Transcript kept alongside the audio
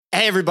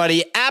Hey,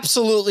 everybody.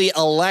 Absolutely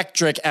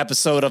electric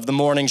episode of the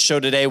morning show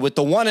today with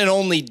the one and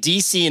only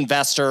DC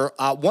Investor,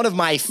 one of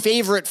my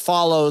favorite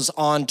follows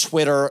on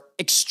Twitter,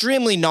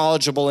 extremely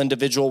knowledgeable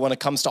individual when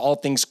it comes to all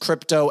things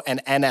crypto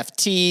and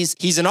NFTs.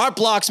 He's an Art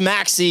Blocks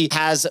maxi,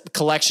 has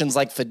collections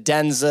like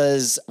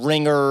Fidenzas,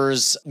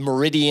 Ringers,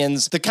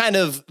 Meridians, the kind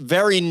of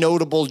very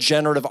notable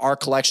generative art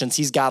collections.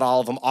 He's got all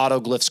of them,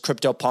 Autoglyphs,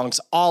 CryptoPunks,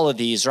 all of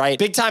these, right?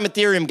 Big time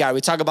Ethereum guy. We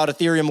talk about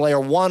Ethereum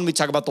layer 1. We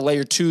talk about the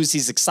layer 2s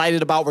he's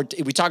excited about.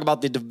 We talk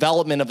about the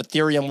development of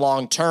Ethereum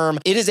long term.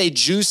 It is a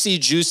juicy,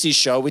 juicy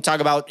show. We talk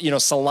about,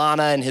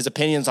 Solana and his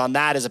opinions on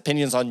that, his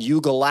opinions on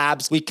Yuga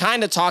Labs. We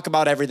kind of talk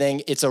about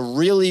everything. It's a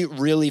really,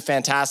 really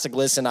fantastic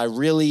listen. I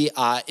really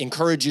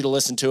encourage you to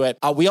listen to it.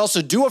 We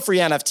also do a free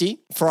NFT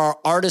for our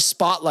artist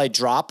spotlight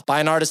drop by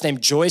an artist named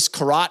Joyce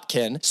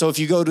Korotkin. So if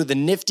you go to the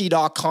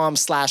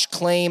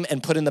nifty.com/claim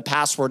and put in the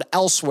password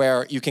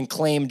elsewhere, you can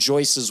claim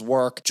Joyce's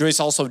work. Joyce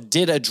also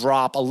did a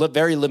drop,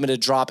 very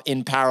limited drop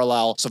in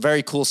parallel. So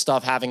very cool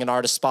stuff having an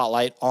artist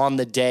spotlight on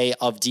the day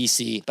of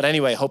DC. But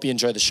anyway, hope you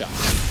enjoy the show.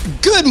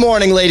 Good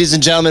morning, ladies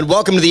and gentlemen.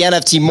 Welcome to the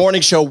NFT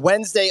Morning Show,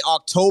 Wednesday,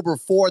 October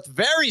 4th.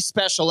 Very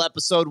special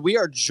episode. We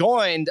are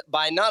joined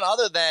by none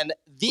other than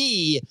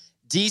the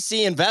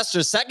DC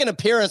Investor. Second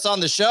appearance on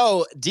the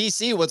show.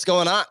 DC, what's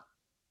going on?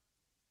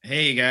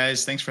 Hey,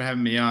 guys. Thanks for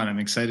having me on. I'm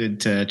excited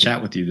to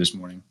chat with you this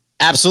morning.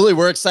 Absolutely.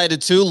 We're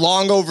excited too.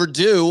 Long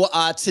overdue.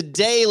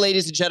 Today,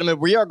 ladies and gentlemen,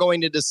 we are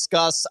going to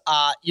discuss,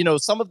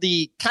 some of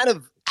the kind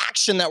of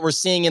action that we're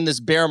seeing in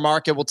this bear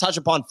market. We'll touch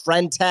upon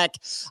Friendtech.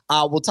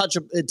 We'll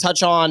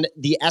touch on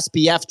the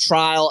SBF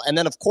trial. And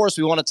then, of course,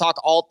 we want to talk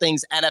all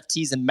things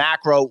NFTs and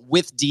macro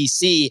with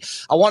DC.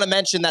 I want to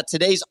mention that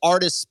today's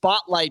Artist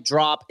Spotlight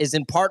drop is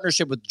in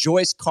partnership with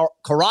Joyce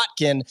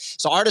Korotkin.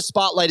 So Artist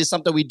Spotlight is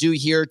something we do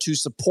here to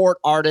support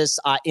artists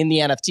in the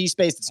NFT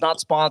space. It's not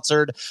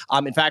sponsored.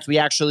 In fact, we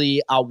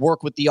actually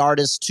work with the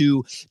artists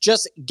to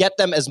just get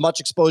them as much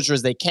exposure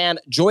as they can.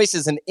 Joyce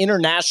is an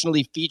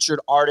internationally featured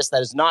artist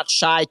that is not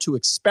shy to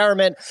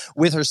experiment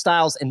with her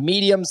styles and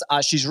mediums.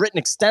 She's written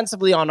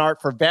extensively on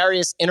art for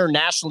various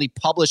internationally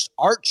published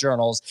art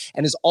journals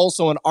and is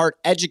also an art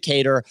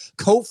educator,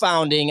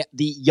 co-founding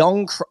the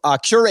Young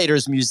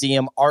Curators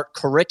Museum art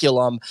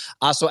curriculum.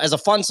 So as a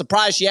fun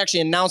surprise, she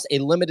actually announced a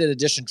limited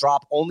edition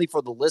drop only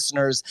for the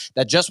listeners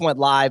that just went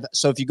live.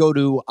 So if you go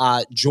to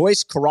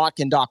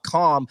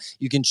joycekorotkin.com,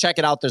 you can check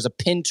it out. There's a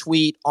pinned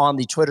tweet on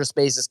the Twitter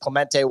Spaces.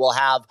 Clemente will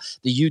have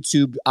the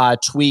YouTube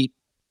tweet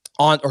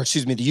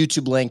the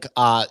YouTube link,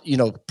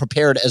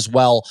 prepared as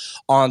well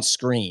on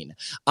screen.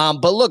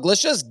 But look,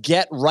 let's just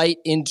get right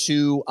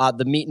into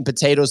the meat and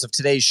potatoes of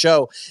today's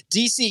show.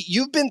 DC,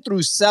 you've been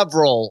through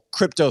several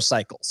crypto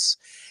cycles,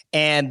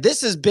 and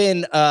this has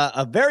been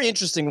a very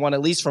interesting one,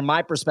 at least from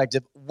my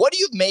perspective. What do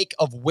you make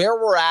of where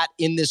we're at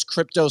in this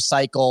crypto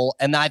cycle?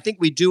 And I think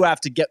we do have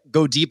to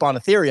go deep on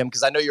Ethereum,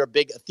 because I know you're a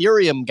big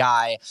Ethereum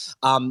guy,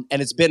 and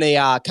it's been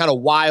a kind of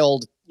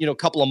wild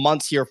couple of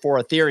months here for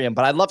Ethereum,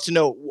 but I'd love to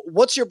know,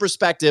 what's your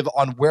perspective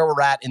on where we're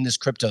at in this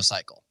crypto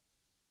cycle?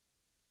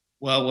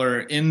 Well, we're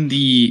in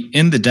the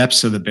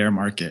depths of the bear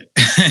market.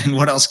 And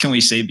what else can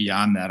we say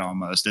beyond that?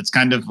 Almost, it's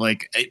kind of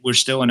like we're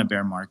still in a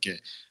bear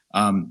market.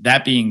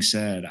 That being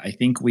said, I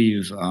think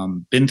we've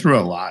been through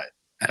a lot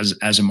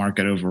as a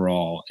market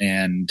overall.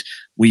 And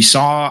we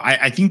saw,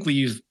 I think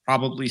we've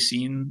probably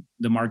seen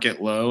the market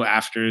low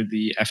after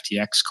the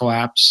FTX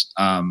collapse,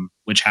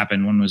 which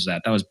happened. When was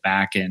that? That was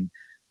back in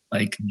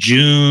like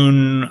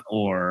June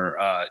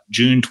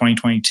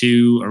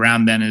 2022.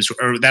 Around then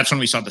that's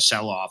when we saw the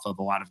sell-off of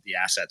a lot of the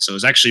assets. So it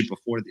was actually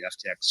before the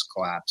FTX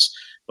collapse,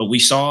 but we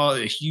saw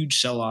a huge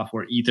sell-off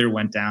where Ether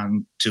went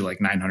down to like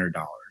 $900.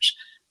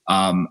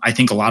 I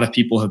think a lot of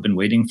people have been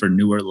waiting for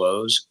newer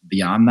lows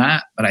beyond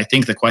that. But I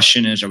think the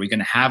question is, are we going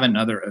to have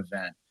another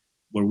event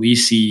where we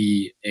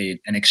see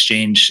an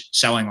exchange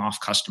selling off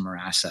customer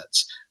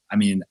assets? I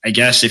mean, I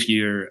guess if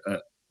you're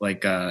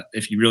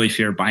if you really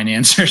fear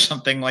Binance or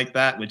something like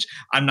that, which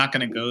I'm not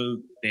going to go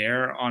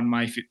there on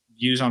my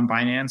views on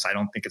Binance. I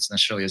don't think it's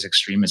necessarily as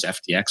extreme as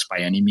FTX by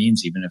any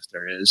means, even if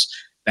there is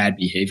bad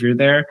behavior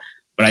there.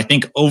 But I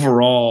think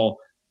overall,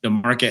 the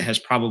market has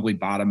probably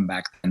bottomed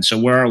back then. So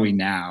where are we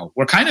now?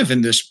 We're kind of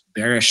in this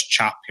bearish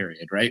chop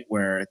period, right?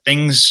 Where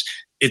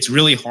it's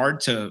really hard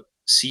to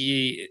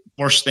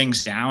force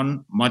things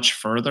down much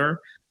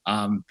further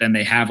than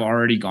they have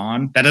already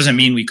gone. That doesn't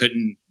mean we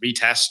couldn't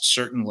retest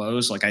certain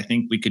lows. Like I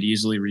think we could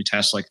easily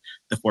retest like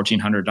the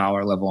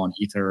 $1,400 level on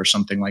Ether or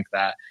something like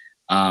that.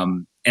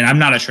 And I'm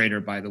not a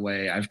trader, by the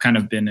way. I've kind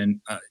of been in,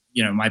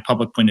 my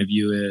public point of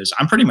view is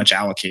I'm pretty much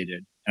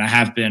allocated, and I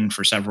have been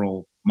for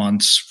several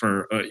months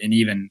and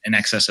even in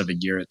excess of a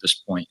year at this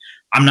point.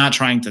 I'm not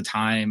trying to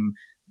time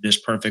this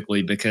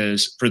perfectly,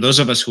 because for those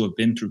of us who have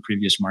been through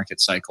previous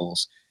market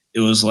cycles, it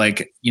was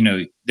like,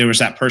 there was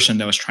that person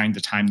that was trying to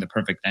time the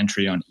perfect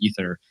entry on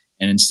Ether.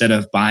 And instead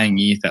of buying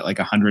ETH at like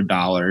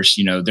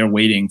 $100, they're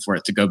waiting for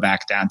it to go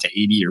back down to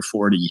 80 or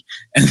 40.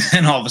 And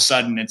then all of a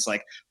sudden it's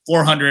like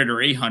 400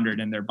 or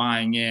 800 and they're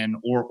buying in,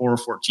 or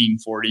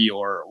 1440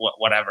 or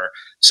whatever.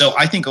 So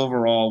I think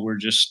overall we're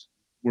just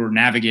we're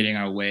navigating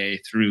our way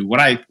through what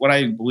I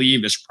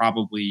believe is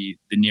probably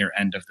the near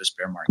end of this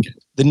bear market.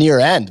 The near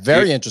end,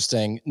 very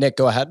interesting. Nick,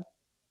 go ahead.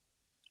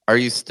 Are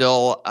you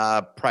still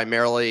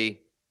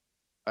primarily?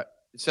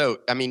 So,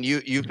 I mean,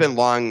 you've been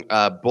long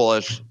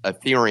bullish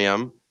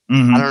Ethereum.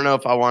 Mm-hmm. I don't know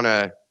if I want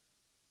to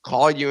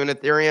call you an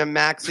Ethereum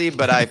maxi,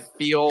 but I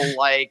feel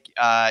like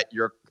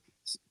you're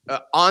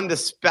on the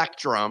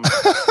spectrum.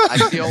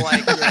 I feel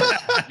like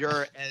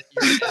you're as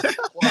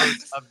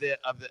close of the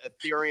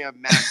Ethereum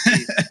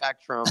maxi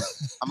spectrum.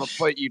 I'm gonna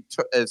put you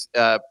as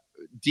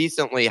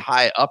decently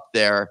high up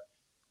there.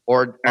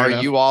 Or are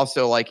you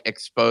also like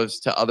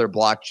exposed to other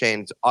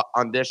blockchains?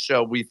 On this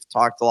show, we've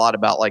talked a lot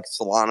about like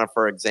Solana,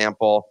 for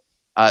example.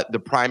 The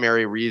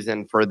primary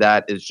reason for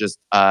that is just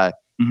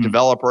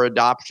developer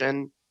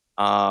adoption.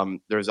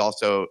 There's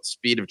also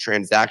speed of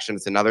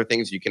transactions and other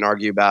things. You can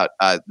argue about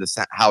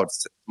how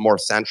it's more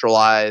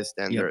centralized,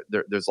 and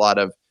there's a lot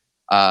of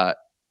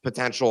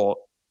potential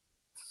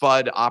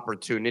FUD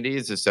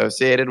opportunities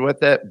associated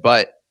with it.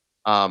 But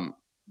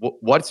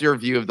what's your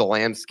view of the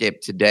landscape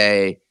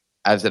today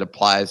as it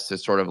applies to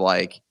sort of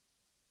like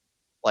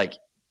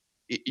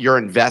you're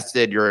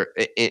invested, you're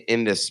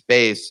in this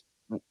space,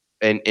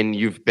 and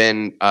you've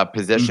been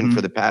positioned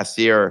for the past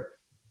year?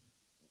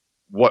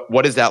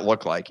 What does that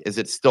look like? Is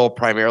it still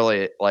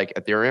primarily like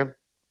Ethereum?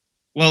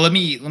 Well, let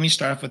me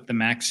start off with the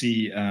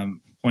maxi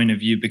point of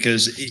view,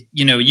 because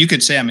you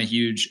could say I'm a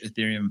huge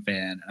Ethereum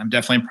fan. I'm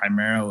definitely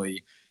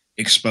primarily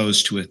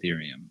exposed to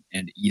Ethereum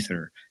and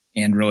Ether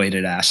and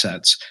related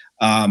assets.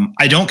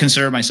 I don't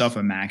consider myself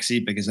a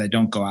maxi because I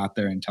don't go out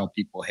there and tell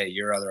people, hey,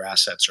 your other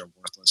assets are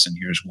worthless and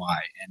here's why,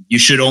 and you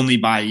should only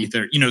buy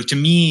Ether. To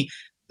me,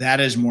 that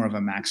is more of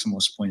a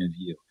maximalist point of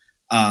view.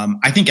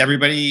 I think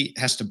everybody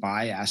has to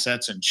buy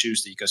assets and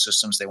choose the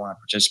ecosystems they want to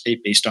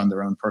participate based on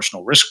their own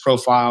personal risk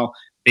profile,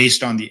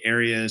 based on the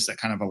areas that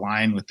kind of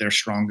align with their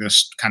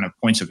strongest kind of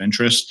points of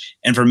interest.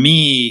 And for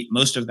me,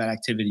 most of that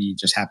activity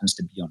just happens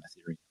to be on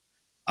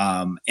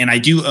Ethereum. And I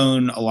do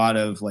own a lot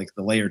of like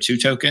the layer 2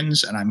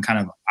 tokens, and I'm kind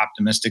of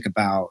optimistic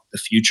about the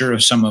future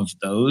of some of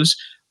those.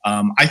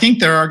 I think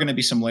there are going to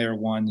be some layer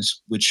 1s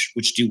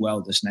which do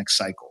well this next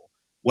cycle.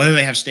 Whether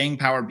they have staying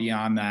power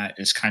beyond that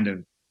is kind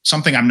of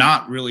something I'm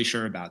not really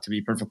sure about, to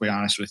be perfectly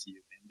honest with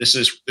you. And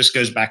this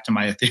goes back to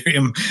my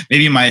Ethereum,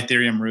 maybe my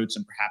Ethereum roots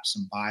and perhaps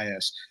some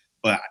bias.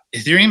 But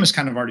Ethereum has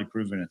kind of already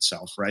proven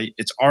itself, right?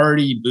 It's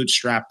already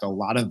bootstrapped a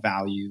lot of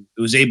value.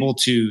 It was able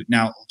to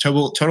now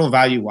total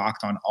value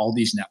locked on all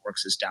these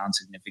networks is down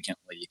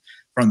significantly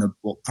from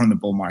the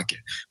bull market.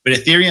 But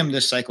Ethereum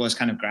this cycle has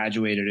kind of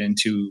graduated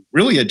into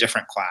really a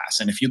different class.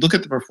 And if you look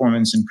at the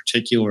performance in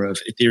particular of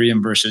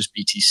Ethereum versus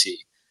BTC,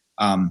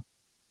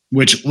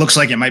 which looks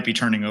like it might be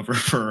turning over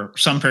for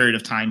some period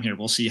of time here.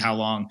 We'll see how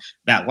long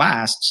that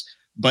lasts.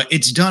 But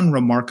it's done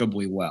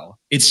remarkably well.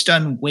 It's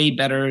done way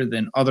better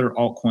than other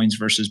altcoins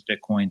versus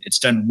Bitcoin. It's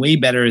done way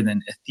better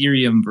than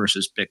Ethereum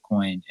versus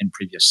Bitcoin in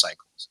previous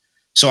cycles.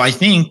 So I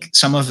think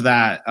some of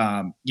that,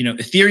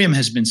 Ethereum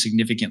has been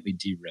significantly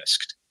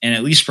de-risked. And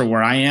at least for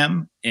where I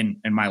am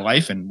in my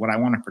life and what I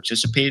want to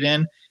participate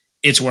in,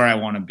 it's where I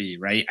want to be,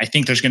 right? I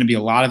think there's going to be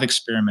a lot of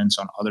experiments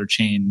on other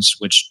chains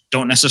which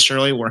don't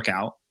necessarily work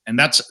out. And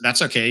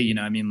that's okay.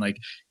 Like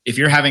if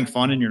you're having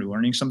fun and you're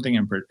learning something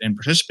and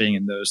participating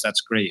in those,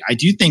 that's great. I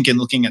do think in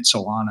looking at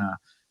Solana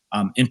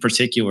in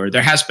particular,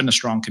 there has been a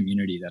strong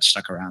community that's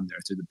stuck around there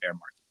through the bear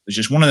market. It's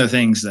just one of the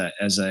things that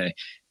as a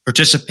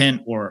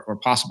participant or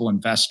possible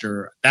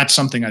investor, that's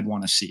something I'd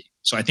want to see.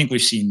 So I think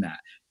we've seen that.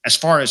 As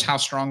far as how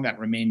strong that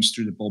remains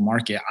through the bull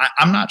market,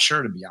 I'm not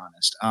sure, to be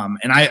honest.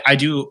 And I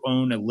do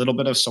own a little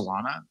bit of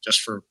Solana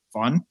just for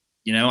fun.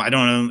 I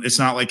don't own, it's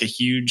not like a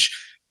huge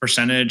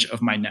percentage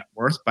of my net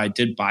worth, but I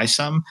did buy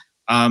some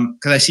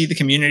because I see the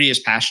community is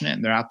passionate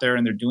and they're out there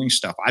and they're doing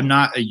stuff. I'm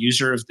not a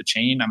user of the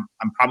chain.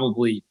 I'm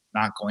probably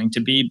not going to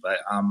be, but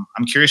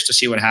I'm curious to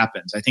see what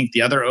happens. I think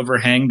the other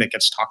overhang that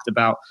gets talked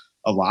about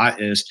a lot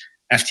is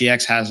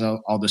FTX has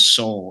all this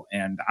soul,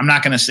 and I'm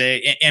not going to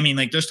say. I mean,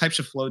 like those types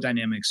of flow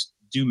dynamics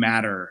do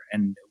matter,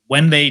 and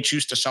when they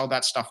choose to sell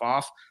that stuff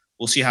off,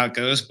 we'll see how it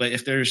goes. But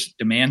if there's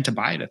demand to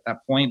buy it at that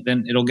point,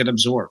 then it'll get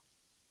absorbed.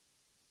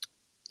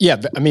 Yeah,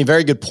 I mean,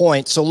 very good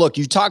point. So look,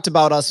 you talked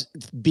about us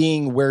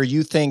being where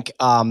you think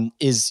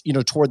is,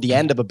 toward the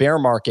end of a bear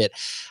market.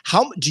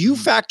 How do you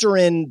factor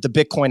in the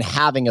Bitcoin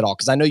halving at all?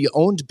 Because I know you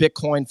owned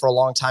Bitcoin for a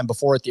long time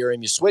before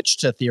Ethereum. You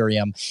switched to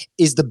Ethereum.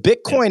 Is the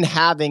Bitcoin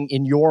halving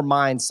in your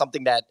mind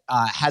something that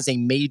has a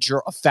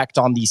major effect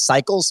on these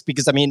cycles?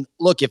 Because I mean,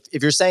 look, if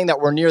you're saying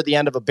that we're near the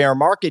end of a bear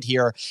market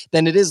here,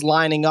 then it is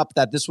lining up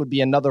that this would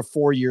be another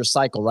 4-year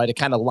cycle, right? It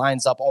kind of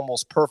lines up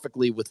almost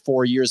perfectly with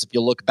 4 years if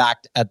you look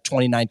back at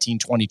 2019,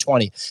 2020.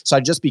 So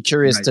I'd just be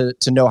curious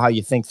to know how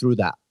you think through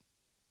that.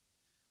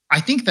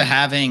 I think the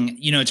halving,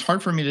 it's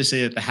hard for me to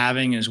say that the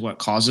halving is what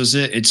causes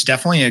it. It's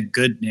definitely a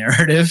good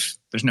narrative.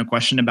 There's no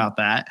question about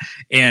that.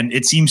 And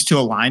it seems to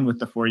align with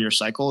the 4-year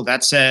cycle.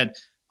 That said,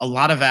 a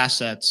lot of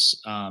assets,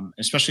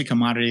 especially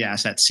commodity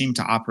assets, seem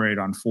to operate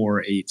on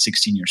 4, 8,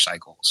 16-year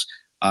cycles.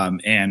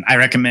 And I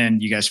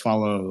recommend you guys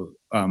follow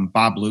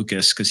Bob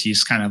Lucas, because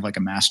he's kind of like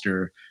a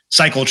master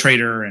cycle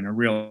trader and a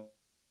real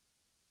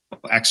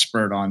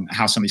expert on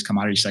how some of these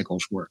commodity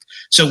cycles work.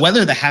 So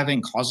whether the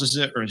halving causes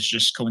it or is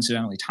just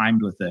coincidentally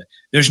timed with it,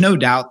 there's no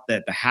doubt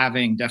that the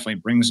halving definitely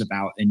brings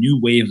about a new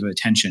wave of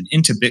attention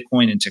into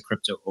Bitcoin, into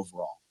crypto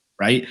overall,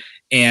 right?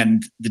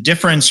 And the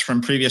difference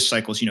from previous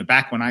cycles,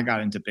 back when I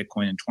got into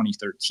Bitcoin in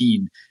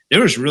 2013, there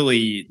was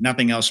really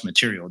nothing else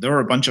material. There were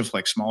a bunch of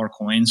like smaller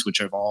coins, which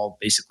have all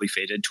basically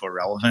faded to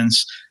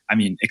irrelevance. I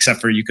mean, except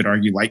for you could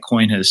argue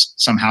Litecoin has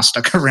somehow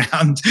stuck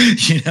around.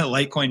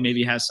 Litecoin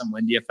maybe has some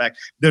Lindy effect.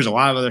 There's a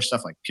lot of other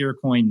stuff like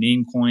Purecoin,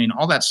 Namecoin,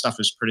 all that stuff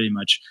is pretty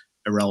much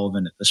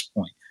irrelevant at this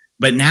point.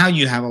 But now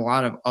you have a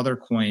lot of other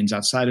coins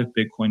outside of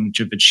Bitcoin which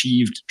have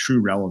achieved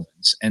true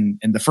relevance. And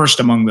the first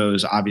among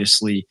those,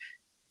 obviously,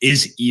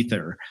 is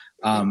Ether.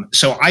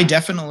 So I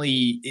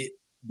definitely,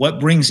 what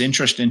brings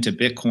interest into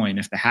Bitcoin,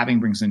 if the halving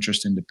brings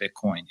interest into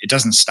Bitcoin, it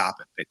doesn't stop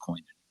at Bitcoin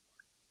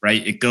anymore,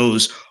 right? It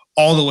goes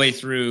all the way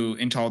through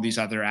into all these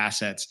other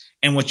assets.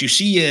 And what you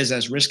see is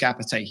as risk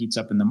appetite heats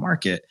up in the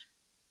market,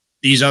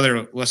 these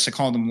other, let's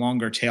call them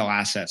longer tail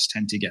assets,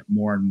 tend to get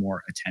more and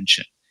more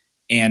attention.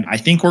 And I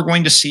think we're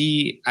going to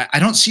see, I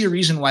don't see a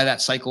reason why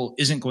that cycle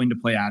isn't going to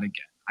play out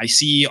again. I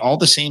see all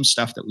the same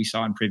stuff that we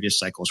saw in previous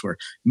cycles where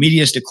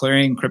media is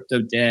declaring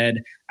crypto dead.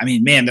 I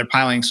mean, man, they're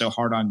piling so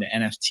hard onto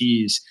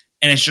NFTs.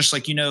 And it's just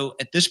like,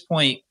 at this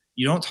point,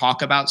 you don't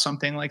talk about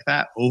something like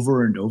that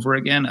over and over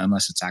again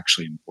unless it's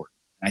actually important.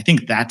 And I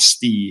think that's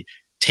the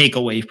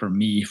takeaway for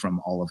me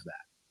from all of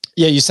that.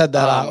 Yeah, you said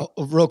that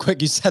real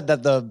quick. You said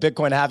that the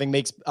Bitcoin halving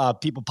makes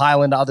people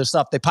pile into other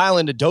stuff. They pile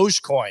into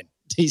Dogecoin.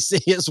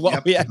 DC is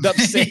what we end up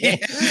seeing.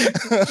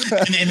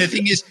 and the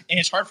thing is, and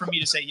it's hard for me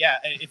to say,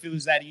 if it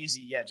was that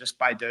easy, just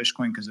buy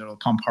Dogecoin because it'll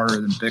pump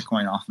harder than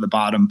Bitcoin off the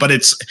bottom. But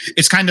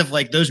it's kind of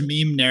like those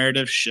meme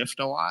narratives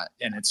shift a lot.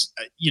 And it's,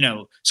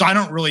 so I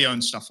don't really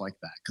own stuff like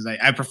that because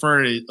I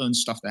prefer to own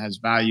stuff that has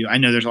value. I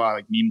know there's a lot of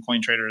like meme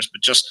coin traders,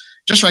 but just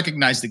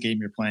recognize the game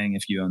you're playing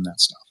if you own that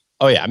stuff.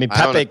 Oh yeah, I mean,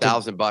 I own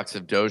 $1,000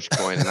 of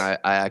Dogecoin, and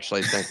I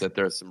actually think that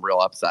there's some real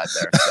upside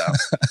there.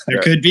 So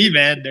there could be,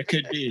 man. There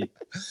could be.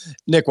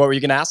 Nick, what were you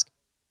going to ask?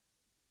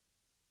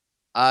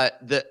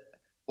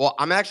 Well,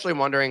 I'm actually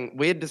wondering.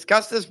 We had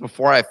discussed this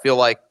before, I feel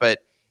like, but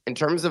in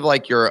terms of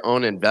like your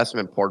own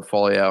investment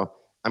portfolio,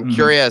 I'm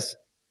curious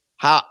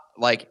how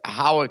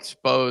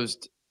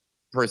exposed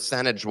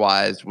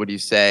percentage-wise would you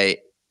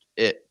say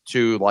it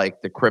to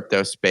like the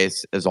crypto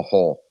space as a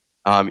whole?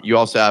 You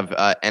also have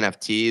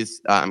NFTs.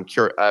 I'm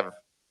curious. I have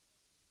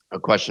a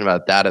question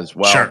about that as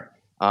well. Sure.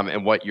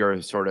 And what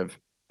your sort of,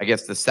 I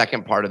guess, the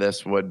second part of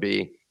this would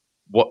be,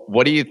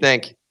 what do you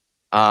think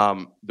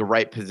the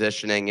right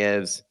positioning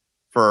is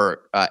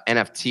for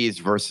NFTs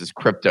versus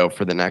crypto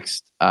for the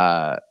next,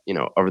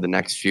 over the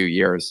next few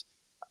years?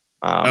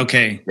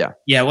 Okay.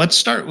 Yeah. Let's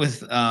start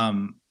with.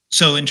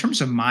 So in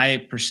terms of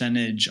my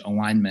percentage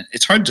alignment,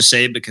 it's hard to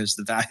say because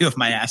the value of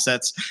my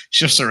assets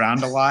shifts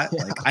around a lot.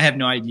 Yeah. Like I have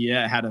no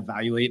idea how to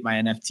evaluate my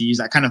NFTs.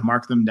 I kind of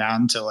mark them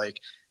down to like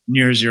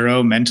near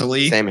zero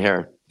mentally. Same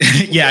here.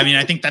 Yeah. I mean,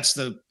 I think that's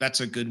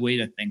a good way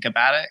to think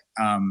about it.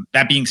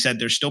 That being said,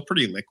 they're still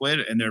pretty liquid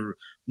and they're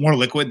more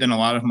liquid than a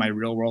lot of my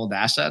real world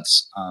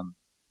assets.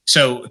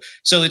 So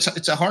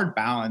it's a hard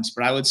balance,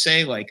 but I would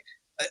say like,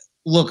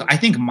 look, I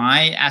think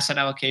my asset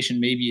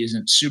allocation maybe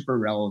isn't super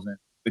relevant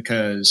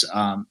because,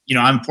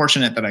 I'm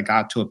fortunate that I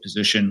got to a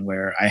position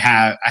where I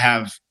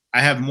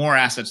have more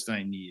assets than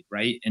I need,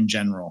 right, in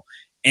general.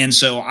 And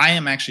so I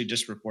am actually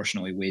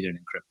disproportionately weighted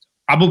in crypto,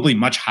 probably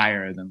much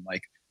higher than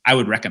like I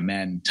would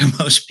recommend to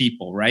most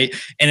people, right?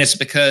 And it's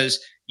because,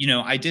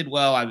 I did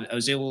well. I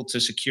was able to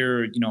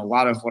secure, a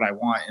lot of what I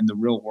want in the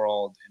real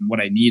world and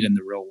what I need in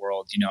the real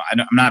world.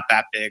 I'm not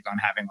that big on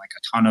having like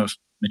a ton of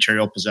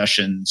material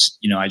possessions.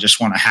 I just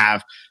want to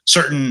have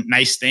certain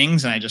nice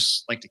things and I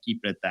just like to keep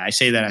it at that. I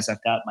say that as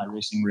I've got my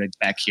racing rig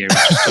back here,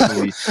 which is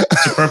totally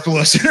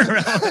superfluous and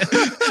irrelevant.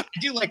 I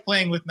do like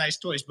playing with nice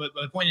toys, but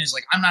the point is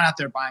like, I'm not out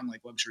there buying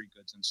like luxury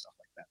goods and stuff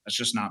like that. That's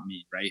just not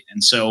me. Right.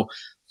 And so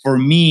for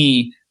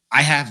me,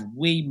 I have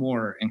way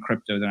more in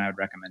crypto than I would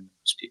recommend to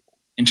most people.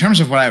 In terms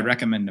of what I would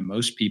recommend to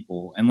most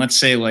people, and let's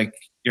say like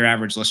your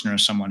average listener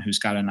is someone who's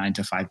got a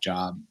 9-to-5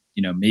 job,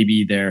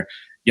 maybe they're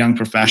young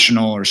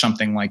professional or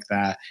something like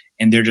that,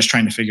 and they're just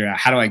trying to figure out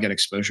how do I get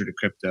exposure to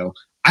crypto.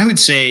 I would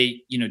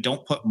say,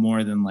 don't put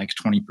more than like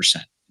 20%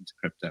 into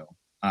crypto.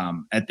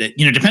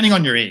 Depending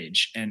on your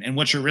age and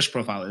what your risk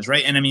profile is,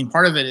 right? And I mean,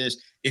 part of it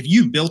is if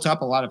you've built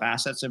up a lot of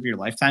assets over your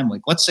lifetime,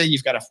 like let's say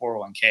you've got a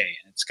 401k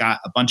and it's got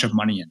a bunch of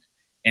money in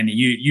it, and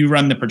you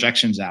run the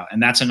projections out,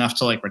 and that's enough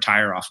to like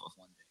retire off of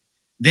one day.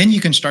 Then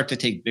you can start to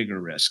take bigger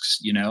risks,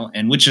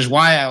 and which is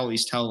why I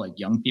always tell like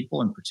young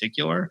people in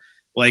particular,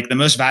 like the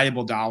most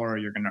valuable dollar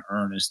you're going to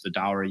earn is the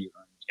dollar you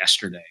earned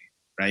yesterday,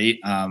 right?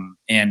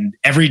 And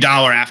every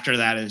dollar after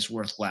that is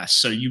worth less.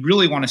 So you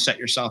really want to set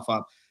yourself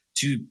up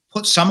to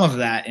put some of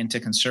that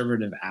into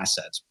conservative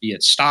assets, be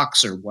it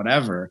stocks or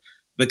whatever,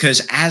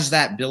 because as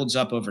that builds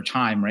up over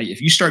time, right?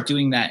 If you start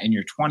doing that in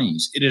your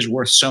 20s, it is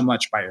worth so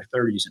much by your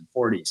 30s and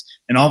 40s.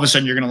 And all of a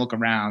sudden you're going to look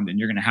around and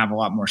you're going to have a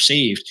lot more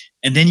saved.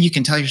 And then you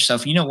can tell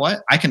yourself, you know what?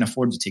 I can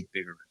afford to take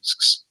bigger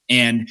risks.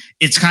 And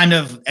it's kind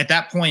of at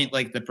that point,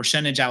 like the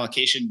percentage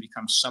allocation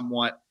becomes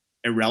somewhat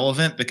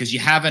irrelevant because you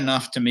have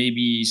enough to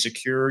maybe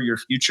secure your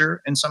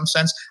future in some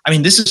sense. I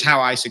mean, this is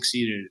how I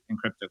succeeded in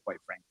crypto, quite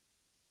frankly.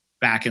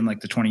 Back in like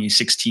the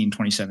 2016,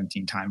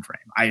 2017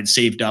 timeframe, I had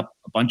saved up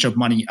a bunch of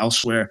money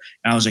elsewhere.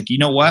 And I was like, you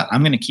know what?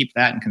 I'm going to keep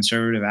that in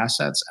conservative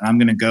assets. And I'm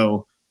going to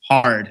go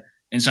hard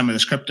in some of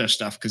this crypto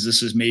stuff because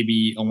this is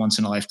maybe a once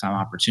in a lifetime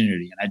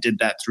opportunity. And I did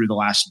that through the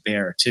last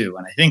bear too.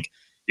 And I think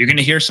you're going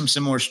to hear some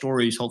similar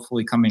stories,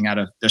 hopefully coming out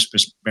of this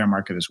bear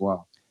market as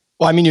well.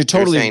 Well, I mean, you're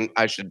saying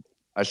I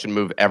should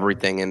move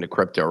everything into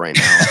crypto right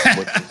now,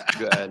 which is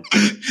good.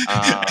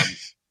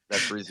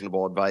 That's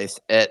reasonable advice.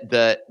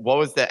 What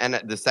was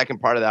the second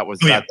part of that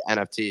was about the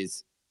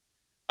NFTs.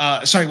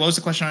 Sorry, what was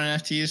the question on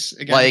NFTs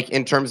again? Like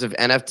in terms of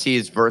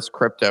NFTs versus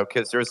crypto,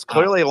 because there's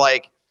clearly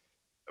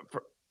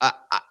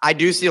I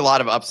do see a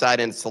lot of upside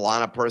in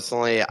Solana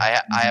personally.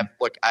 I have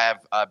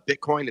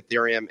Bitcoin,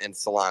 Ethereum, and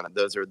Solana.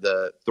 Those are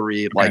the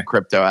three like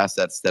crypto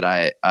assets that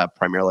I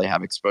primarily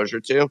have exposure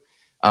to.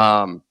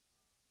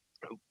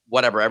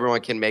 Whatever,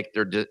 everyone can make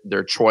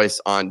their choice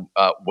on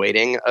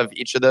weighting of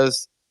each of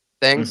those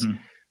things.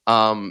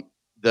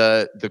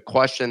 The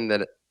question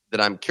that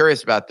I'm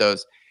curious about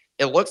those,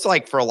 it looks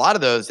like for a lot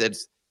of those,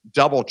 it's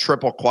double,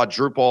 triple,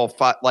 quadruple,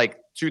 like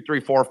 2,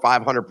 3, 4,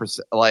 500%,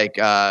 like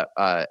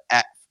to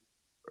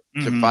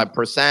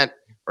 5%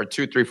 or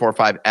 2, 3, 4,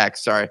 5x.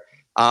 Sorry.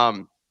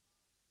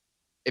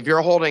 If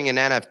you're holding an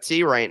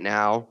NFT right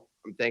now,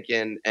 I'm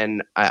thinking,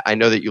 and I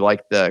know that you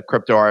like the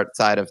crypto art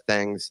side of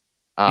things,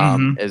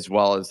 as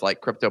well as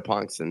like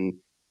CryptoPunks and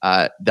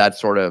that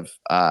sort of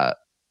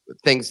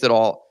things that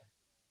all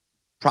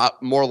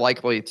more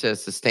likely to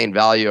sustain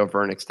value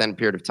over an extended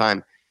period of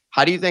time.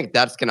 How do you think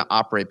that's going to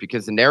operate?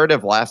 Because the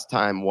narrative last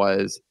time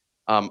was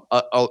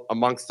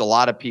amongst a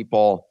lot of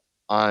people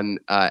on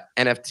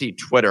NFT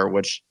Twitter,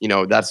 which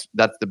that's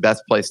the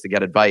best place to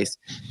get advice.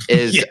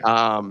 Is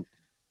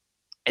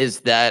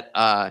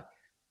that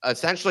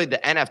essentially the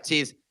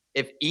NFTs?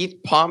 If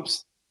ETH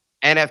pumps,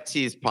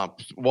 NFTs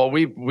pump. Well,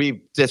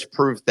 we've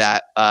disproved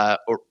that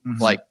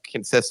like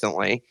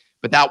consistently.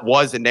 But that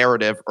was a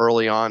narrative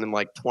early on in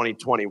like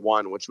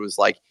 2021, which was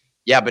like,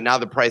 yeah, but now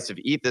the price of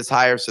ETH is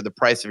higher, so the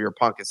price of your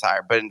punk is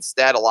higher. But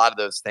instead, a lot of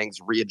those things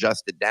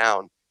readjusted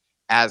down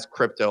as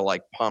crypto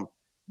like pumped.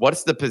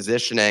 What's the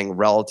positioning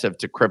relative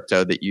to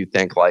crypto that you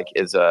think like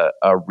is a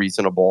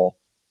reasonable?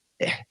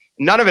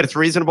 None of it's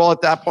reasonable at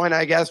that point,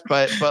 I guess.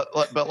 But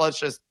let's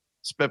just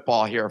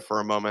spitball here for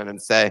a moment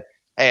and say,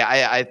 hey,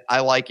 I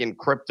like in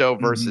crypto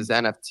versus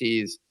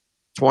NFTs.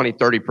 20,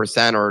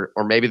 30%, or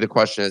maybe the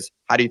question is,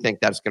 how do you think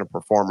that's going to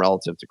perform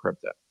relative to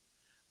crypto?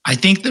 I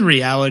think the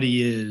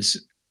reality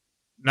is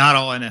not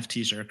all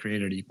NFTs are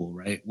created equal,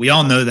 right? We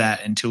all know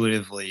that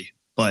intuitively,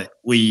 but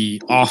we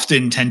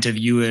often tend to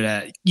view it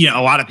at,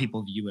 a lot of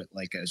people view it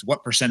like as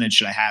what percentage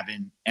should I have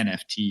in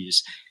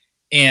NFTs?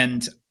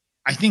 And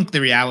I think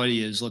the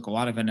reality is, look, a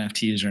lot of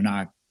NFTs are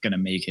not going to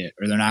make it,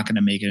 or they're not going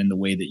to make it in the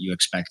way that you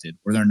expected,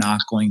 or they're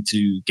not going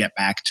to get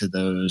back to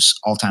those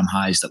all-time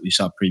highs that we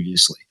saw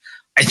previously.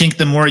 I think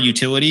the more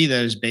utility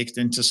that is baked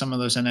into some of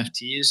those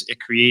NFTs, it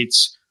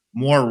creates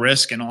more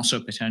risk and also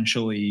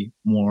potentially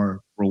more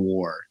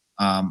reward.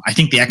 I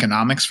think the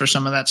economics for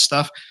some of that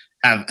stuff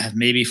have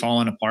maybe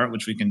fallen apart,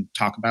 which we can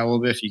talk about a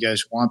little bit if you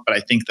guys want. But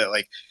I think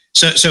that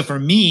so for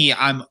me,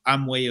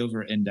 I'm way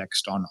over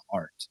indexed on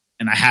art,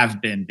 and I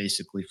have been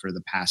basically for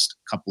the past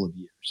couple of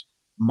years.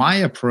 My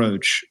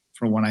approach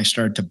for when I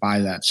started to buy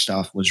that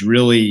stuff was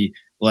really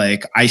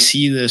like, I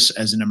see this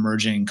as an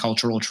emerging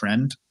cultural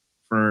trend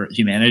for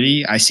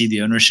humanity. I see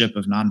the ownership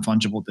of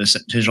non-fungible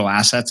digital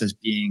assets as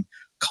being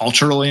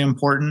culturally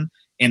important,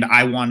 and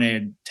I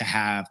wanted to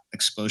have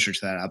exposure to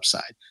that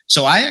upside.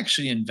 So I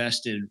actually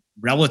invested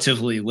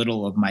relatively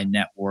little of my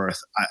net worth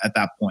at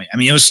that point. I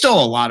mean, it was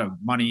still a lot of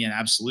money in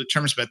absolute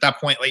terms, but at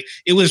that point, like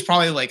it was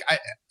probably like,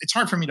 it's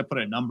hard for me to put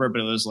a number, but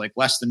it was like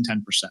less than 10%, or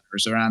it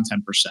was around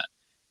 10%.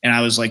 And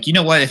I was like, you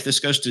know what, if this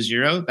goes to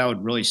zero, that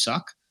would really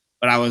suck.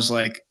 But I was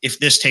like, if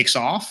this takes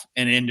off,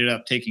 and it ended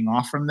up taking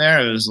off from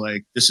there, it was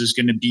like, this is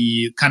going to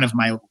be kind of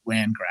my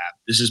land grab.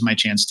 This is my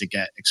chance to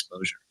get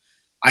exposure.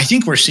 I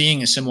think we're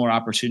seeing a similar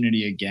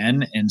opportunity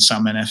again in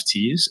some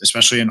NFTs,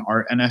 especially in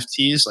art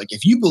NFTs. Like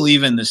if you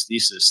believe in this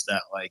thesis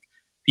that like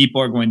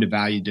people are going to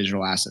value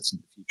digital assets in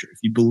the future, if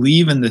you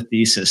believe in the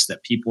thesis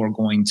that people are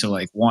going to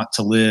like want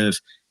to live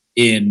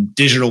in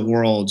digital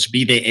worlds,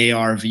 be they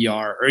AR,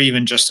 VR, or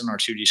even just in our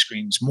 2D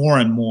screens more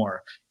and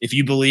more, if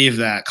you believe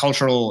that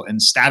cultural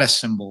and status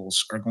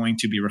symbols are going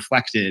to be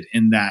reflected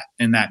in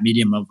that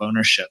medium of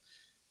ownership,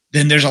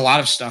 then there's a lot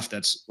of stuff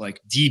that's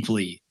like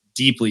deeply,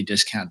 deeply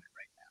discounted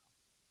right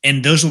now.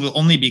 And those will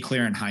only be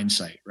clear in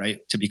hindsight, right?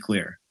 To be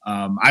clear.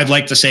 I'd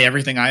like to say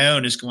everything I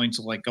own is going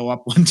to like go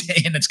up one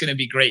day and it's going to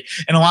be great.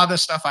 And a lot of the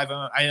stuff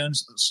I own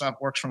stuff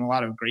works from a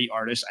lot of great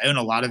artists. I own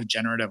a lot of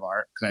generative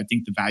art because I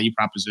think the value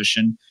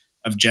proposition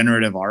of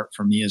generative art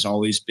for me has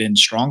always been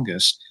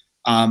strongest.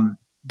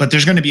 But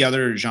there's going to be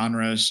other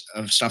genres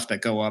of stuff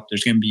that go up.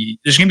 There's going to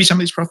be some of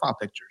these profile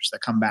pictures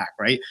that come back,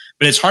 right?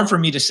 But it's hard for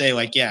me to say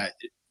like, yeah,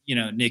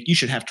 Nick, you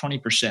should have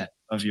 20%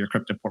 of your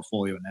crypto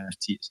portfolio in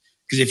NFTs.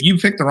 Because if you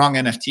pick the wrong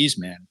NFTs,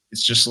 man,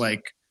 it's just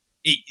like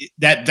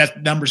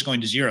that number's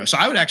going to zero. So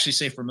I would actually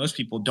say for most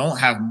people, don't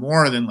have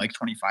more than like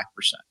 25%,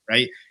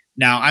 right?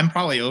 Now, I'm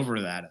probably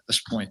over that at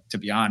this point, to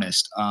be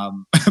honest.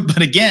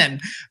 But again,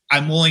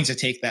 I'm willing to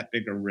take that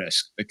bigger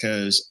risk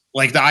because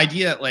like the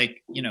idea,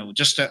 like,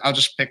 I'll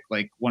just pick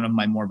like one of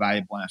my more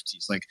valuable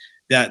NFTs. Like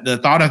the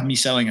thought of me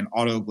selling an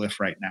autoglyph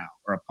right now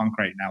or a punk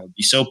right now would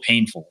be so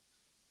painful.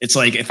 It's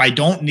like, if I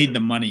don't need the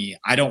money,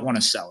 I don't want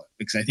to sell it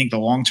because I think the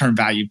long-term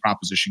value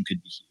proposition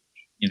could be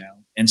huge,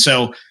 And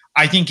so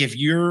I think if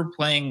you're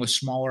playing with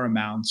smaller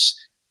amounts,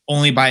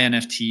 only buy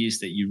NFTs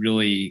that you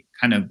really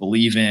kind of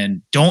believe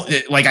in.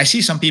 Like I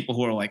see some people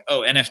who are like,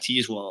 oh,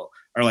 NFTs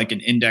are like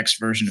an index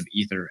version of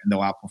Ether and they'll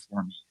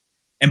outperform me.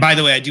 And by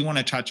the way, I do want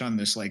to touch on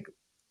this. Like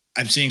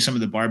I'm seeing some of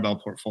the barbell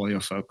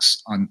portfolio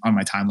folks on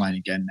my timeline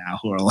again now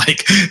who are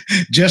like,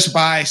 just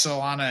buy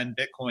Solana and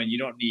Bitcoin. You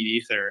don't need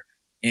Ether.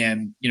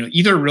 And,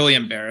 Ether really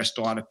embarrassed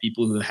a lot of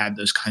people who had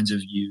those kinds of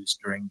views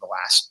during the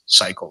last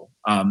cycle.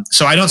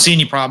 So I don't see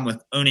any problem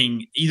with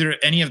owning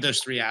any of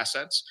those three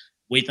assets,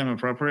 weight them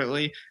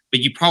appropriately, but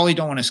you probably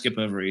don't want to skip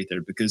over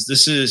Ether because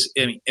this is,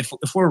 if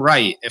we're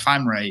right, if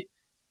I'm right,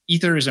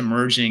 Ether is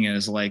emerging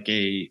as like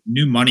a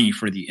new money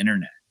for the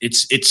internet.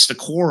 It's the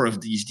core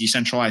of these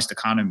decentralized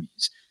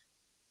economies.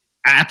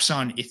 Apps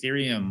on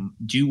Ethereum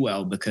do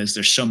well because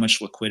there's so much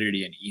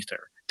liquidity in Ether.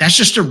 That's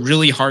just a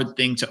really hard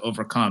thing to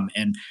overcome.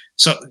 And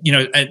so,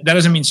 that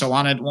doesn't mean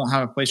Solana won't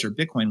have a place or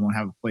Bitcoin won't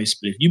have a place.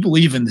 But if you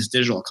believe in this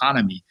digital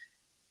economy,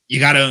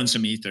 you got to own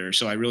some Ether.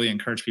 So I really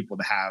encourage people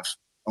to have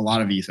a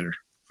lot of Ether,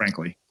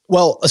 frankly.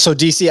 Well, so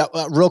DC,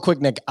 real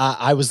quick, Nick,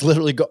 I was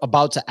literally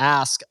about to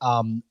ask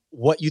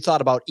what you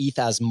thought about ETH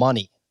as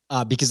money.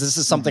 Because this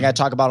is something I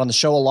talk about on the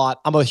show a lot.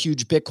 I'm a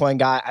huge Bitcoin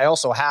guy. I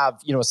also have,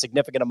 a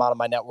significant amount of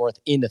my net worth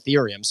in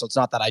Ethereum. So it's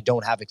not that I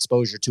don't have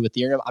exposure to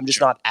Ethereum. I'm just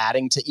not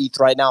adding to ETH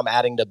right now. I'm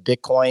adding to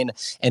Bitcoin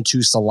and to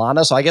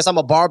Solana. So I guess I'm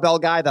a barbell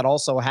guy that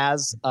also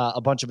has a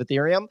bunch of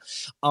Ethereum.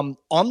 On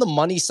the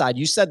money side,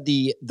 you said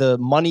the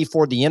money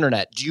for the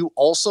internet. Do you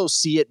also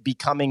see it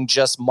becoming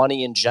just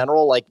money in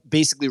general? Like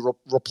basically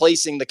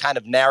replacing the kind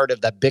of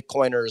narrative that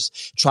Bitcoiners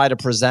try to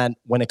present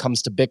when it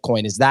comes to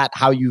Bitcoin. Is that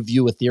how you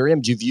view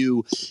Ethereum? Do you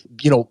view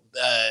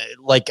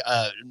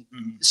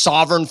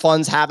sovereign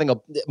funds having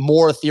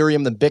more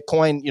Ethereum than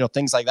Bitcoin,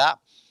 things like that?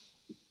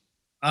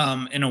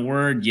 In a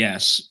word,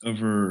 yes,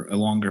 over a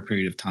longer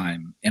period of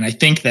time. And I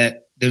think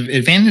that the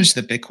advantage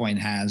that Bitcoin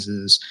has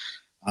is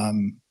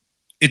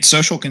its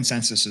social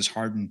consensus is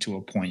hardened to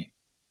a point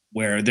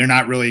where they're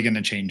not really going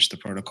to change the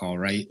protocol,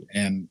 right?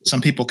 And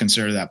some people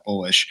consider that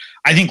bullish.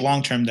 I think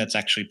long-term, that's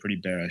actually pretty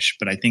bearish.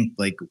 But I think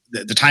like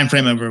the time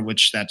frame over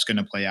which that's going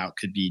to play out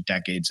could be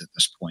decades at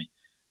this point.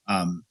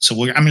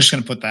 So I'm just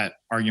going to put that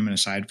argument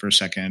aside for a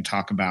second and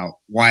talk about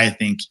why I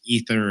think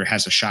Ether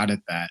has a shot at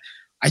that.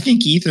 I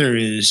think Ether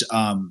is,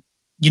 and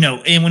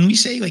when we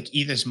say like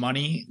ETH is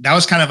money, that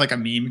was kind of like a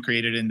meme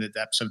created in the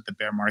depths of the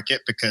bear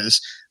market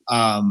because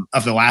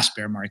of the last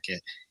bear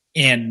market.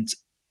 And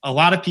a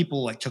lot of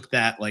people like took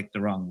that like the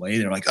wrong way.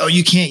 They're like, oh,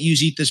 you can't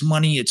use ETH as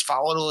money. It's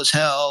volatile as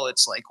hell.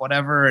 It's like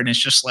whatever. And it's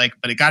just like,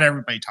 but it got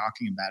everybody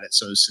talking about it.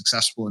 So it's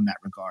successful in that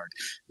regard.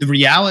 The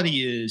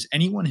reality is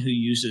anyone who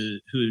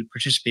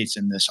participates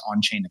in this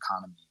on-chain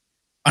economy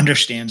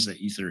understands that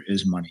Ether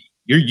is money.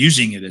 You're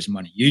using it as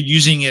money. You're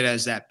using it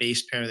as that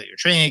base pair that you're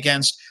trading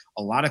against.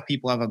 A lot of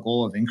people have a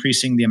goal of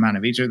increasing the amount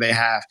of Ether they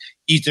have.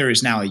 Ether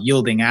is now a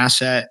yielding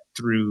asset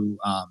through,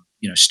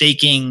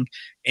 staking.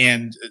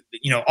 And,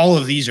 all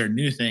of these are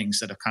new things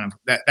that have kind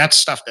of, that's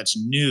stuff that's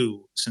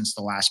new since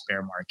the last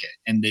bear market.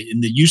 And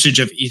the usage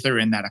of Ether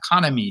in that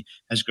economy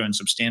has grown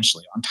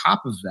substantially. On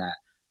top of that,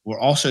 we're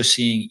also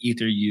seeing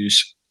Ether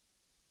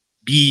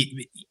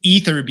be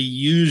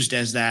used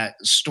as that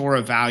store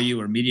of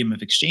value or medium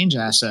of exchange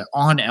asset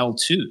on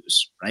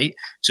L2s, right?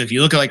 So if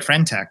you look at like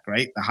Friendtech,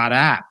 right, the hot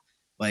app,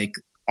 like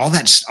all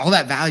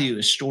that value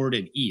is stored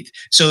in ETH.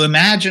 So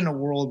imagine a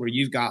world where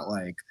you've got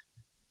like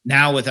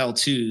now with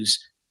L2s,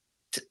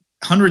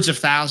 hundreds of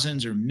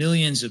thousands or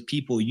millions of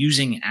people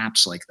using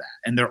apps like that.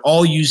 And they're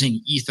all using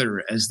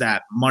Ether as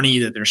that money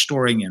that they're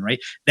storing in, right?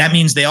 That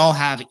means they all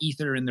have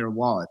Ether in their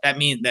wallet. That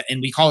means that,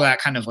 and we call that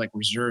kind of like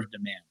reserve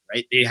demand,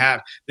 right?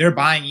 They're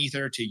buying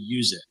Ether to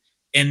use it.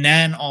 And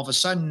then all of a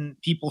sudden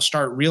people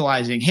start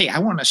realizing, hey, I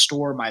want to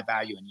store my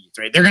value in ETH,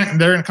 right? They're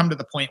going to come to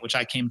the point which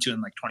I came to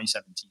in like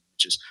 2017,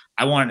 which is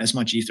I want as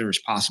much Ether as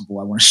possible.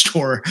 I want to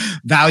store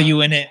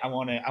value in it. I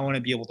want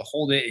to be able to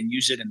hold it and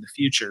use it in the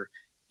future.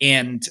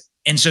 And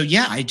so,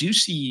 yeah, I do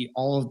see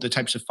all of the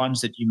types of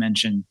funds that you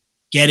mentioned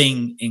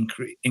getting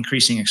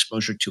increasing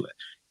exposure to it.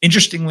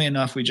 Interestingly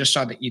enough, we just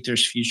saw the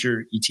Ether's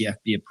future ETF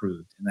be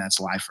approved, and that's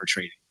live for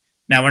trading.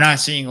 Now, we're not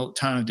seeing a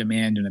ton of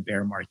demand in a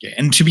bear market.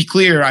 And to be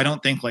clear, I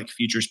don't think like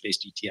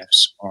futures-based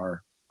ETFs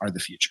are the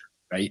future,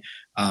 right?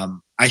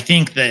 I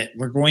think that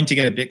we're going to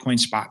get a Bitcoin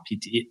spot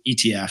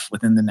ETF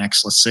within the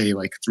next, let's say,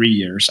 like 3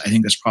 years. I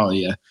think that's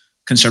probably a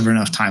conservative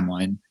enough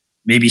timeline.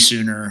 Maybe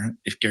sooner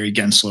if Gary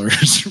Gensler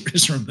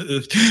is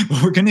removed.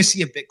 But we're going to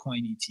see a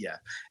Bitcoin ETF.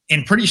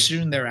 And pretty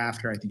soon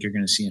thereafter, I think you're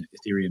going to see an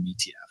Ethereum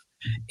ETF.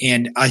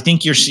 And I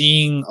think you're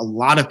seeing a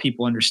lot of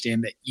people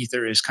understand that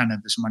Ether is kind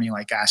of this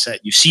money-like asset.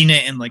 You've seen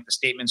it in like the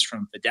statements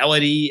from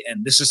Fidelity,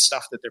 and this is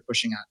stuff that they're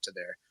pushing out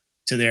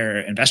to their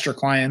investor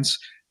clients.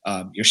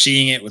 You're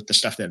seeing it with the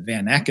stuff that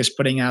Van Eck is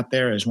putting out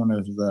there as one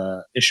of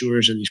the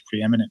issuers of these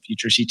preeminent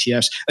futures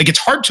ETFs. Like, it's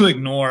hard to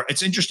ignore.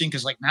 It's interesting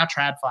because like now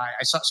TradFi,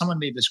 I saw someone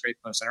made this great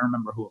post. I don't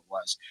remember who it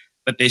was,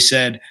 but they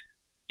said,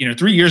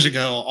 3 years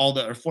ago,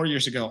 4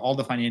 years ago, all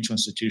the financial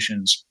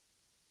institutions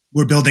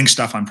were building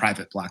stuff on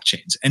private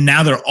blockchains, and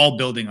now they're all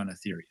building on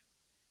Ethereum.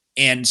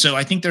 And so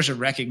I think there's a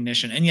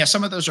recognition, and yeah,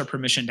 some of those are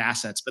permissioned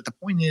assets, but the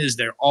point is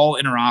they're all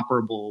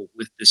interoperable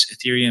with this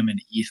Ethereum and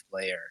ETH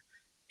layer.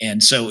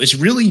 And so it's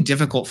really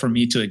difficult for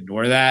me to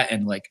ignore that.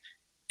 And like,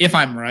 if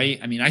I'm right,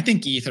 I mean, I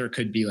think Ether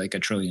could be like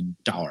 $1 trillion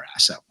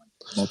asset.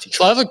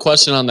 So I have a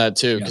question on that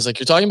too, because like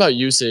you're talking about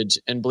usage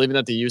and believing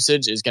that the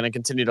usage is going to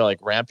continue to like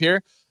ramp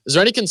here. Is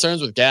there any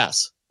concerns with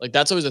gas? Like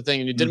that's always the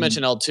thing. And you did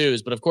mention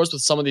L2s, but of course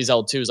with some of these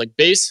L2s, like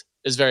Base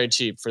is very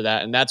cheap for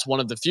that. And that's one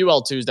of the few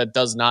L2s that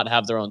does not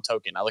have their own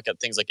token. I look at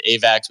things like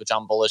AVAX, which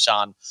I'm bullish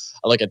on.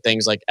 I look at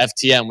things like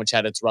FTM, which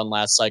had its run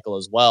last cycle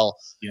as well.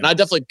 Yeah.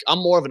 And I'm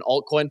more of an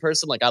altcoin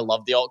person. Like I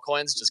love the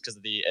altcoins just because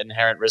of the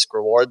inherent risk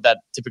reward that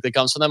typically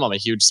comes from them. I'm a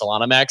huge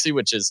Solana maxi,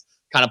 which is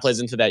kind of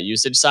plays into that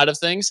usage side of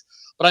things.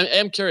 But I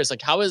am curious,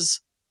 like how is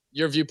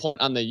your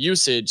viewpoint on the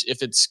usage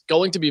if it's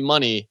going to be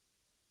money?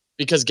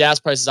 Because gas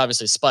prices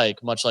obviously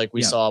spike, much like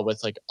we saw with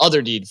like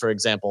Otherdeed, for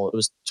example. It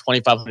was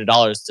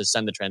 $2,500 to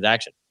send the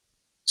transaction.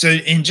 So,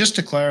 and just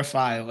to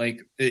clarify, like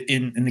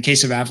in the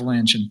case of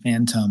Avalanche and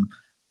Phantom,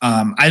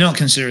 I don't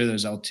consider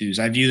those L2s.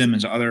 I view them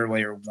as other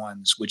layer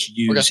ones which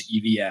use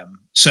EVM.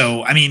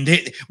 So, I mean,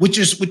 which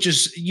is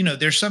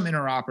there's some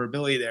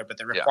interoperability there, but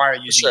they require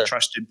using a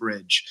trusted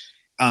bridge.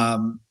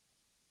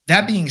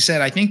 That being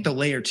said, I think the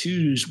layer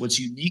twos, what's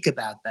unique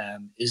about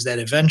them is that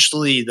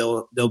eventually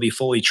they'll be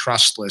fully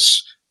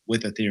trustless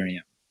with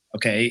Ethereum,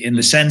 okay? In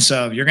the sense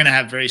of you're going to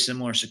have very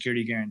similar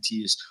security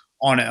guarantees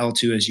on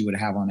L2 as you would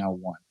have on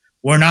L1.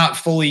 We're not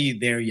fully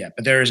there yet,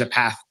 but there is a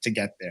path to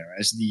get there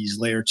as these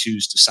layer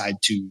twos decide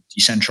to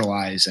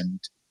decentralize and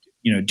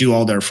do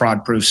all their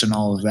fraud proofs and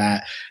all of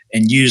that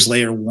and use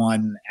layer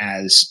one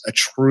as a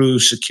true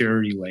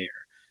security layer.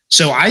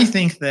 So I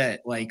think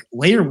that like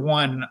layer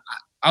one,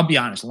 I'll be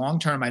honest, long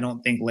term, I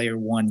don't think layer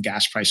one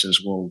gas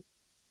prices will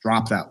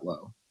drop that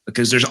low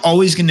because there's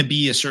always going to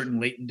be a certain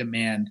latent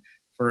demand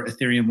for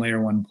Ethereum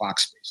layer one block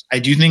space. I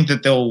do think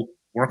that they'll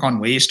work on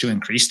ways to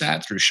increase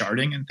that through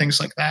sharding and things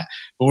like that,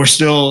 but we're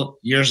still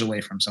years away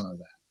from some of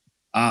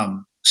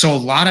that. So a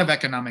lot of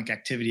economic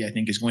activity, I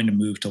think, is going to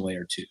move to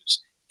layer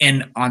twos.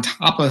 And on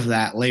top of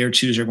that, layer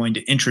twos are going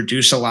to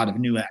introduce a lot of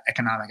new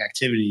economic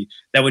activity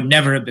that would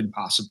never have been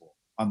possible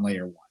on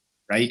layer one,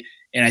 right?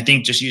 And I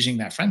think just using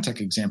that Frentech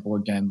example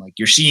again, like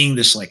you're seeing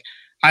this like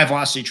high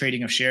velocity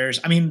trading of shares.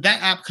 I mean, that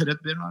app could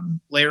have been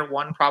on layer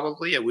one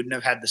probably. It wouldn't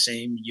have had the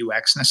same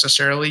UX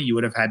necessarily. You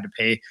would have had to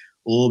pay a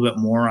little bit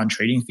more on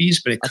trading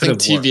fees, but it could have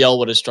worked. I think TVL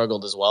would have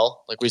struggled as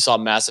well. Like we saw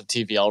massive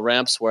TVL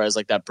ramps, whereas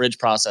like that bridge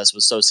process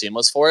was so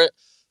seamless for it.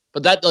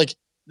 But that like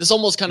this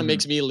almost kind of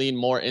makes me lean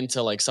more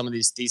into like some of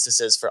these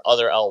theses for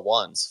other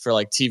L1s for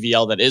like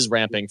TVL that is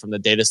ramping from the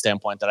data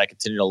standpoint that I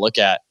continue to look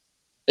at.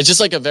 It's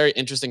just like a very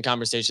interesting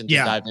conversation to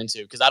dive into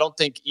because I don't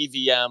think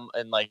EVM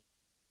and like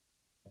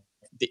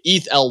the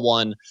ETH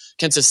L1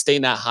 can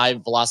sustain that high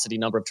velocity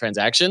number of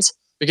transactions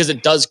because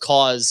it does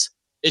cause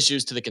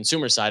issues to the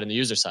consumer side and the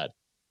user side.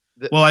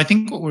 Well, I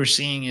think what we're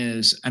seeing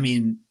is, I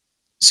mean,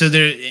 so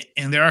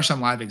there are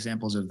some live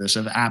examples of this,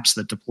 of apps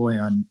that deploy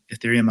on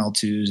Ethereum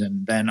L2s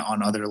and then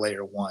on other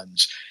layer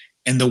ones.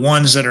 And the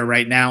ones that are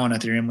right now on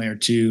Ethereum layer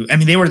 2, I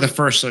mean, they were the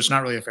first, so it's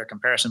not really a fair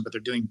comparison, but they're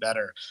doing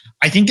better.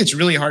 I think it's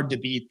really hard to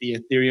beat the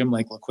Ethereum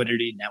like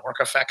liquidity network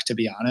effect, to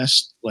be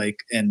honest. Like,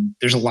 and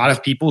there's a lot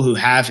of people who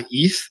have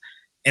ETH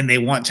and they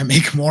want to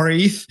make more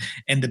ETH.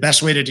 And the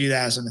best way to do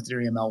that is on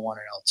Ethereum L1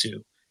 or L2.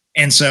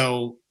 And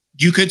so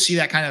you could see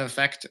that kind of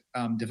effect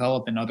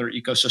develop in other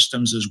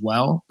ecosystems as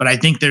well. But I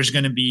think there's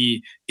going to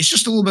be, it's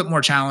just a little bit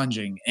more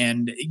challenging.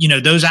 And,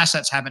 those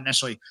assets haven't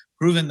necessarily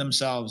proven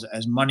themselves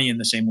as money in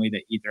the same way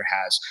that Ether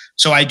has.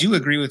 So I do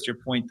agree with your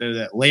point, though,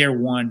 that layer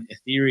one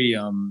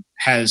Ethereum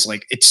has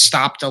it's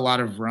stopped a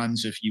lot of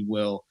runs, if you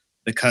will,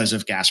 because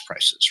of gas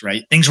prices,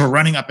 right? Things were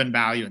running up in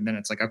value. And then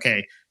it's like,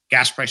 okay,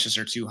 gas prices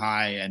are too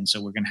high. And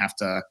so we're going to have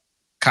to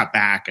cut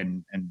back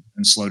and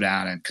slow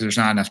down because there's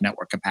not enough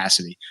network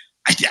capacity.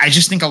 I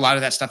just think a lot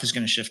of that stuff is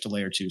going to shift to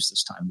layer twos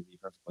this time, to be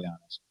perfectly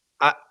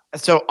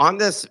honest. So on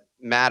this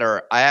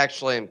matter. I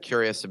actually am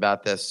curious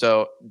about this.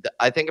 So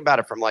I think about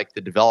it from like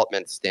the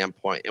development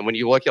standpoint. And when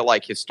you look at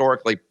like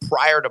historically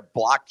prior to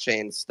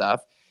blockchain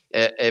stuff,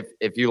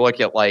 if you look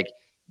at like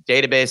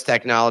database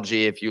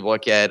technology, if you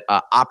look at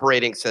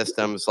operating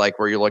systems, like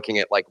where you're looking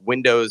at like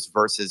Windows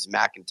versus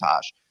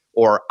Macintosh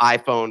or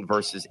iPhone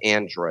versus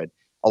Android,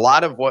 a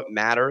lot of what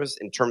matters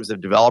in terms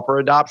of developer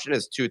adoption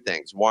is two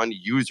things. One,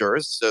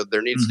 users. So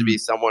there needs to be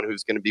someone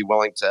who's going to be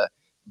willing to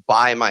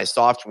buy my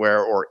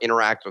software or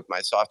interact with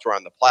my software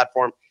on the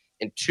platform.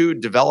 And two,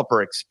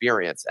 developer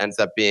experience ends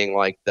up being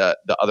like the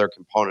other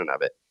component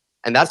of it.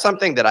 And that's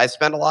something that I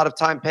spend a lot of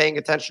time paying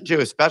attention to,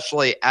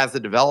 especially as a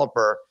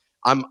developer.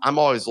 I'm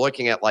always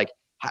looking at like,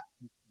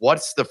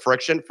 what's the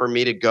friction for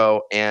me to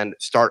go and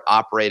start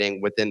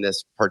operating within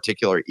this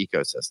particular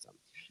ecosystem?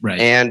 Right.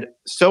 And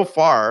so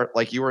far,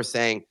 like you were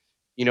saying,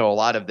 a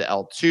lot of the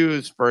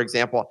L2s, for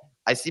example,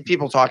 I see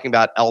people talking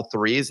about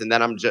L3s, and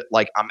then I'm just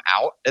like, I'm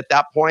out at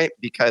that point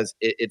because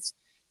it's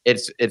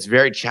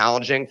very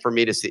challenging for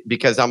me to see,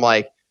 because I'm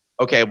like,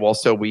 okay, well,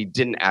 so we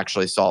didn't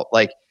actually solve,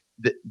 like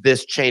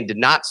this chain did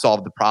not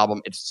solve the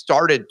problem. It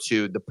started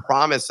to. The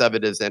promise of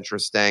it is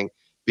interesting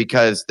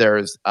because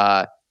there's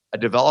a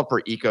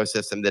developer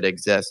ecosystem that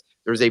exists.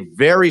 There's a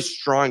very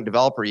strong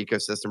developer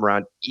ecosystem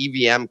around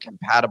EVM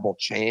compatible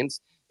chains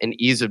and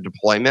ease of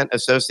deployment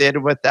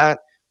associated with that,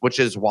 which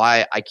is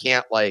why I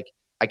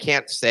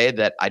can't say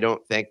that I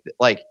don't think that,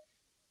 like,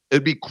 it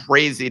would be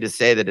crazy to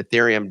say that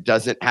Ethereum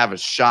doesn't have a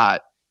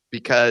shot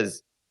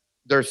because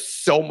there's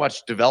so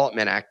much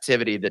development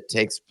activity that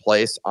takes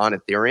place on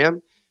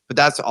Ethereum. But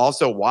that's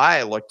also why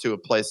I look to a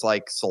place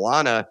like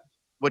Solana,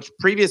 which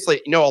previously,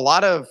 a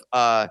lot of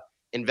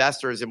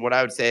investors, and what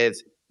I would say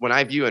is when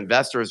I view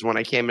investors, when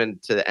I came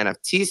into the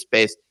NFT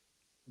space,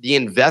 the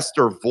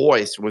investor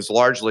voice was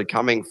largely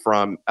coming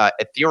from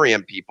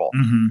Ethereum people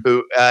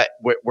who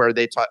where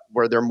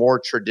they're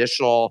more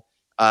traditional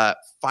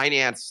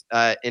finance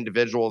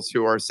individuals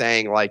who are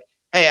saying like,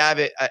 hey,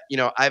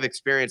 I have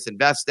experience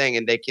investing,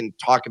 and they can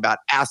talk about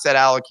asset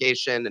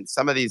allocation and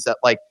some of these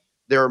like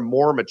they're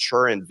more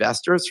mature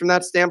investors from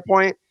that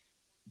standpoint,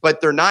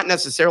 but they're not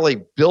necessarily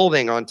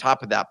building on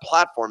top of that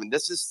platform. And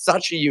this is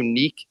such a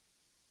unique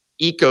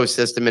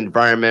ecosystem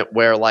environment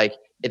where like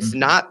it's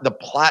not the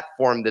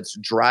platform that's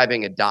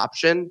driving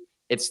adoption.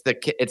 It's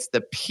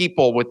the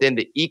people within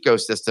the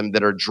ecosystem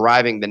that are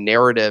driving the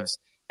narratives,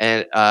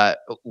 and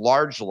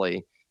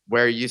largely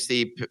where you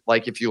see,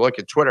 like, if you look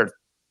at Twitter,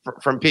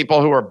 from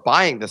people who are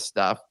buying the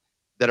stuff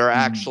that are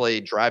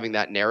actually driving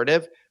that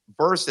narrative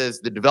versus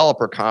the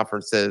developer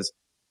conferences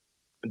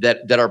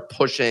that are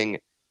pushing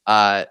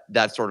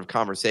that sort of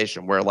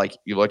conversation, where like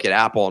you look at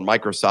Apple and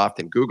Microsoft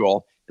and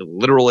Google, it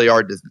literally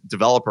are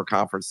developer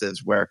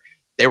conferences where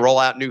they roll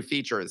out new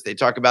features. They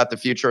talk about the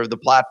future of the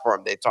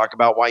platform. They talk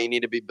about why you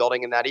need to be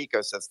building in that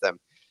ecosystem.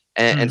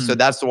 And so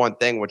that's the one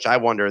thing which I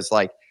wonder is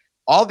like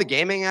all the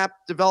gaming app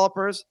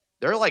developers,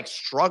 they're like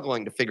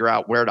struggling to figure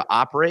out where to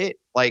operate.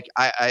 Like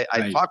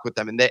I talk with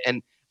them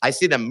and I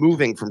see them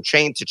moving from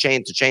chain to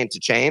chain to chain to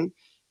chain.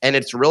 And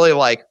it's really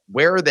like,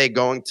 where are they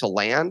going to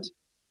land?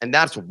 And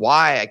that's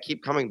why I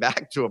keep coming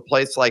back to a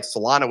place like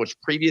Solana, which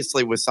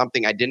previously was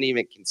something I didn't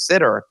even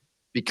consider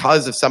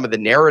because of some of the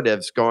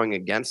narratives going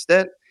against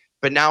it.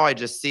 But now I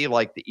just see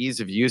like the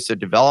ease of use of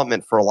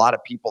development for a lot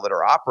of people that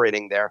are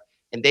operating there,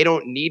 and they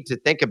don't need to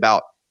think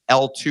about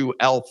L2,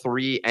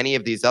 L3, any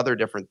of these other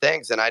different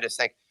things. And I just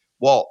think,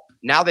 well,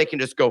 now they can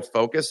just go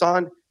focus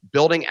on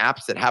building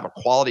apps that have a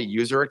quality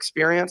user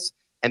experience,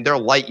 and they're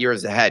light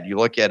years ahead. You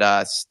look at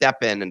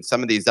StepN and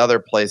some of these other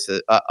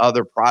places,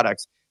 other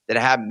products that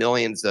have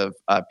millions of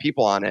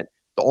people on it.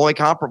 The only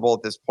comparable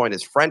at this point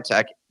is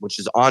Friendtech, which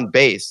is on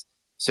Base.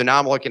 So now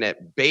I'm looking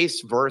at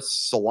Base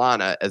versus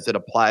Solana as it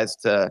applies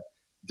to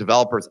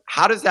developers.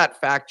 How does that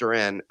factor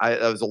in?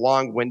 That was a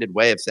long-winded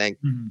way of saying,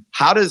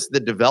 how does the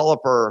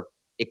developer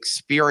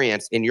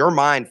experience in your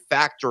mind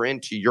factor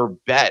into your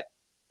bet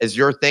as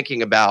you're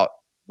thinking about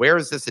where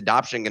is this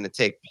adoption going to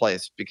take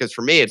place? Because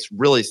for me, it's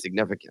really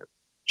significant.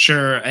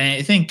 Sure.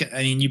 I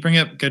mean, you bring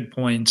up good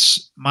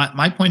points.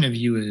 My point of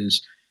view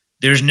is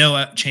there's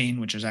no chain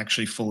which has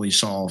actually fully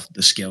solved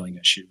the scaling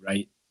issue,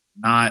 right?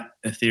 Not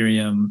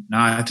Ethereum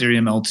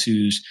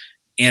L2s,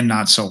 and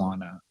not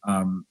Solana,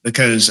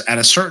 because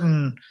at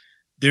certain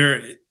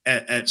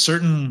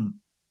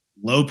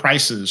low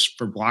prices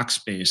for block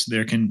space,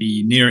 there can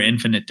be near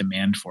infinite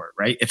demand for it,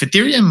 right? If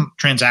Ethereum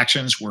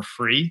transactions were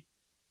free,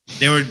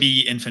 there would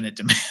be infinite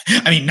demand.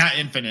 I mean, not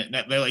infinite,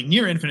 they're like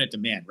near infinite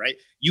demand, right?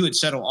 You would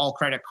settle all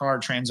credit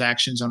card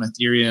transactions on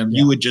Ethereum.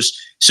 Yeah. You would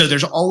so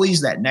there's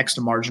always that next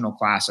marginal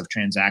class of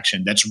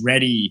transaction that's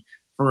ready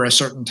for a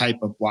certain type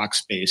of block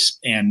space,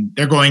 and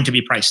they're going to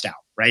be priced out,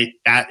 right?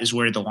 That is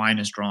where the line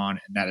is drawn,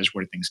 and that is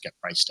where things get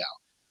priced out.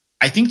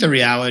 I think the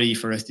reality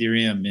for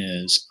Ethereum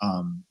is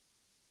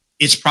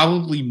it's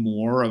probably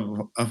more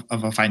of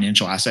a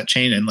financial asset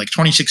chain. And like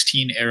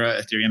 2016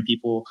 era Ethereum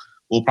people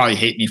will probably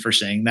hate me for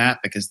saying that,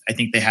 because I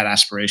think they had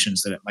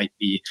aspirations that it might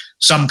be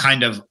some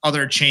kind of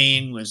other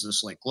chain, was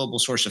this like global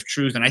source of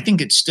truth. And I think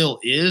it still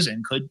is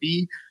and could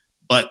be,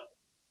 but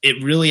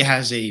it really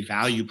has a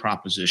value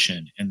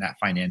proposition in that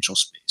financial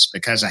space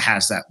because it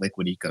has that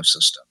liquid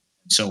ecosystem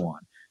and so on.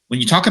 When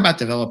you talk about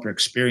developer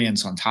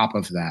experience on top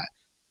of that,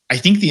 I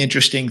think the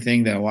interesting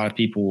thing that a lot of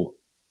people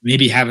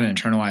maybe haven't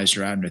internalized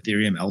around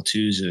Ethereum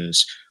L2s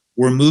is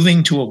we're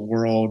moving to a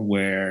world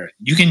where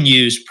you can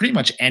use pretty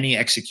much any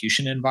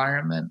execution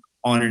environment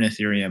on an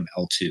Ethereum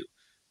L2,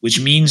 which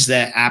means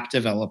that app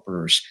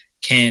developers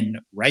can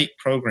write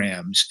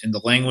programs in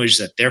the language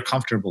that they're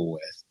comfortable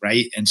with,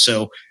 right? And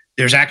so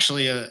there's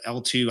actually a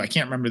L2, I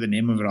can't remember the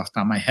name of it off the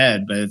top of my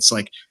head, but it's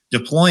like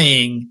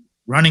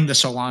running the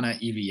Solana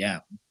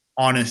EVM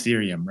on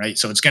Ethereum, right?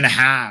 So it's going to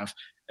have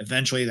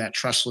eventually that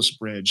trustless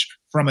bridge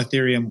from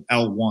Ethereum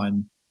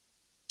L1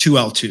 to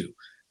L2.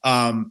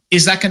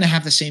 Is that going to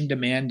have the same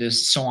demand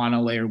as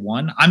Solana layer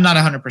 1? I'm not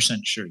 100%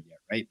 sure yet,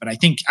 right? But I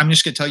think I'm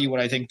just going to tell you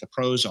what I think the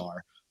pros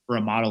are for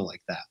a model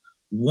like that.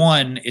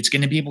 One, it's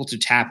going to be able to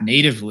tap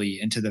natively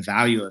into the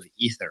value of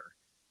Ether,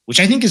 which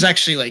I think is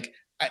actually like,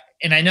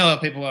 and I know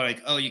people are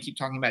like, oh, you keep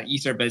talking about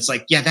Ether, but it's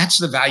like, yeah, that's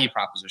the value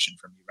proposition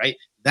for me, right?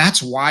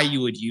 That's why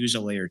you would use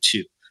a layer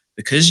 2,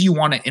 because you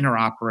want to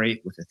interoperate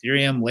with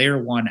Ethereum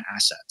layer 1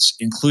 assets,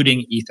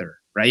 including Ether,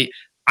 right?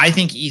 I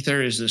think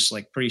Ether is this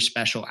like pretty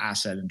special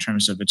asset in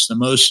terms of it's the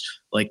most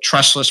like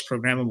trustless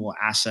programmable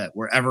asset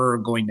we're ever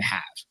going to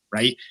have,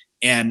 right?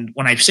 And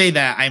when I say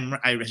that,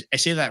 I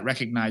say that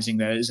recognizing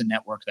that it is a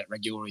network that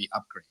regularly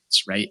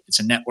upgrades, right? It's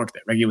a network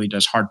that regularly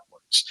does hard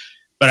forks.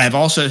 But I've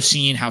also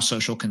seen how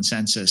social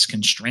consensus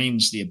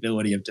constrains the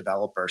ability of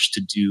developers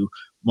to do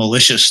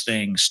malicious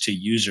things to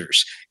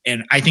users.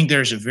 And I think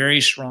there's a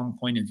very strong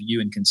point of view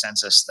and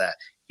consensus that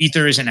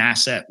Ether is an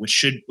asset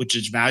which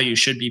its value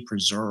should be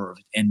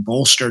preserved and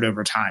bolstered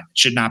over time. It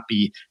should not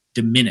be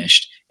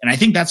diminished. And I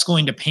think that's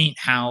going to paint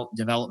how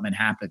development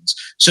happens.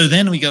 So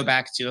then we go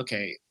back to,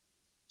 okay,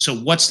 so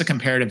what's the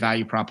comparative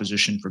value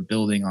proposition for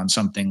building on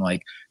something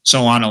like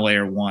Solana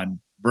layer 1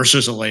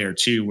 versus a layer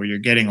 2 where you're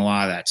getting a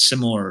lot of that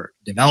similar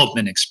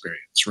development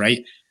experience,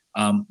 right?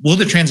 Will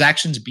the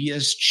transactions be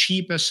as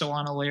cheap as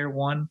Solana layer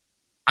 1?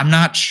 I'm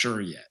not sure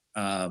yet.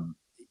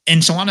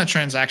 And Solana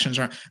transactions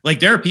aren't like,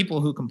 there are people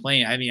who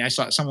complain. I mean, I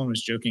saw someone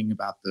was joking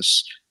about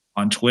this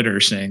on Twitter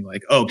saying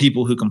like, oh,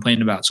 people who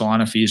complain about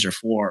Solana fees are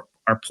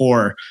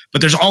poor,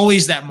 but there's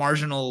always that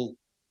marginal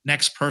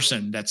next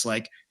person that's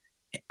like,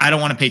 I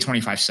don't want to pay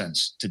 25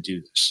 cents to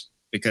do this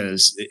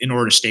because in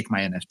order to stake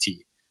my NFT,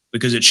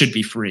 because it should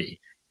be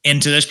free.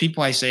 And to those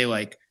people, I say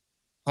like,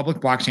 public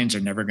blockchains are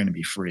never going to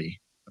be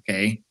free.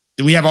 Okay.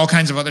 Do we have all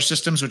kinds of other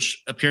systems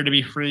which appear to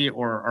be free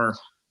or are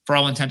for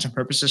all intents and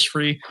purposes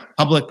free?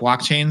 Public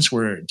blockchains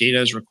where data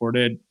is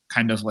recorded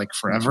kind of like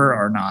forever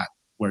are not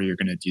where you're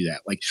going to do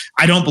that. Like,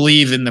 I don't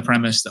believe in the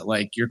premise that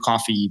like your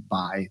coffee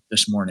buy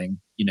this morning,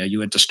 you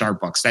went to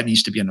Starbucks, that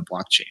needs to be on a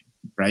blockchain,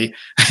 right?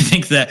 I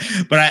think that,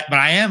 but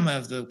I am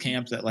of the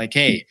camp that like,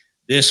 hey,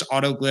 this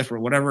autoglyph or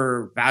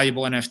whatever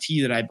valuable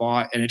NFT that I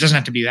bought, and it doesn't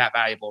have to be that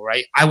valuable,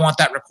 right? I want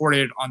that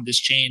recorded on this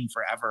chain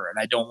forever,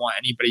 and I don't want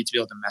anybody to be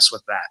able to mess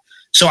with that.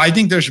 So I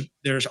think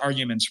there's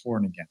arguments for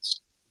and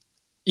against.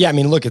 Yeah, I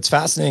mean, look, it's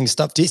fascinating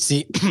stuff.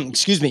 DC,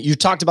 excuse me. You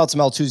talked about some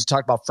L2s. You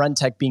talked about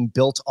Friend.tech being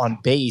built on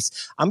Base.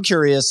 I'm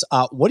curious,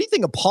 what do you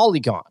think of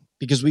Polygon?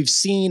 Because we've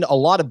seen a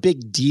lot of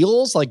big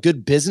deals, like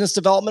good business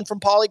development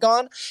from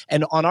Polygon.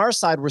 And on our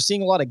side, we're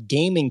seeing a lot of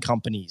gaming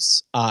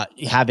companies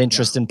have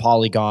interest in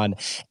Polygon.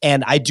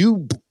 And I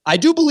do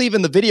believe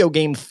in the video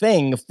game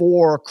thing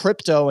for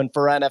crypto and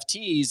for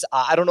NFTs.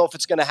 I don't know if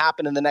it's going to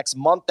happen in the next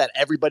month that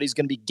everybody's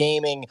going to be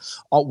gaming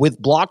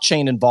with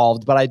blockchain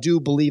involved, but I do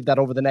believe that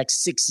over the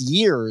next 6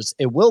 years,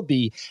 it will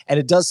be. And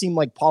it does seem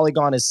like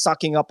Polygon is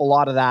sucking up a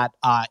lot of that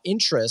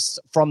interest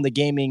from the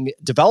gaming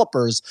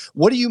developers.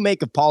 What do you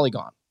make of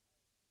Polygon?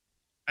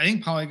 I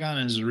think Polygon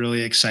is a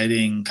really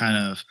exciting kind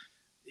of,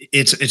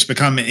 it's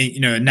become,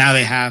 now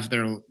they have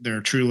their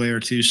true layer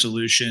 2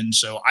 solution.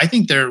 So I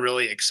think they're a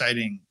really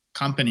exciting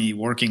company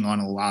working on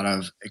a lot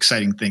of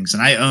exciting things.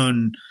 And I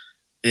own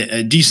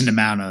a decent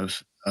amount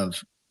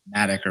of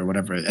Matic or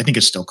whatever. I think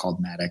it's still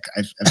called Matic.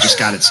 I've just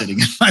got it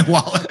sitting in my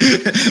wallet,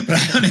 but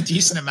I own a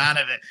decent amount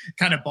of it,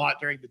 kind of bought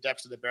during the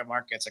depths of the bear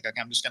market. It's like,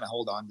 okay, I'm just going to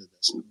hold on to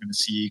this. I'm going to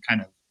see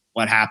kind of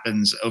what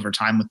happens over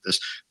time with this.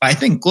 But I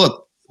think,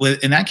 look,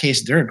 in that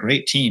case, they're a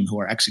great team who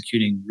are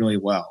executing really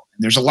well.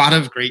 And there's a lot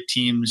of great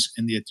teams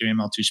in the Ethereum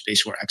L2 space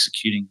who are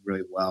executing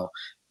really well.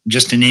 And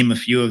just to name a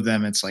few of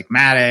them, it's like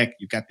Matic.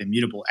 You've got the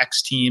Immutable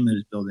X team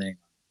who's building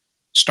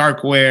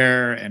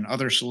Starkware and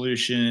other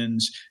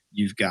solutions.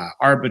 You've got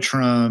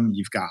Arbitrum.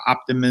 You've got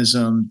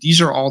Optimism. These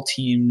are all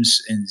teams,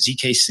 and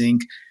ZK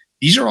Sync.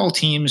 These are all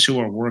teams who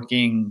are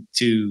working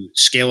to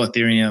scale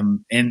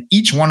Ethereum, and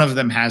each one of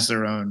them has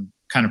their own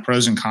kind of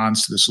pros and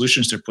cons to the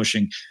solutions they're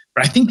pushing.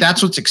 But I think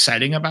that's what's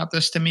exciting about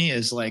this to me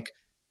is like,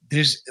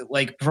 there's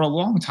like for a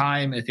long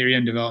time,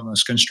 Ethereum development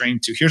was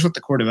constrained to here's what the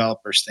core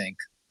developers think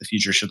the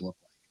future should look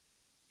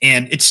like.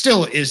 And it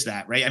still is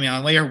that, right? I mean,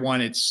 on layer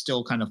 1, it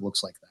still kind of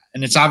looks like that.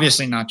 And it's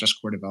obviously not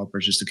just core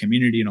developers, just the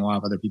community and a lot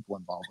of other people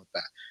involved with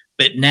that.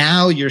 But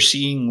now you're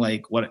seeing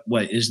like what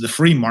is the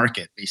free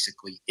market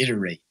basically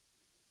iterate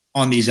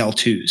on these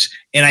L2s.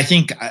 And I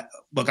think,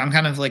 look, I'm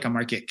kind of like a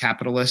market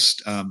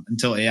capitalist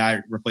until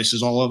AI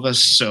replaces all of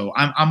us. So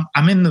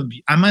I'm in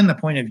the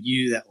point of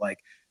view that like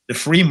the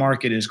free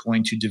market is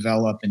going to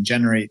develop and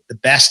generate the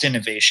best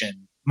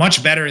innovation,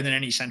 much better than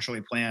any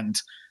centrally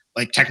planned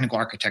like technical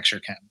architecture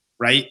can.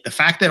 Right. The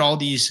fact that all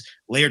these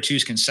layer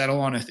 2s can settle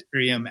on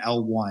Ethereum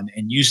L1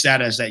 and use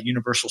that as that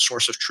universal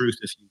source of truth,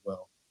 if you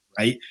will.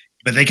 Right.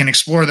 But they can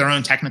explore their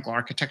own technical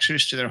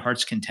architectures to their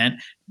heart's content.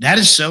 That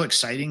is so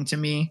exciting to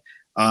me.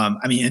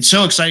 I mean, it's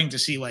so exciting to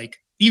see like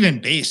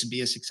even Base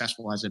be as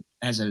successful as it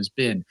has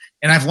been.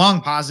 And I've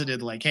long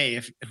posited like, hey,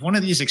 if one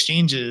of these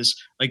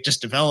exchanges like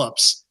just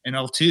develops an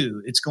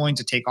L2, it's going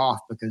to take off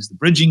because the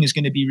bridging is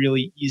going to be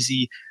really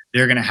easy.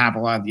 They're going to have a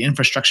lot of the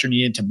infrastructure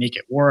needed to make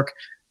it work.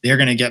 They're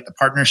going to get the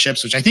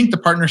partnerships, which I think the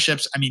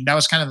partnerships, I mean, that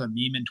was kind of a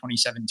meme in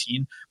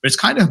 2017, but it's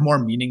kind of more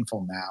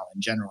meaningful now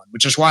in general,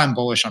 which is why I'm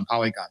bullish on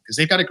Polygon because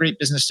they've got a great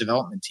business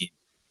development team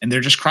and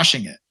they're just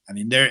crushing it. I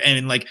mean,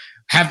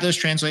 have those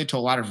translate to a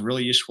lot of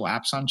really useful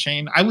apps on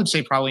chain? I would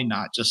say probably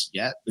not just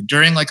yet, but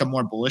during like a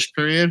more bullish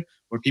period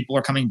where people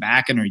are coming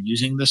back and are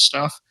using this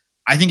stuff,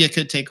 I think it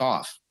could take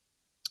off.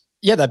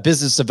 Yeah, that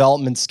business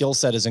development skill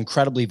set is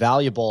incredibly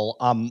valuable.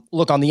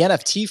 Look, on the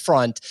NFT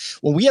front,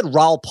 when we had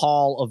Raoul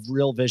Pal of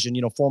Real Vision,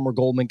 former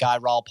Goldman guy,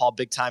 Raoul Pal,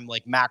 big time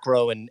like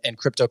macro and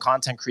crypto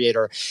content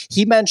creator,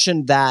 he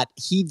mentioned that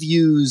he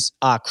views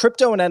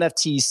crypto and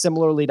NFTs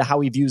similarly to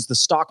how he views the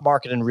stock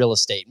market and real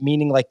estate,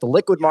 meaning like the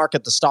liquid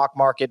market, the stock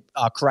market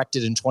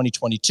corrected in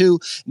 2022.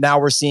 Now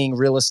we're seeing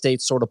real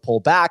estate sort of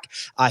pull back.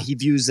 He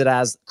views it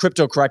as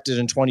crypto corrected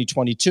in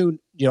 2022.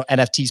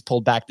 NFTs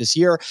pulled back this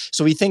year.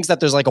 So he thinks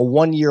that there's like a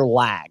 1-year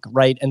lag,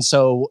 right? And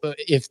so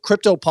if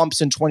crypto pumps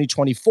in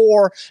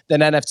 2024, then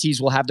NFTs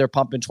will have their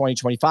pump in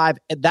 2025.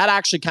 And that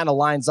actually kind of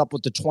lines up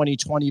with the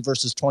 2020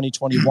 versus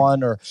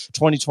 2021 or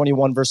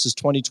 2021 versus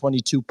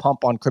 2022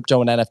 pump on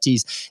crypto and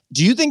NFTs.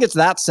 Do you think it's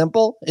that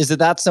simple? Is it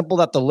that simple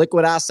that the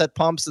liquid asset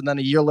pumps and then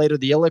a year later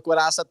the illiquid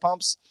asset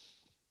pumps?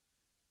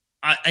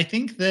 I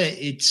think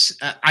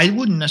that I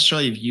wouldn't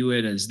necessarily view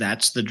it as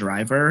that's the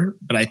driver,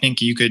 but I think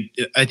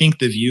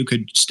the view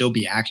could still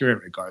be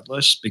accurate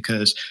regardless,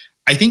 because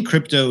I think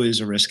crypto is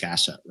a risk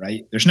asset,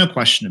 right? There's no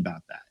question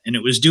about that. And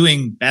it was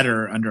doing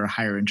better under a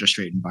higher interest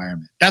rate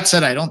environment. That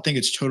said, I don't think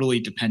it's totally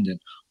dependent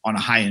on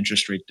a high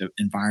interest rate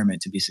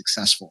environment to be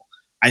successful.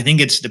 I think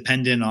it's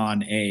dependent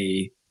on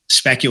a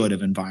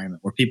speculative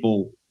environment where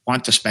people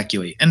want to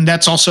speculate. And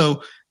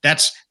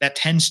that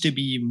tends to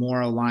be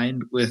more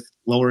aligned with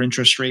lower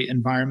interest rate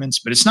environments,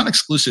 but it's not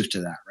exclusive to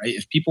that, right?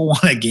 If people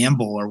want to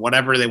gamble or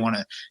whatever they want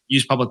to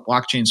use public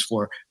blockchains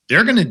for,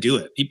 they're going to do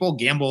it. People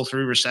gamble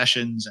through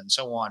recessions and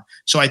so on.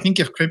 So I think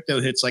if crypto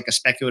hits like a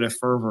speculative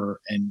fervor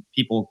and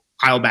people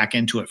pile back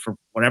into it for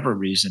whatever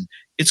reason,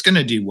 it's going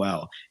to do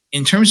well.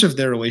 In terms of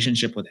their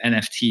relationship with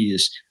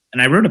NFTs,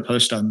 and I wrote a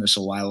post on this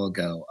a while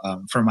ago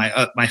for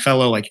my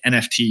fellow like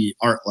NFT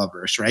art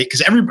lovers, right?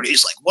 Because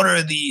everybody's like, what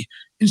are the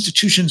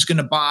institutions going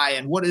to buy,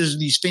 and what is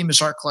these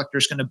famous art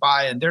collectors going to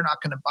buy, and they're not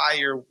going to buy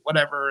your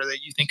whatever that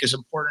you think is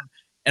important.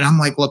 And I'm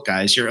like, look,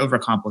 guys, you're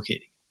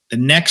overcomplicating. The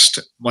next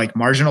like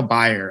marginal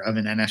buyer of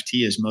an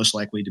NFT is most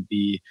likely to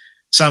be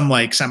some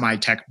like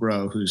semi-tech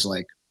bro who's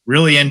like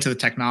really into the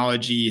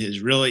technology,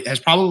 has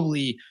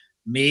probably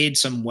made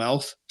some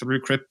wealth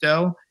through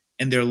crypto,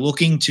 and they're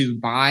looking to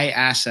buy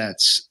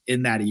assets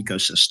in that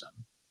ecosystem.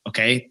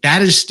 Okay.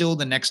 That is still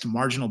the next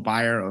marginal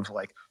buyer of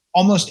like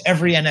almost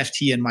every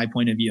NFT in my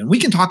point of view. And we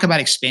can talk about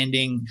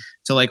expanding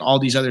to like all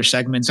these other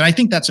segments. And I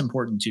think that's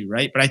important too,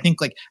 right? But I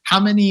think like how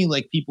many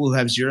like people who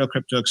have zero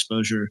crypto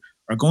exposure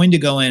are going to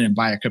go in and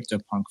buy a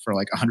CryptoPunk for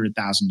like $100,000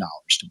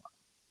 tomorrow?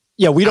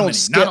 Yeah, we don't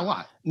skip, not a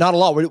lot. Not a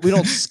lot. We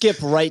don't skip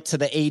right to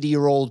the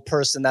 80-year-old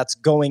person that's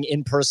going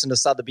in person to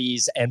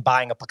Sotheby's and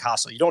buying a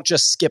Picasso. You don't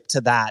just skip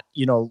to that,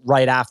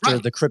 right after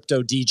the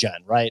crypto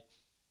degen, right?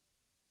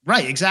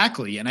 Right,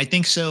 exactly. And I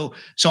think so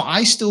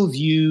I still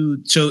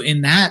view,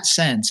 in that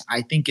sense,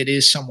 I think it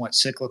is somewhat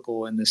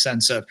cyclical in the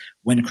sense of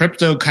when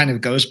crypto kind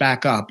of goes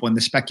back up, when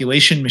the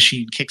speculation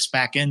machine kicks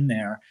back in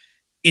there,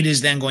 it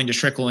is then going to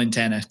trickle into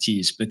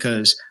NFTs,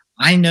 because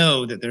I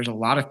know that there's a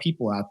lot of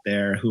people out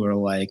there who are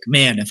like,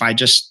 man, if I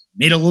just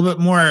made a little bit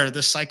more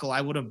this cycle,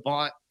 I would have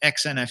bought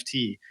X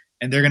NFT.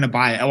 And they're going to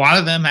buy it. A lot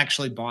of them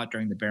actually bought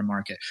during the bear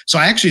market. So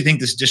I actually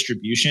think this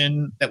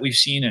distribution that we've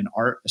seen in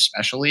art,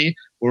 especially,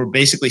 where we're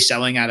basically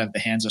selling out of the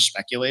hands of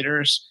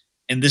speculators.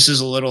 And this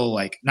is a little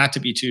like, not to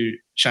be too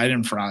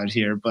Schadenfreude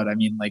here, but I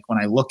mean, like when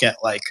I look at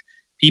like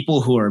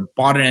people who are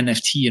bought an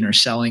NFT and are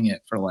selling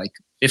it for like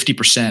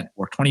 50%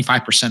 or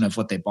 25% of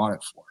what they bought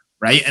it for,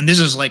 right? And this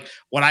is like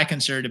what I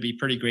consider to be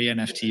pretty great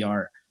NFT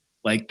art.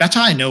 Like that's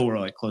how I know we're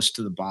like close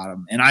to the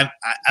bottom. And I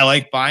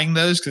like buying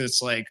those because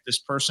it's like this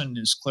person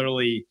is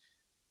clearly,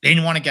 they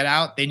didn't want to get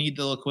out. They need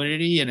the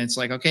liquidity. And it's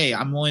like, okay,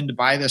 I'm willing to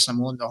buy this. I'm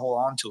willing to hold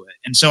on to it.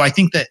 And so I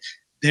think that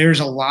there's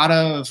a lot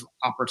of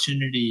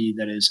opportunity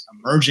that is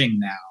emerging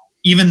now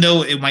even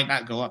though it might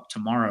not go up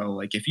tomorrow,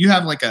 like if you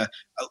have like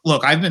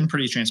look, I've been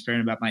pretty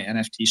transparent about my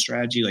NFT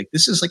strategy. Like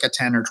this is like a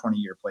 10 or 20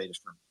 year play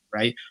for me,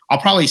 right? I'll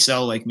probably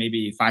sell like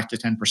maybe 5 to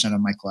 10% of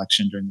my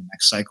collection during the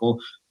next cycle,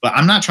 but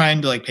I'm not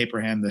trying to like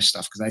paper hand this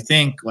stuff because I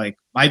think like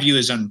my view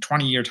is on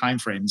 20-year time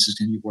frame, this is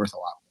going to be worth a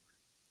lot more.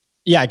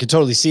 Yeah, I could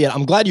totally see it.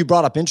 I'm glad you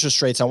brought up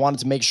interest rates. I wanted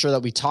to make sure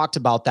that we talked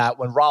about that.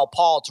 When Raoul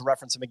Pal, to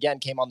reference him again,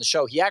 came on the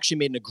show, he actually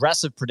made an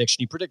aggressive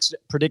prediction. He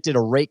predicted a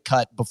rate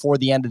cut before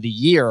the end of the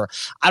year.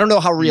 I don't know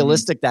how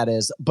realistic that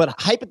is, but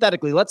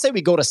hypothetically, let's say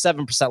we go to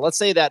 7%. Let's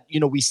say that,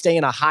 we stay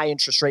in a high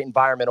interest rate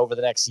environment over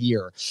the next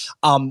year.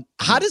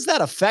 How does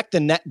that affect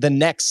the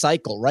next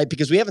cycle, right?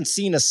 Because we haven't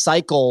seen a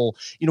cycle,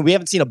 we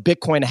haven't seen a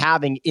Bitcoin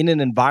halving in an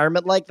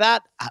environment like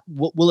that.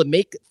 Will it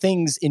make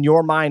things in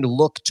your mind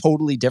look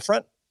totally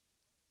different?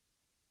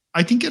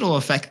 I think it'll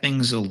affect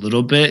things a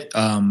little bit.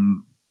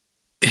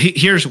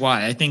 Here's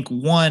why. I think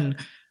one,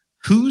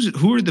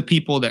 who are the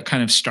people that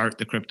kind of start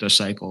the crypto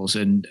cycles?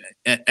 And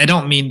I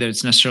don't mean that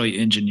it's necessarily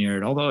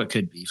engineered, although it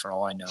could be for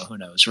all I know, who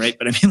knows, right?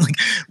 But I mean, like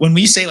when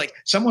we say like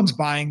someone's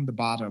buying the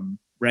bottom,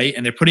 right?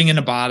 And they're putting in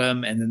a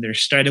bottom and then they're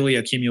steadily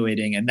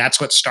accumulating. And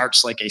that's what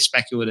starts like a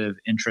speculative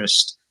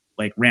interest,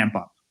 like ramp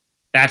up.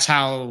 That's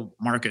how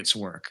markets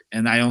work.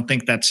 And I don't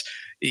think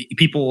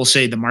people will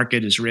say the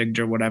market is rigged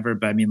or whatever,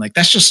 but I mean, like,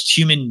 that's just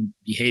human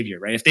behavior,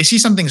 right? If they see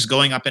something's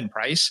going up in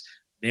price,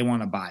 they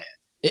want to buy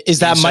it. Is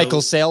that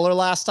Michael Saylor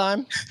last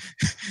time?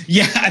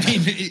 Yeah. I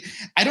mean,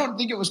 I don't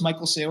think it was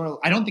Michael Saylor.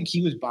 I don't think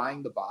he was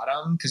buying the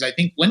bottom because I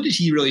think, when did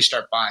he really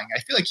start buying?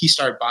 I feel like he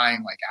started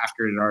buying like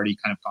after it had already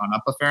kind of gone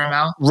up a fair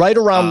amount. Right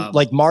around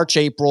like March,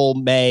 April,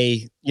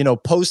 May,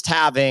 post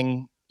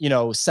having,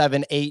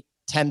 $7,000, $8,000,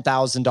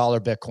 $10,000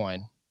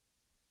 Bitcoin.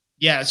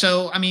 Yeah.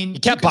 So, I mean, he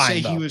kept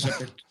buying. He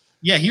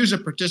was a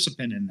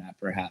participant in that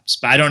perhaps,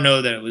 but I don't know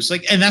that it was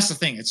like, and that's the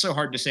thing. It's so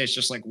hard to say. It's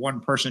just like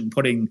one person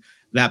putting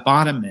that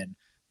bottom in,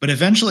 but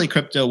eventually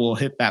crypto will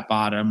hit that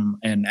bottom.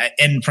 And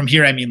from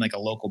here, I mean like a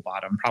local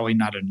bottom, probably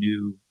not a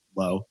new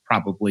low,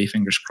 probably,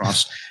 fingers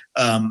crossed.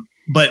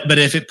 But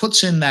if it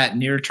puts in that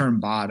near-term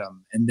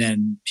bottom and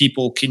then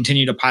people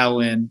continue to pile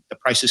in, the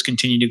prices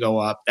continue to go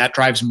up, that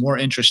drives more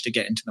interest to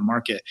get into the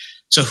market.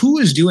 So who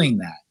is doing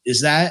that?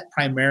 Is that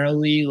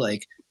primarily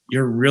like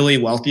you're a really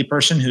wealthy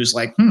person who's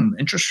like,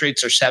 interest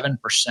rates are 7%.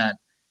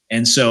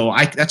 And so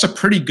that's a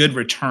pretty good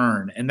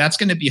return. And that's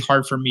going to be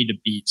hard for me to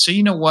beat. So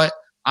you know what?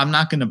 I'm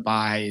not going to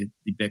buy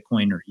the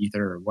Bitcoin or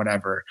Ether or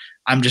whatever.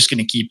 I'm just going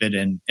to keep it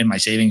in my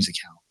savings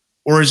account.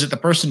 Or is it the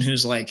person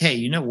who's like, hey,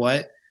 you know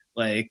what?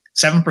 Like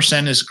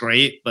 7% is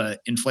great,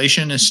 but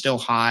inflation is still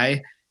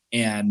high.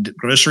 And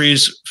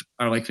groceries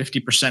are like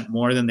 50%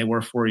 more than they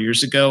were 4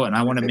 years ago. And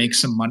I want to make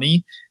some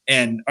money.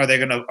 And are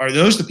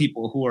those the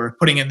people who are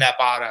putting in that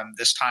bottom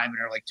this time and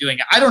are like doing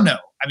it? I don't know.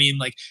 I mean,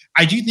 like,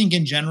 I do think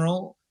in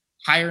general,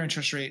 higher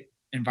interest rate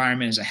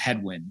environment is a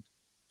headwind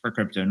for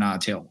crypto,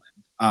 not a tailwind.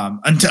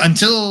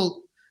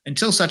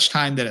 Until such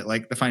time that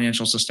like the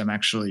financial system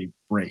actually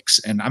breaks.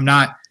 And I'm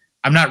not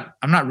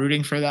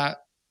rooting for that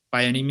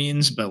by any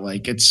means, but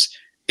like, it's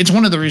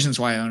one of the reasons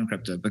why I own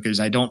crypto, because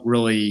I don't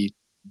really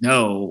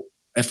know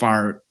if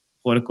our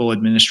political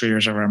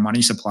administrators or our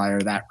money supply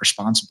are that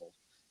responsible.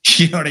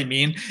 You know what I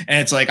mean?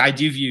 And it's like, I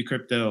do view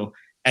crypto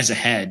as a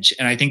hedge.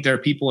 And I think there are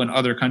people in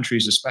other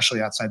countries,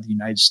 especially outside the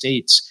United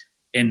States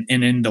and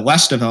in the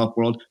less developed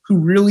world, who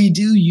really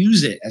do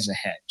use it as a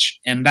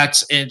hedge. And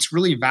it's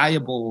really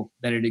valuable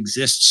that it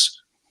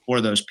exists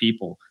for those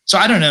people. So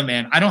I don't know,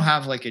 man. I don't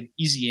have like an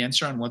easy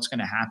answer on what's going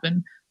to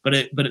happen.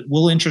 But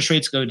will interest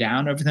rates go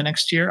down over the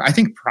next year? I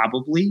think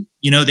probably.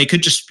 They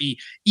could just be,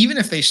 even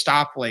if they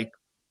stop like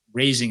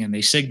raising and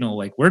they signal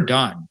like we're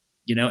done,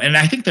 and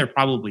I think they're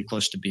probably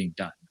close to being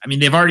done. I mean,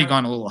 they've already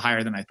gone a little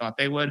higher than I thought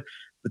they would,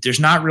 but there's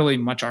not really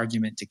much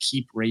argument to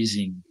keep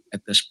raising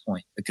at this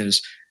point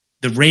because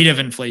the rate of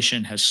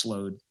inflation has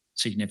slowed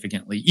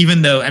significantly,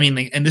 even though, I mean,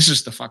 like, and this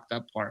is the fucked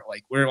up part.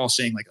 Like we're all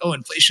saying like, oh,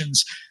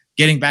 inflation's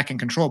getting back in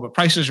control, but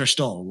prices are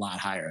still a lot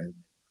higher than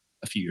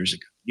a few years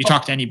ago. You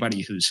talk to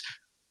anybody who's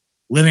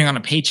living on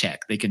a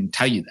paycheck, they can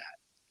tell you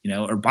that,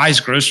 or buys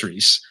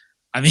groceries.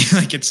 I mean,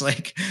 like,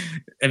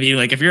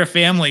 if you're a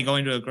family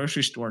going to a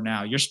grocery store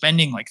now, you're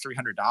spending like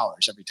 $300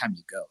 every time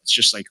you go. It's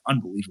just like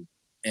unbelievable.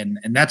 And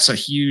that's a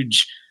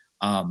huge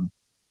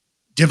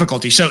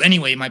difficulty. So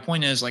anyway, my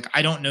point is like,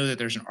 I don't know that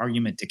there's an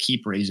argument to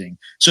keep raising.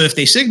 So if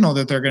they signal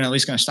that they're at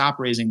least going to stop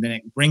raising, then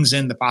it brings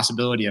in the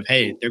possibility of,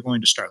 hey, they're going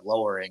to start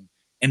lowering.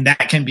 And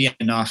that can be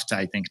enough to,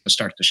 I think, to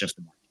start to shift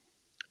the market.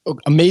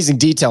 Amazing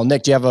detail.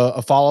 Nick, do you have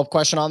a follow-up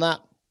question on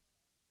that?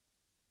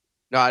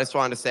 No, I just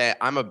wanted to say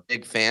I'm a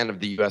big fan of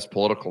the U.S.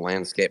 political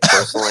landscape.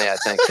 Personally, I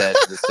think that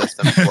the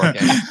system is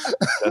working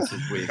just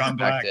as we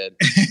expected.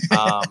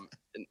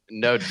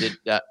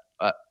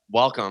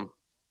 Welcome.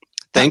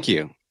 Thank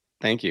you.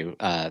 Thank you.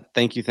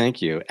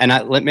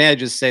 And may I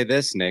just say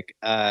this, Nick?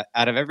 Out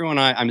of everyone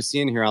I'm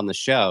seeing here on the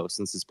show,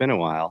 since it's been a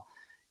while,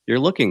 you're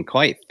looking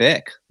quite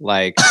thick.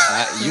 Like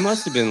you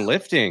must have been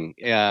lifting.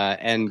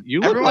 And you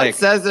look Everyone like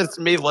says it's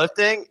me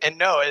lifting, and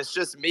no, it's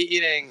just me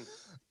eating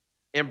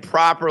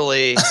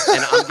improperly,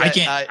 and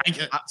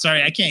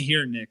I can't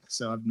hear Nick,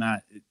 so I'm not.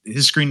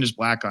 His screen is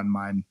black on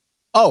mine.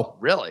 Oh,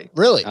 really?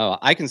 Oh,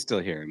 I can still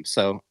hear him.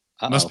 So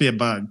must be a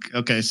bug.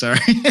 Okay, sorry.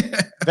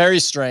 Very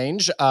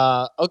strange.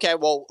 Okay,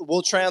 well,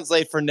 we'll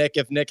translate for Nick.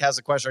 If Nick has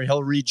a question,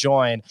 he'll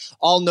rejoin.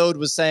 All Node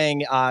was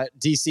saying,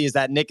 DC, is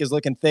that Nick is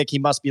looking thick. He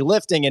must be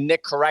lifting, and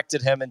Nick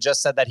corrected him and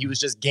just said that he was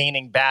just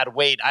gaining bad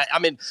weight. I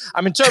mean,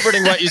 I'm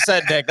interpreting what you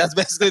said, Nick. That's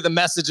basically the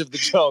message of the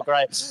joke,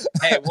 right?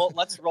 Hey, well,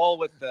 let's roll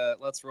with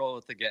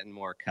the getting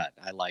more cut.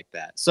 I like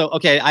that. So,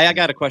 okay, I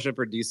got a question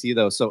for DC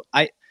though. So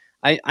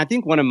I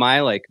think one of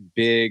my like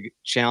big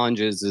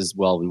challenges is,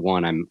 well,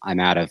 one, I'm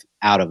out of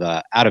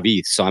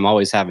ETH, so I'm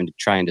always having to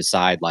try and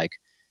decide like,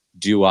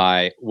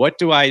 how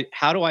do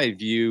I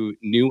view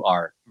new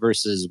art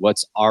versus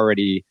what's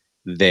already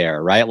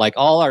there, right? Like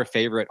all our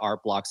favorite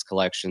art blocks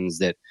collections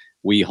that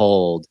we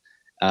hold.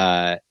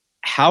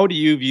 How do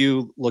you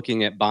view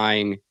looking at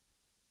buying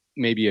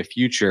maybe a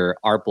future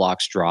art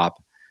blocks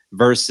drop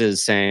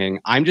versus saying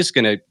I'm just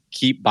going to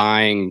keep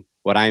buying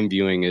what I'm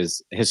viewing is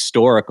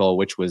historical,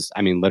 which was,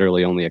 I mean,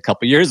 literally only a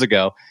couple years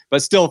ago,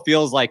 but still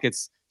feels like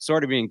it's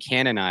sort of being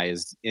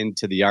canonized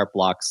into the art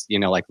blocks,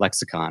 like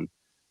lexicon.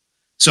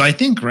 So I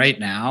think right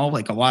now,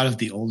 like a lot of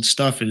the old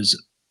stuff is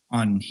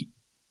on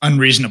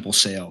unreasonable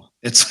sale.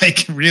 It's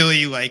like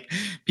really like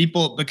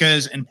people,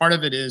 and part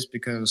of it is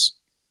because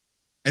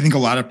I think a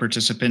lot of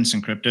participants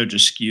in crypto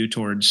just skew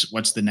towards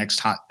what's the next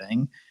hot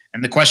thing.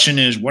 And the question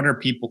is,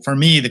 for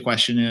me, the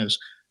question is,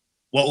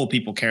 what will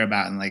people care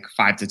about in like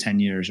 5 to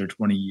 10 years or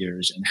 20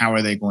 years? And how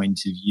are they going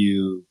to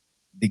view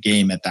the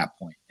game at that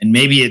point? And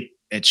maybe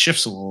it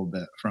shifts a little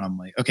bit from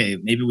like, okay,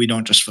 maybe we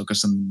don't just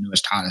focus on the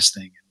newest, hottest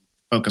thing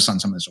and focus on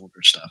some of this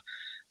older stuff.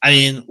 I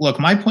mean,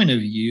 look, my point of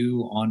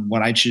view on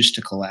what I choose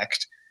to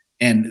collect,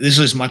 and this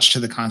is much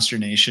to the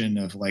consternation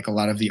of like a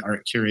lot of the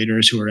art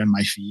curators who are in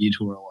my feed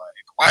who are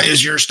like, why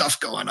is your stuff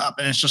going up?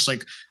 And it's just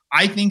like,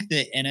 I think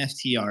that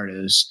NFT art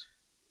is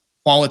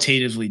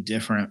qualitatively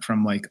different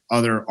from like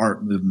other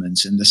art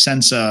movements in the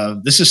sense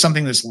of this is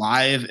something that's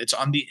live, it's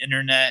on the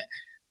internet,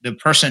 the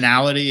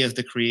personality of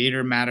the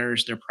creator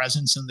matters, their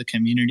presence in the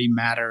community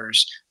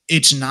matters.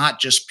 It's not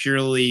just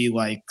purely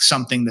like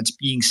something that's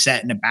being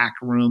set in a back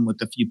room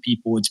with a few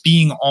people. It's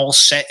being all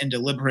set and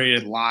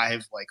deliberated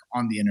live, like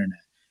on the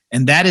internet.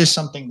 And that is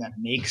something that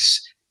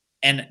makes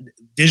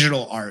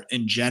digital art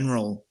in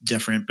general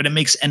different, but it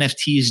makes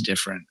NFTs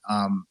different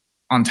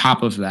on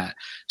top of that.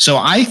 So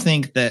I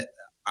think that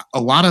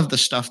a lot of the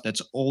stuff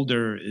that's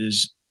older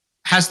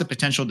has the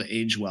potential to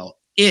age well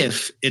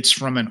if it's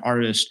from an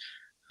artist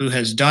who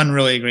has done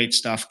really great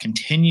stuff,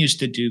 continues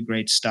to do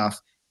great stuff,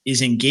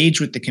 is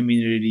engaged with the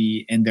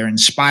community, and they're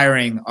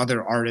inspiring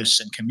other artists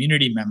and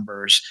community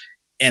members.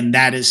 And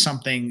that is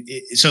something.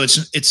 So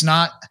it's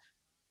not.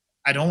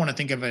 I don't want to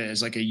think of it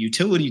as like a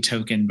utility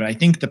token, but I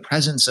think the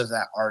presence of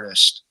that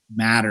artist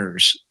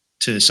matters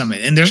to some.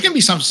 And there's going to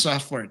be some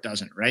stuff where it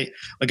doesn't, right?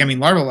 Like, I mean,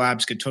 Larva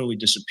Labs could totally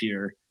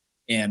disappear,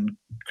 and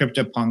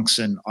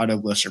CryptoPunks and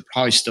Autoglyphs are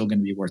probably still going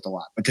to be worth a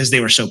lot because they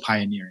were so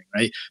pioneering,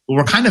 right? But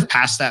we're kind of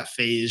past that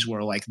phase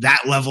where like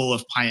that level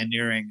of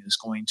pioneering is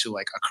going to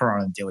like occur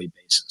on a daily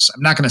basis.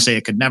 I'm not going to say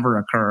it could never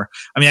occur.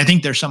 I mean, I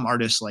think there's some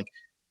artists like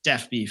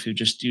Def Beef who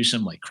just do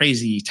some like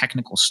crazy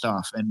technical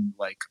stuff and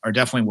like are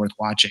definitely worth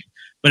watching.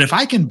 But if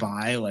I can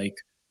buy like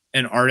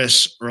an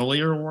artist's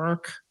earlier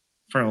work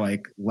for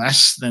like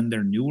less than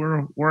their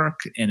newer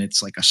work, and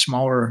it's like a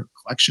smaller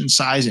collection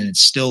size and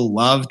it's still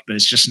loved, but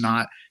it's just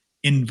not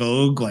in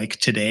vogue like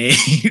today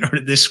or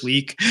this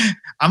week,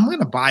 I'm going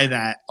to buy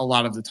that a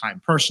lot of the time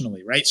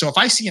personally, right? So if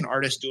I see an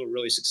artist do a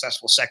really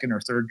successful second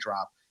or third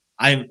drop,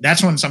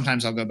 that's when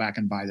sometimes I'll go back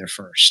and buy their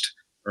first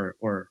or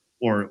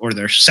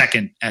their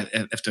second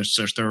if there's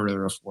their third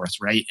or fourth,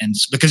 right? And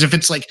because if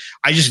it's like,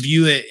 I just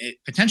view it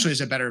potentially as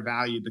a better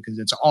value because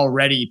it's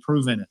already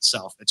proven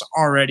itself. It's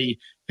already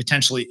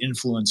potentially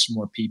influenced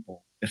more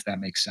people, if that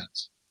makes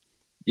sense.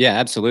 Yeah,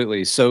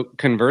 absolutely. So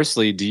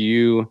conversely,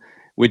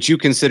 would you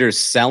consider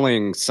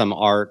selling some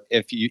art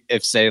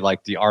if say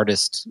like the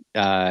artist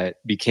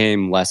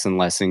became less and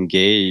less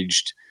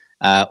engaged,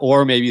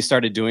 or maybe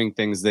started doing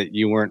things that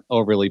you weren't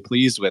overly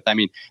pleased with? I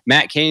mean,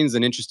 Matt Cain's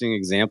an interesting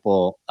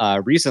example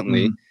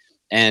recently,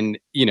 and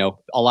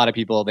a lot of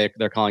people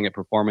they're calling it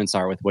performance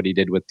art with what he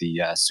did with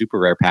the super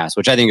rare pass,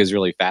 which I think is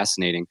really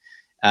fascinating.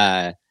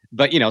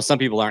 But some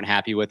people aren't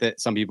happy with it.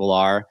 Some people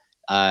are.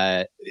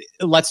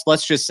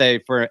 Let's just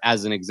say,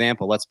 as an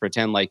example, let's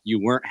pretend like you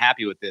weren't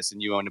happy with this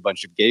and you owned a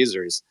bunch of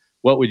gazers.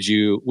 What would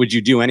you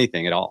do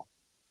anything at all?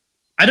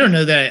 I don't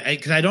know that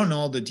because I don't know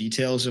all the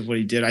details of what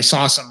he did. I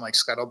saw some like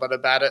scuttlebutt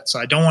about it, so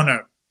I don't want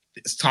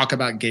to talk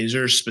about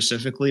gazers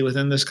specifically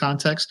within this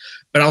context.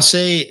 But I'll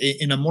say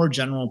in a more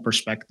general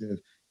perspective,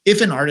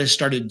 if an artist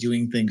started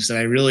doing things that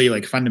I really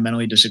like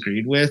fundamentally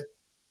disagreed with,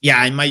 yeah,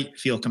 I might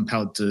feel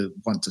compelled to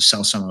want to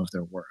sell some of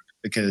their work,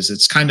 because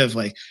it's kind of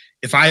like,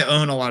 if I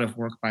own a lot of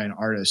work by an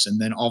artist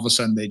and then all of a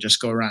sudden they just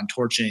go around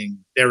torching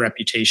their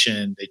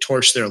reputation, they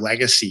torch their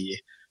legacy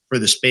for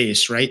the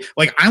space, right?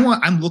 Like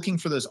I'm looking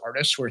for those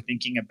artists who are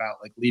thinking about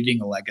like leaving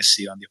a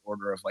legacy on the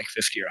order of like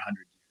 50 or 100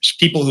 years.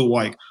 People who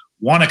like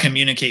want to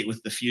communicate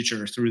with the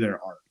future through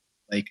their art.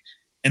 Like,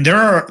 and there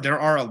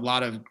are a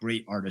lot of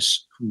great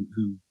artists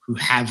who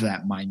have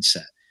that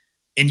mindset,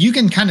 and you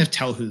can kind of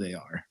tell who they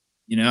are.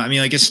 You know, I mean,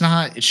 like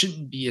it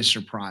shouldn't be a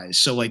surprise.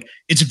 So like,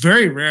 it's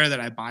very rare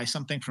that I buy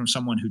something from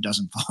someone who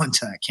doesn't fall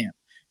into that camp,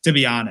 to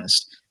be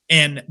honest.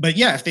 But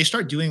yeah, if they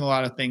start doing a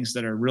lot of things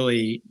that are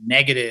really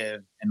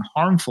negative and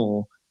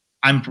harmful,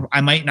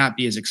 I might not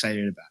be as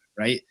excited about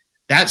it, right?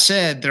 That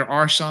said, there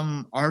are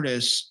some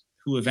artists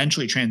who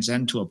eventually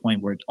transcend to a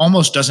point where it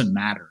almost doesn't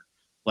matter,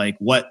 like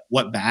what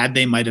bad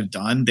they might have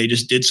done. They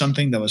just did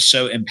something that was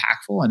so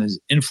impactful and has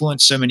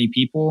influenced so many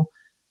people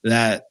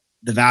that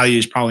the value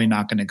is probably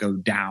not going to go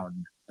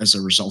down as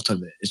a result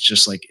of it. It's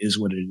just like is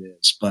what it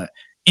is. But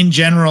in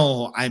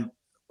general,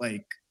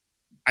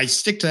 I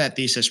stick to that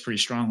thesis pretty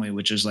strongly,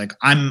 which is like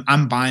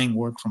I'm buying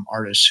work from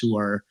artists who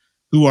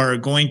are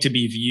going to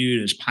be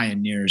viewed as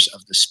pioneers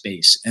of the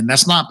space. And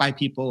that's not by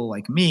people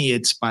like me,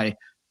 it's by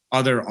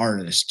other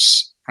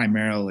artists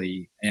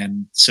primarily.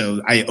 And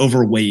so I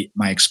overweight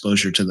my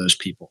exposure to those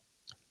people.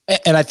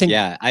 And I think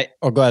go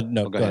ahead.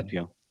 No, go ahead,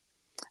 Pio.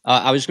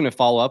 I was just going to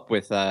follow up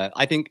with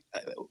I think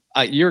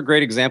you're a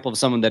great example of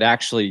someone that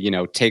actually, you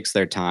know, takes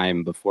their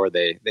time before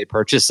they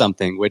purchase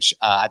something, which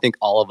I think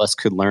all of us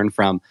could learn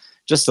from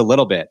just a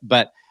little bit.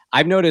 But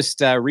I've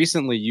noticed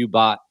recently you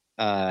bought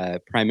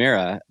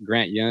Primera,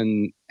 Grant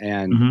Yun,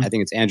 and I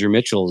think it's Andrew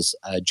Mitchell's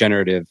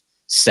generative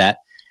set.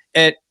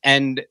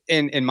 And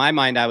in my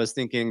mind, I was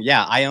thinking,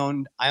 yeah, I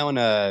own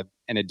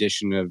an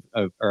edition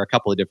of or a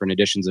couple of different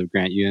editions of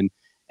Grant Yun,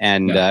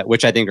 and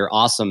which I think are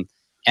awesome.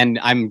 And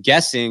I'm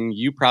guessing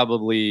you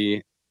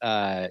probably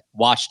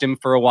watched him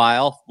for a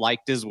while,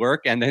 liked his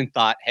work, and then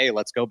thought, hey,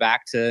 let's go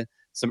back to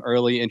some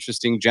early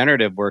interesting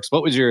generative works.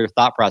 What was your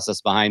thought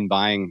process behind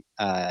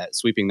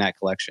sweeping that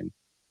collection?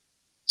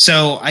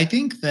 So I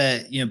think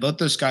that, you know, both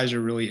those guys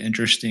are really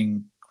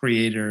interesting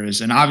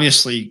creators, and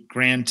obviously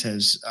Grant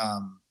has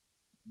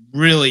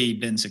really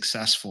been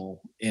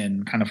successful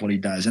in kind of what he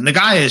does. And the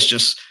guy is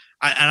just,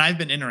 I've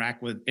been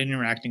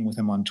interacting with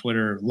him on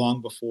Twitter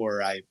long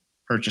before I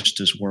purchased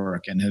his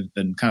work and have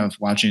been kind of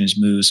watching his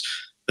moves.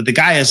 But the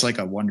guy is like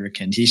a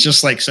wonderkind. He's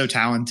just like so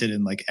talented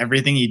in like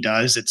everything he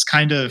does. It's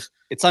kind of,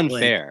 it's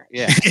unfair. Like,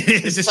 yeah.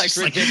 It's like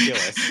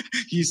ridiculous.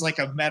 He's like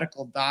a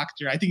medical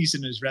doctor. I think he's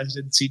in his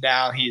residency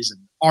now. He's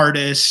an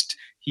artist.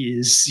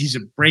 He's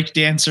a break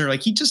dancer.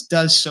 Like he just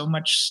does so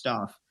much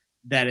stuff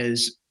that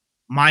is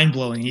mind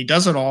blowing. He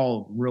does it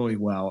all really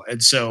well.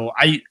 And so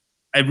I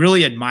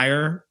really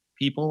admire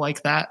people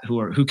like that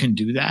who can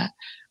do that.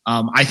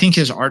 I think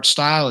his art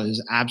style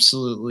is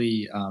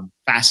absolutely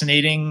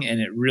fascinating,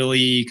 and it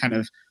really kind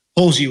of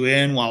pulls you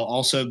in while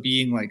also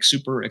being like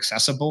super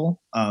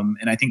accessible.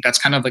 And I think that's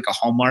kind of like a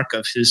hallmark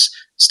of his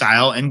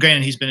style. And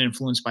granted, he's been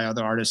influenced by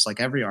other artists like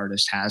every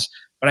artist has,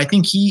 but I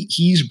think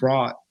he's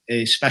brought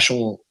a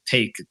special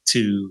take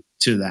to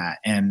that.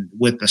 And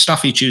with the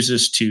stuff he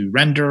chooses to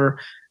render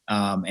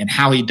and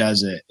how he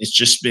does it, it's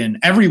just been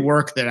every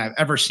work that I've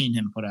ever seen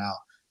him put out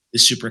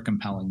is super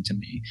compelling to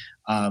me.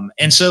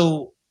 And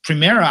so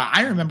Primera,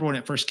 I remember when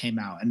it first came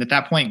out, and at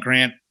that point,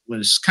 Grant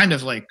was kind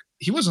of like,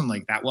 he wasn't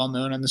like that well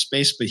known in the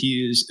space, but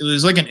it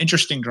was like an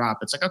interesting drop.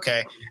 It's like,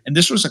 okay. And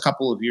this was a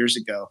couple of years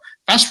ago.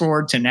 Fast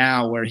forward to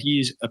now where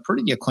he's a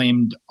pretty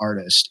acclaimed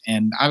artist.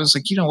 And I was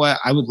like, you know what?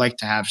 I would like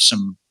to have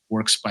some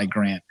works by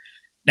Grant.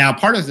 Now,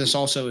 part of this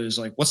also is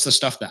like, what's the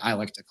stuff that I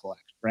like to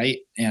collect, right?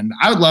 And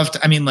I would love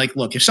to, I mean, like,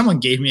 look, if someone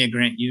gave me a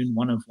Grant Yun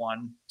 1 of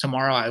 1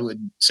 tomorrow, I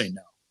would say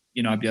no.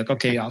 You know, I'd be like,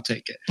 okay, I'll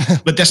take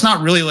it. But that's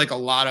not really like a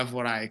lot of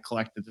what I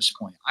collect at this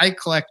point. I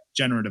collect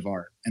generative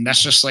art, and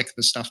that's just like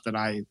the stuff that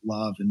I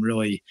love and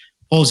really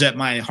pulls at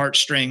my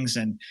heartstrings.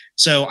 And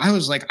so I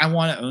was like, I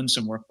want to own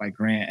some work by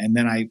Grant. And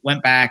then I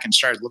went back and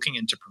started looking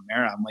into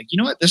Primera. I'm like, you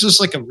know what? This is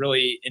like a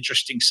really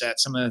interesting set.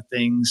 Some of the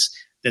things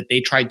that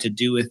they tried to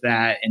do with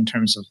that in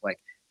terms of like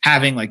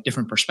having like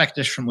different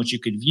perspectives from which you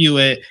could view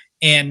it.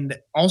 And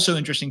also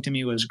interesting to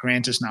me was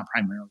Grant is not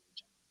primarily a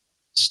generative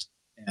artist.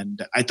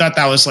 And I thought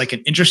that was like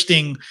an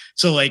interesting,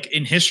 so like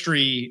in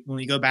history, when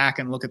we go back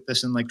and look at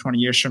this in like 20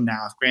 years from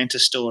now, if Grant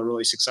is still a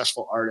really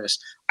successful artist,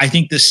 I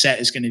think this set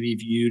is going to be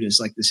viewed as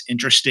like this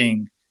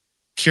interesting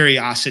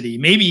curiosity,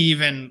 maybe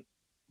even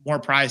more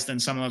prized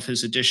than some of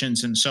his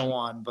editions and so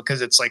on,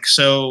 because it's like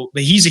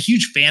but he's a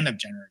huge fan of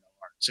generative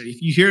art. So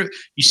if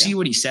you see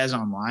what he says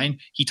online,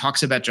 he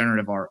talks about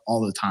generative art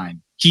all the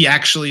time. He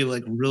actually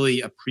like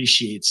really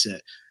appreciates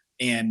it.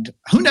 And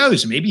who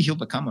knows, maybe he'll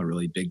become a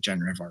really big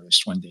generative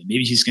artist one day.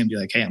 Maybe he's going to be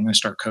like, hey, I'm going to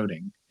start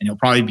coding. And he'll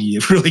probably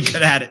be really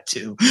good at it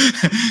too.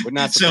 Would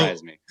not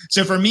surprise me.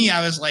 So for me,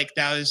 I was like,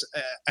 I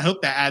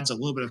hope that adds a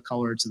little bit of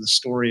color to the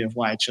story of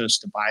why I chose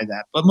to buy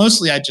that. But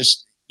mostly I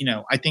just, you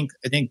know, I think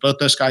both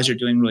those guys are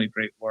doing really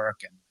great work.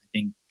 And I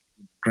think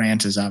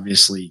Grant is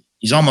obviously,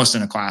 he's almost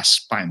in a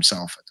class by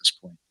himself at this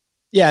point.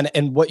 Yeah,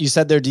 and what you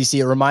said there, DC,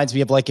 it reminds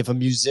me of like if a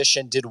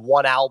musician did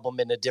one album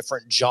in a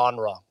different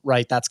genre,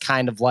 right? That's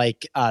kind of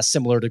like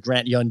similar to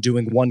Grant Young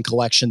doing one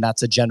collection.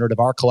 That's a generative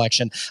art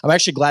collection. I'm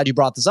actually glad you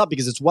brought this up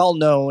because it's well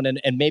known,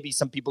 and maybe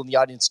some people in the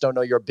audience don't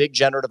know you're a big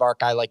generative art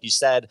guy, like you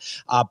said.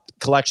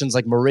 Collections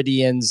like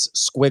Meridians,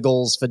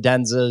 Squiggles,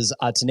 Fidenzas,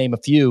 to name a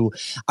few.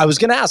 I was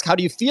going to ask, how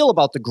do you feel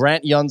about the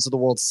Grant Youngs of the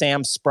world,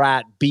 Sam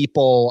Spratt,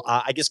 Beeple?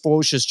 I guess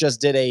Ferocious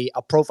just did a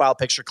profile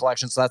picture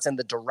collection, so that's in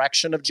the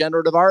direction of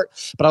generative art.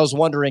 But I was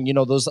wondering,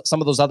 some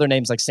of those other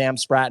names like Sam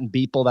Spratt and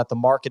Beeple that the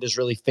market has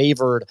really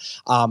favored.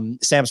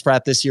 Sam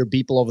Spratt this year,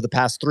 Beeple over the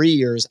past 3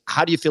 years.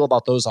 How do you feel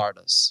about those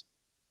artists?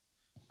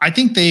 I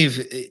think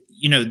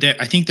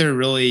I think they're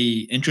really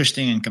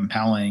interesting and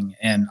compelling.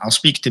 And I'll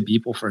speak to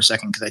Beeple for a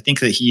second because I think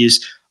that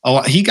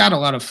he got a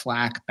lot of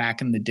flack back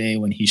in the day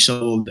when he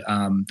sold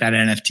that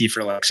NFT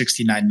for like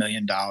 $69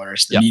 million,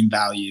 the meme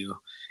value.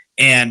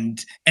 And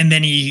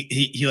then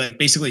he like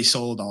basically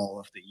sold all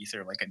of the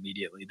ether like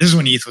immediately. This is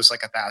when ETH was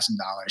like $1,000.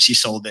 He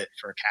sold it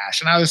for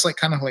cash. And I was like,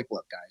 kind of like,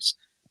 look, guys,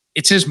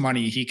 it's his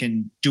money. He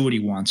can do what he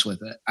wants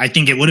with it. I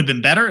think it would have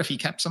been better if he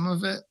kept some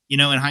of it, in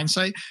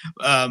hindsight.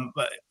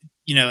 But,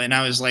 and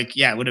I was like,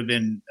 yeah, it would have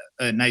been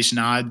a nice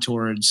nod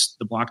towards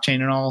the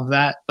blockchain and all of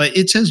that. But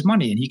it's his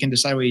money and he can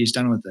decide what he's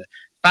done with it.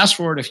 Fast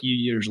forward a few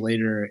years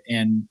later,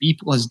 and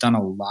Beeple has done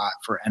a lot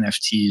for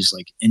NFTs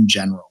like in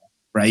general.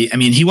 Right. I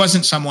mean, he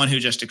wasn't someone who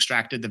just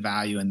extracted the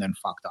value and then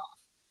fucked off.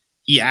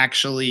 He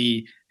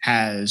actually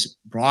has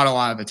brought a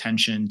lot of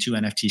attention to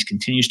NFTs,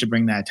 continues to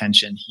bring that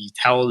attention. He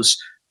tells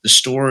the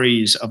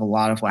stories of a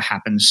lot of what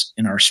happens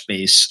in our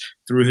space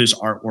through his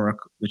artwork,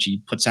 which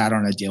he puts out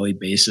on a daily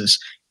basis.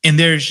 And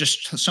there's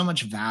just so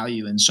much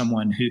value in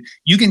someone who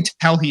you can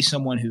tell he's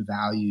someone who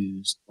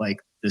values like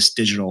this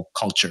digital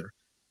culture.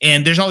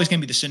 And there's always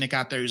going to be the cynic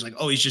out there who's like,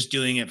 oh, he's just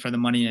doing it for the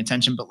money and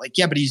attention. But like,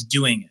 yeah, but he's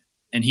doing it.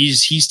 And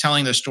he's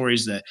telling the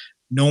stories that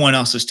no one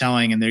else is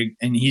telling,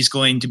 and he's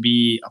going to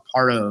be a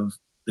part of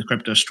the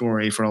crypto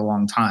story for a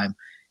long time.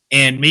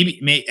 And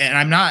and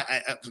I'm not,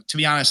 to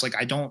be honest, like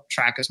I don't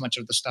track as much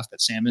of the stuff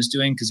that Sam is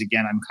doing because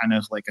again, I'm kind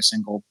of like a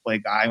single play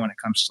guy when it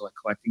comes to like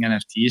collecting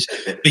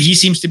NFTs. But he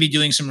seems to be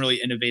doing some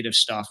really innovative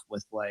stuff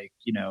with like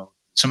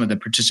some of the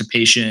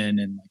participation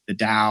and like the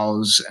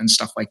DAOs and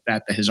stuff like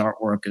that his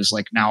artwork is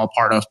like now a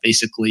part of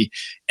basically.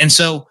 And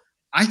so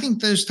I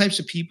think those types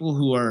of people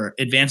who are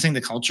advancing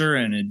the culture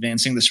and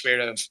advancing the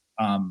spirit of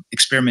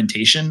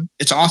experimentation,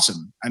 it's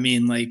awesome. I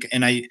mean, like,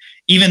 and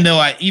even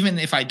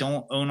if I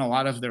don't own a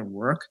lot of their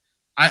work,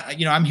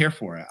 I'm here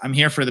for it. I'm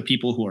here for the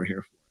people who are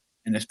here for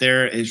it.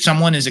 And if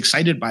someone is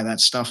excited by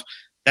that stuff,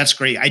 that's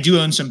great. I do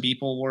own some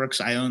Beeple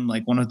works. I own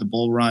like one of the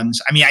bull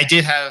runs. I mean,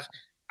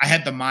 I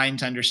had the mind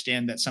to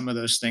understand that some of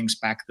those things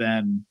back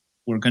then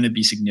were going to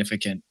be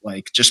significant,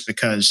 like just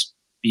because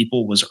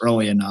Beeple was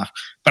early enough.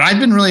 But I've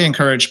been really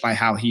encouraged by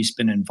how he's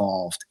been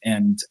involved.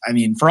 And I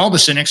mean, for all the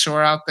cynics who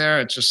are out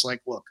there, it's just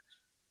like, look,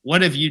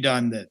 what have you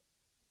done that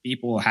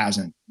Beeple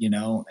hasn't,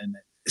 And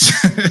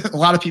a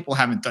lot of people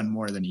haven't done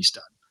more than he's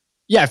done.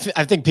 Yeah,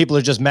 I think people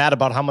are just mad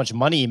about how much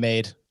money he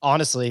made.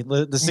 Honestly,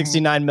 the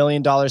 $69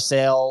 million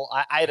sale.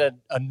 I had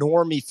a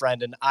normie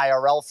friend, an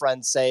IRL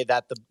friend, say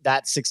that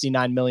that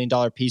 $69 million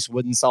piece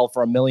wouldn't sell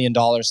for $1 million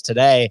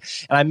today.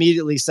 And I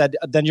immediately said,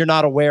 then you're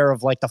not aware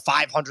of like the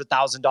 $500,000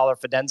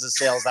 Fidenza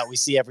sales that we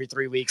see every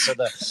 3 weeks, or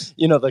the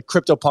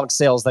CryptoPunk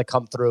sales that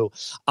come through.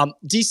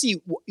 DC,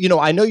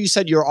 I know you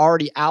said you're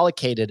already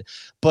allocated,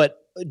 but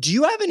do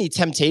you have any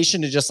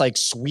temptation to just like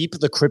sweep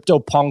the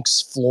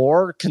CryptoPunks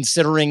floor,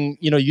 considering,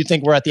 you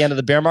think we're at the end of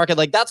the bear market?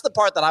 Like, that's the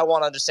part that I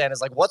want to understand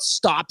is like, what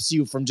stops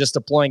you from just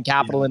deploying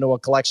capital into a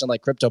collection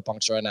like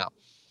CryptoPunks right now?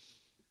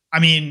 I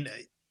mean,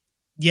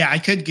 yeah, I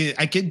could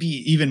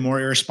be even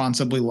more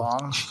irresponsibly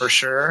long for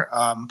sure.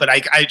 But I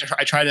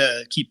try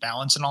to keep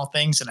balance in all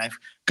things, and I've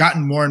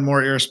gotten more and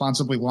more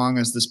irresponsibly long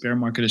as this bear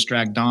market has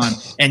dragged on.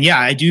 And yeah,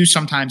 I do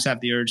sometimes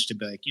have the urge to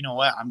be like, you know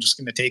what, I'm just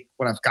going to take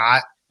what I've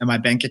got in my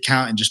bank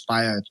account and just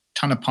buy a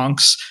ton of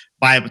punks,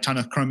 buy a ton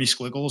of Chromie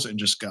Squiggles, and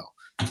just go.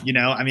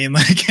 I mean,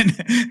 like,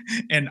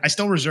 and I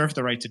still reserve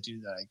the right to do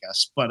that, I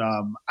guess. But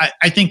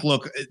I think,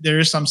 look, there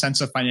is some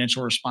sense of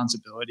financial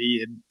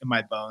responsibility in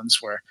my bones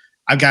where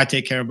I've got to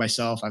take care of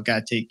myself. I've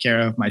got to take care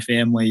of my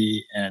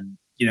family. And,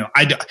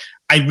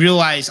 I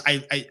realize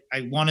I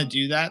want to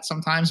do that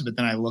sometimes, but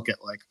then I look at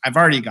like,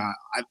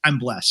 I'm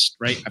blessed,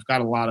 right? I've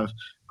got a lot of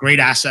great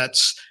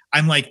assets.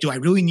 I'm like, do I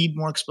really need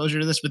more exposure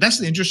to this? But that's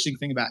the interesting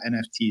thing about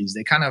NFTs.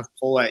 They kind of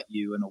pull at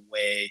you in a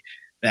way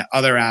that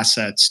other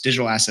assets,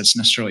 digital assets,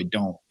 necessarily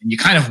don't. And you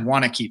kind of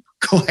want to keep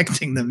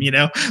collecting them,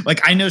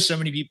 Like, I know so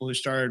many people who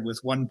started with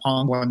one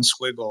punk, one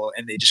squiggle,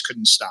 and they just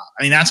couldn't stop.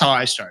 I mean, that's how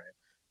I started.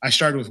 I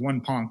started with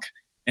one punk,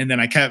 and then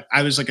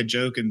I was like a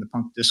joke in the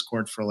punk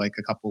Discord for like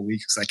a couple of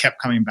weeks. I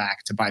kept coming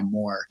back to buy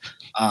more.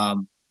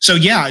 So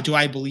yeah, do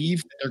I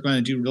believe that they're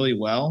going to do really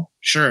well?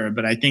 Sure.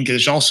 But I think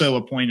there's also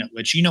a point at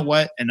which, you know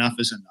what, enough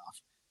is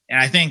enough.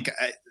 And I think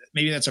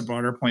maybe that's a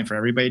broader point for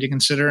everybody to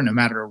consider, no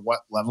matter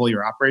what level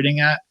you're operating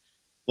at.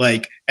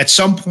 Like at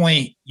some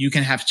point you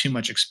can have too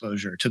much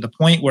exposure to the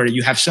point where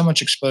you have so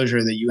much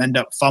exposure that you end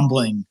up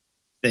fumbling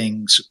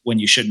things when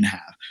you shouldn't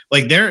have.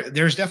 Like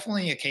there's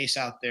definitely a case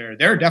out there.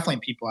 There are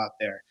definitely people out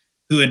there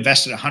who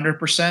invested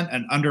 100%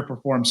 and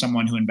underperformed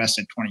someone who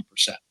invested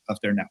 20% of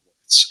their net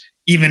worths,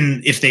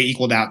 even if they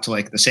equaled out to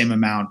like the same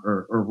amount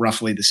or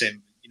roughly the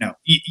same,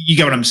 you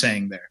get what I'm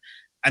saying there.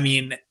 I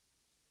mean,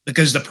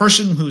 because the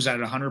person who's at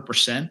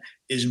 100%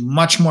 is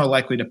much more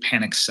likely to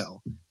panic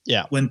sell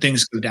when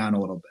things go down a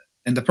little bit.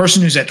 And the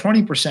person who's at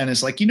 20%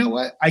 is like, you know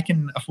what? I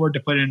can afford to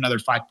put in another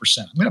 5%.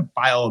 I'm going to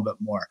buy a little bit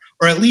more,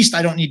 or at least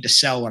I don't need to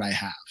sell what I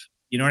have.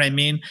 You know what I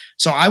mean?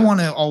 So I want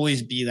to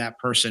always be that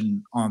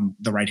person on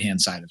the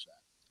right-hand side of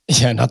that.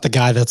 Yeah, not the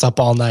guy that's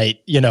up all night,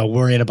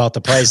 worrying about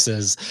the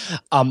prices.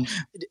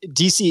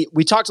 DC,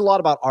 we talked a lot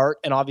about art,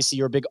 and obviously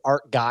you're a big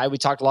art guy. We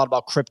talked a lot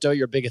about crypto.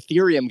 You're a big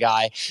Ethereum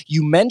guy.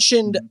 You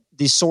mentioned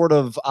the sort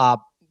of,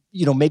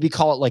 maybe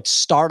call it like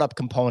startup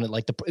component.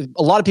 Like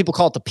a lot of people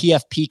call it the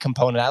PFP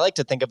component. I like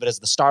to think of it as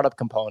the startup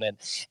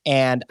component.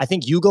 And I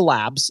think Yuga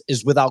Labs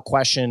is without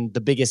question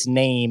the biggest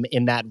name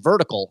in that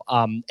vertical.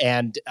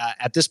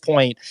 At this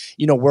point,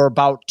 we're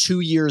about 2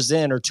 years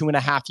in or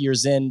 2.5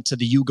 years into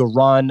the Yuga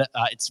run.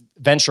 It's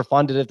venture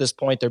funded at this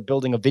point. They're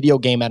building a video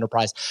game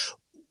enterprise.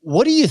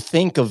 What do you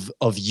think of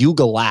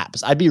Yuga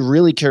Labs? I'd be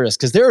really curious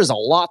because there is a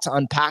lot to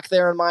unpack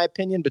there, in my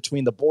opinion,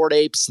 between the Bored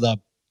Apes, the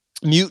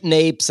Mutant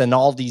Apes, and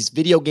all these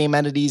video game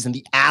entities and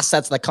the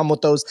assets that come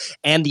with those,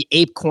 and the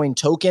ApeCoin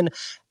token.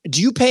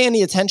 Do you pay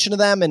any attention to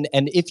them? And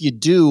if you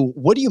do,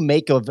 what do you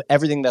make of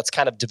everything that's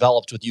kind of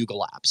developed with Yuga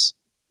Labs?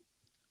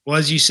 Well,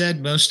 as you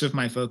said, most of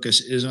my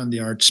focus is on the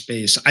art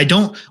space.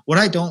 What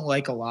I don't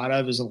like a lot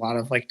of is a lot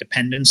of like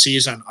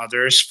dependencies on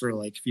others for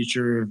like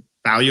future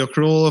value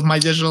accrual of my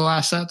digital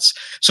assets.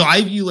 So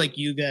I view like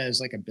Yuga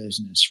as like a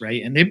business,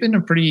 right? And they've been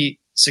a pretty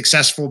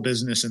successful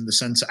business in the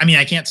sense,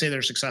 I can't say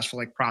they're successful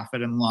like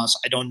profit and loss.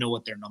 I don't know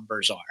what their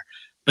numbers are,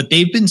 but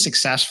they've been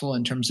successful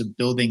in terms of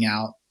building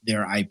out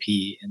their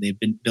IP, and they've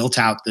been built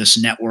out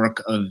this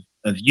network of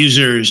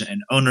users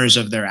and owners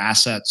of their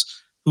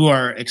assets who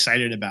are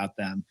excited about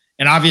them.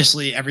 And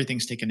obviously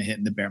everything's taken a hit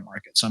in the bear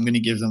market. So I'm going to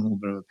give them a little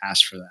bit of a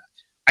pass for that.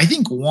 I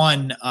think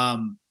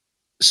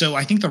so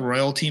I think the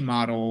royalty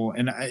model,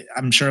 and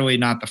I'm surely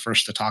not the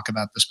first to talk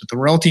about this, but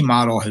the royalty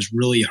model has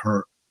really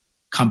hurt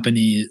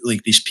company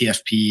like these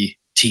PFP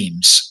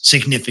teams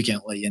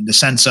significantly in the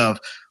sense of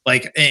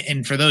like,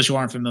 and for those who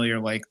aren't familiar,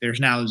 like there's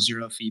now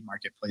 0 fee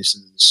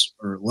marketplaces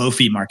or low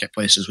fee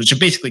marketplaces, which have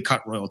basically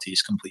cut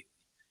royalties completely.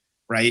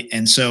 Right.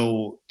 And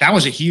so that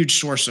was a huge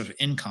source of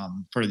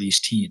income for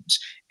these teams.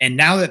 And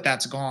now that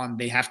that's gone,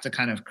 they have to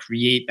kind of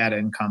create that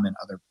income in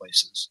other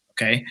places.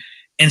 Okay.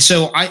 And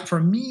so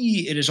for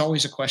me, it is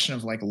always a question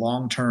of like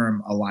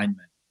long-term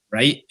alignment.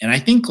 Right. And I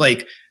think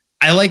like,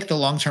 I like the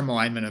long-term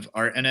alignment of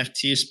art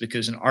NFTs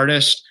because an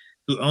artist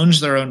who owns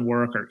their own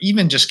work or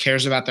even just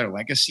cares about their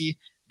legacy,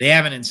 they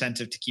have an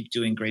incentive to keep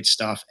doing great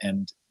stuff.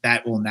 And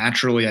that will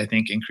naturally, I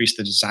think, increase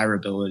the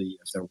desirability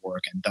of their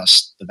work and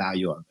thus the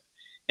value of it.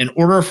 In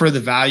order for the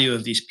value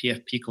of these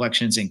PFP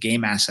collections and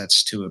game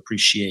assets to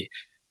appreciate,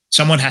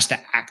 someone has to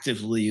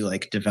actively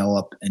like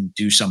develop and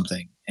do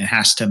something and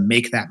has to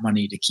make that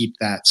money to keep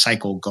that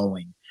cycle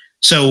going.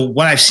 So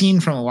what I've seen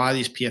from a lot of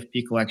these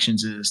PFP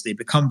collections is they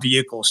become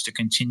vehicles to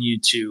continue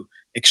to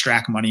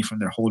extract money from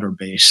their holder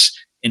base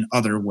in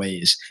other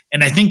ways.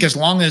 And I think as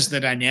long as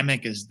the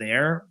dynamic is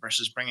there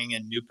versus bringing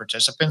in new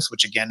participants,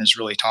 which again is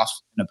really tough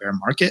in a bear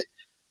market,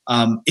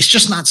 it's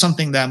just not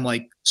something that I'm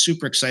like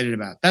super excited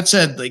about. That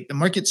said, like the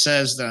market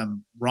says that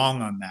I'm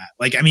wrong on that.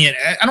 Like, I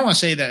don't want to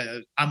say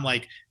that I'm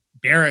like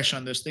bearish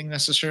on this thing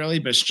necessarily,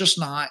 but it's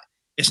not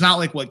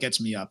like what gets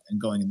me up and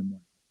going in the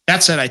morning.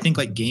 That said, I think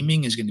like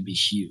gaming is going to be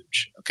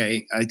huge.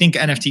 Okay. I think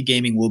NFT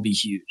gaming will be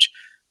huge,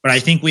 but I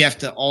think we have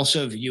to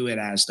also view it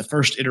as the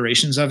first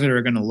iterations of it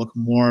are going to look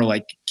more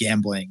like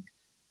gambling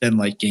than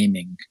like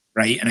gaming.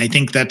 Right. And I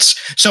think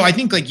I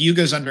think like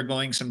Yuga's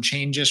undergoing some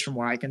changes from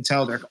what I can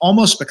tell. They're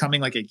almost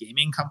becoming like a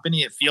gaming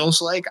company. It feels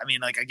like,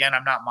 again,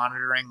 I'm not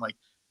monitoring like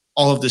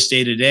all of this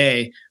day to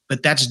day,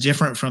 but that's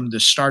different from the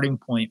starting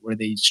point where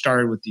they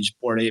started with these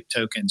Bored Ape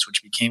tokens,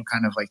 which became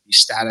kind of like these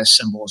status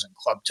symbols and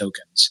club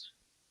tokens.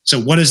 So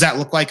what does that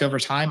look like over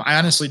time? I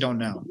honestly don't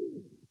know.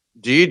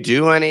 Do you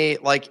do any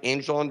like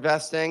angel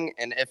investing?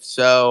 And if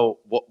so,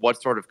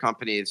 what sort of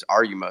companies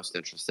are you most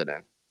interested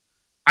in?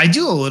 I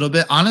do a little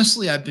bit.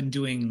 Honestly, I've been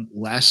doing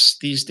less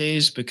these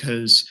days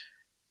because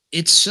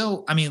it's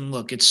so,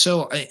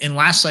 in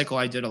last cycle,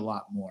 I did a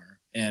lot more.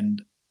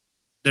 And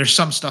there's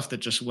some stuff that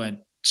just went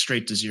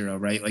straight to zero,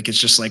 right? Like, it's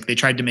just like they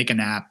tried to make an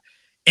app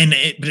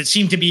but it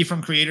seemed to be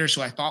from creators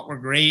who I thought were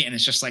great. And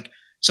it's just like,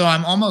 so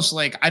I'm almost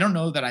like, I don't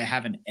know that I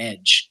have an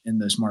edge in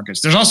those markets.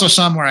 There's also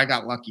some where I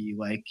got lucky.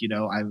 Like,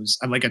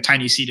 I'm like a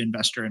tiny seed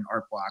investor in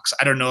Art Blocks.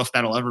 I don't know if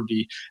that'll ever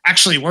be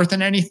actually worth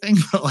anything,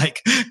 but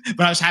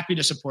I was happy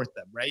to support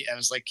them. Right. I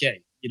was like,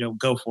 hey,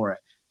 go for it.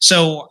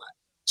 So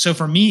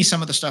for me,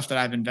 some of the stuff that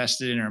I've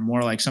invested in are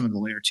more like some of the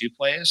layer 2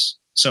 plays.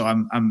 So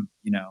I'm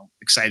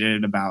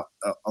excited about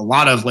a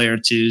lot of layer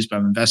twos, but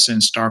I'm invested in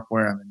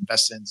Starkware. I'm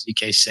invested in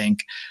ZK Sync.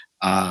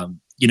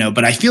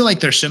 But I feel like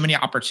there's so many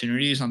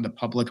opportunities on the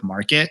public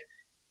market,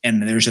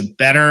 and there's a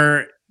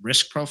better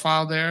risk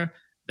profile there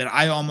that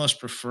I almost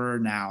prefer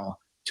now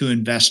to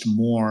invest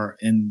more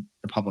in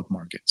the public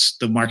markets,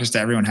 the markets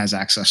that everyone has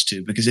access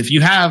to. Because if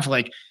you have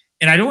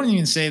and I don't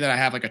even say that I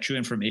have a true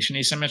information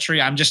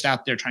asymmetry. I'm just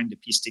out there trying to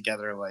piece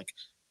together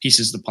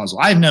pieces of the puzzle.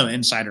 I have no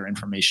insider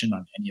information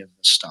on any of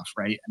this stuff,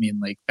 right? I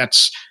mean,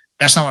 that's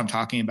not what I'm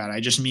talking about. I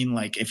just mean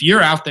if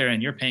you're out there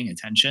and you're paying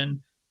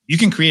attention, you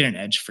can create an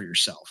edge for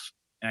yourself.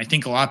 And I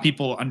think a lot of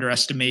people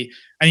underestimate.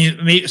 I mean,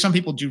 maybe some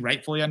people do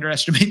rightfully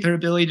underestimate their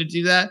ability to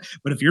do that.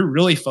 But if you're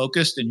really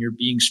focused and you're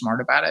being smart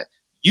about it,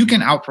 you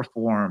can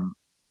outperform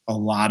a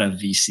lot of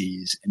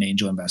VCs and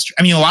angel investors.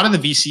 I mean, a lot of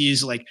the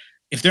VCs,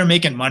 if they're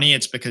making money,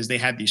 it's because they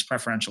had these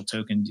preferential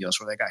token deals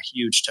where they got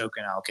huge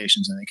token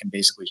allocations and they can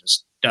basically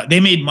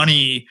they made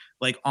money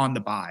on the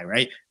buy,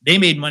 right? They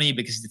made money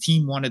because the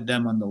team wanted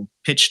them on the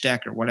pitch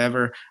deck or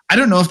whatever. I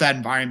don't know if that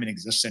environment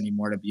exists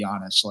anymore, to be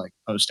honest,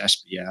 post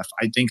SBF.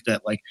 I think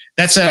that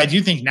that said, I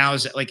do think now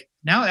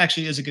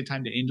actually is a good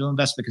time to angel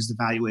invest because the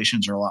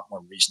valuations are a lot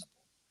more reasonable.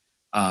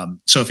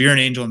 So if you're an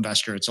angel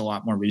investor, it's a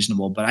lot more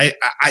reasonable. But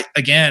I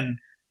again,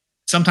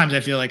 sometimes I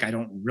feel like I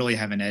don't really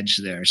have an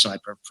edge there. So I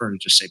prefer to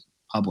just say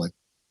public.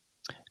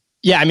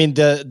 Yeah, I mean,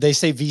 they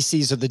say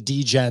VCs are the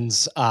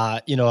degens,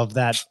 of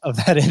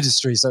that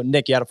industry. So,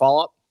 Nick, you had a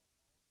follow up?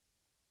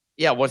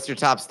 Yeah, what's your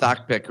top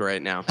stock pick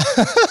right now?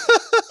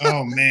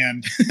 Oh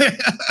man,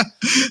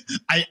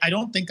 I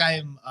don't think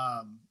I'm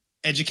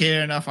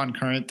educated enough on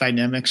current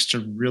dynamics to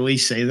really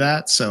say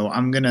that. So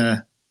I'm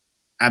gonna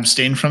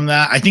abstain from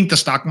that. I think the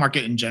stock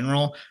market in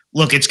general,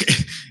 look, it's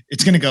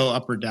going to go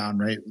up or down,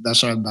 right? That's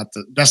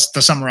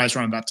to summarize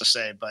what I'm about to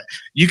say. But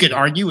you could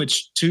argue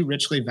it's too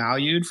richly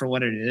valued for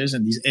what it is,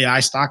 and these AI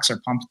stocks are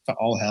pumped to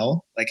all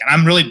hell. And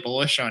I'm really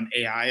bullish on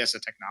AI as a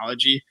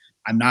technology.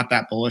 I'm not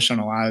that bullish on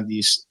a lot of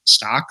these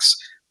stocks.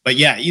 But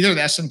yeah, either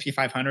the S&P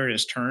 500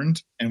 is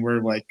turned and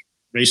we're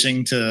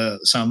racing to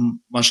some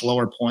much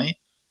lower point,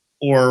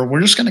 or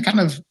we're just going to kind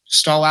of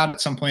stall out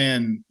at some point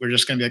and we're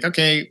just going to be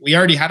okay, we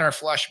already had our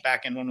flush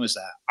back in, when was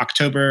that?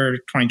 October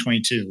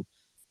 2022.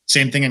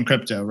 Same thing in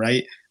crypto,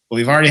 right? But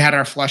we've already had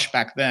our flush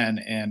back then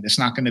and it's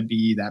not going to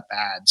be that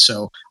bad.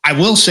 So I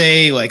will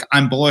say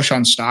I'm bullish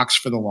on stocks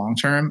for the long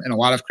term. And a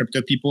lot of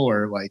crypto people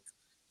are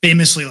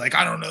famously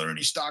I don't know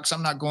any stocks,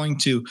 I'm not going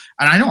to.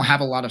 And I don't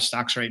have a lot of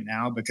stocks right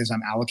now because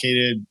I'm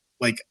allocated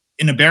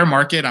in a bear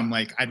market. I'm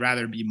I'd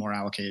rather be more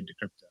allocated to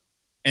crypto.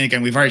 And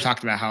again, we've already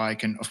talked about how I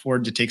can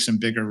afford to take some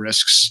bigger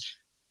risks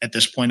at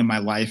this point in my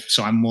life.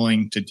 So I'm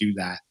willing to do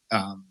that.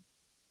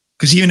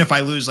 Because even if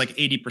I lose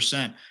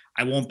 80%,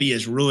 I won't be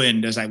as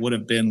ruined as I would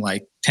have been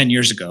 10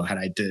 years ago had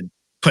I did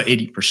put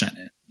 80%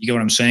 in. You get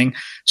what I'm saying?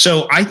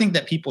 So I think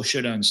that people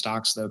should own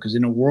stocks though, because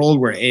in a world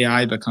where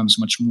AI becomes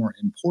much more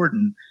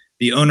important,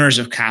 the owners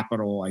of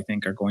capital, I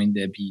think, are going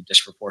to be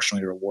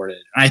disproportionately rewarded.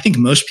 And I think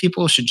most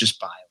people should just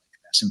buy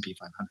the S&P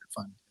 500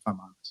 fund, if I'm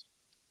honest.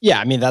 Yeah,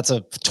 I mean, that's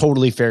a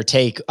totally fair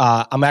take.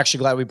 I'm actually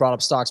glad we brought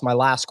up stocks. My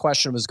last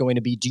question was going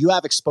to be, do you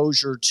have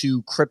exposure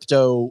to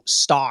crypto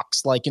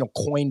stocks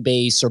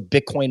Coinbase or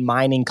Bitcoin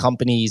mining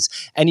companies,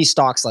 any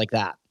stocks like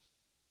that?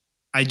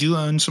 I do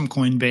own some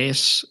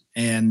Coinbase,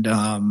 and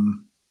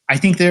I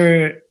think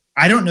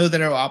I don't know that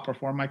it'll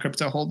outperform my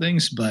crypto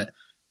holdings, but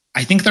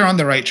I think they're on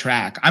the right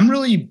track. I'm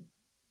really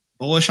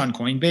bullish on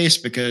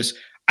Coinbase because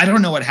I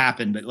don't know what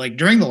happened, but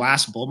during the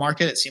last bull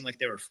market, it seemed like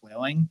they were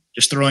flailing,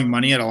 just throwing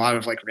money at a lot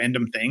of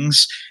random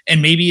things.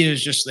 And maybe it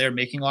was just they're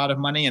making a lot of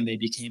money and they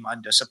became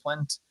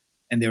undisciplined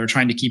and they were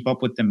trying to keep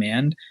up with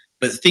demand.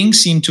 But things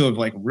seem to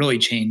have really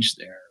changed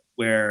there,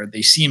 where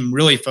they seem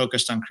really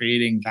focused on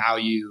creating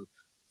value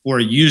for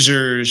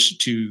users,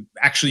 to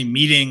actually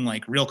meeting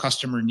real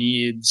customer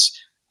needs.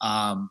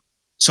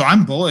 So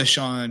I'm bullish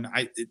on.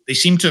 They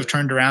seem to have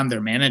turned around their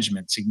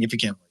management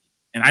significantly.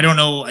 And I don't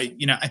know,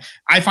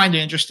 I find it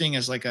interesting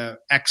as a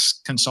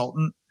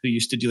ex-consultant who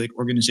used to do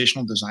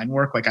organizational design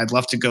work. I'd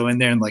love to go in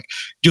there and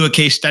do a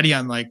case study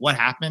on what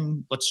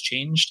happened, what's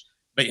changed.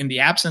 But in the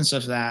absence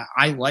of that,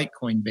 I like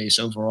Coinbase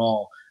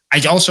overall.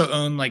 I also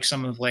own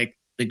some of the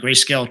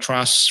Grayscale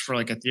trusts for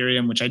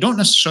Ethereum, which I don't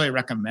necessarily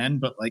recommend,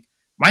 but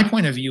my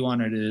point of view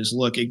on it is,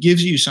 look, it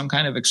gives you some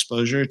kind of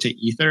exposure to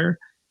Ether,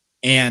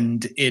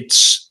 and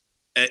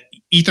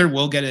Ether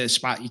will get a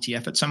spot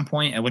ETF at some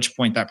point, at which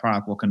point that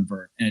product will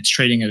convert, and it's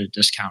trading at a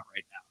discount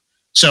right now.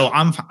 So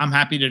I'm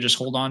happy to just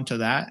hold on to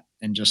that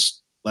and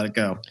just let it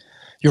go.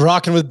 You're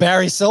rocking with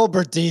Barry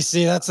Silbert,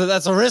 DC.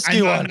 That's a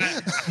risky one.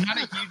 I'm not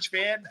a huge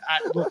fan.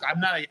 I'm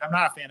not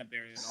a fan of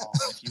Barry at all.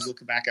 If you look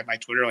back at my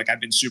Twitter,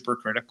 I've been super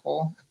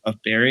critical of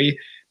Barry,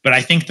 but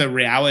I think the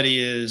reality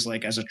is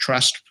as a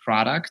trust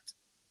product,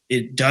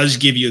 it does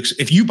give you,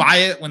 if you buy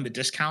it when the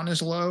discount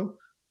is low,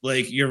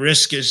 your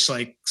risk is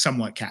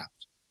somewhat capped.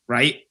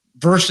 Right?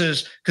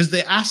 Versus, because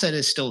the asset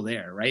is still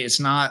there, right? It's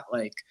not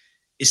like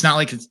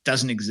it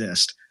doesn't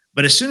exist.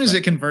 But as soon as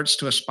it converts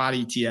to a spot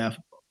ETF,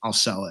 I'll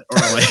sell it. Or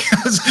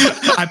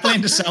like I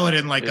plan to sell it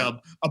in like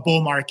a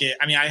bull market.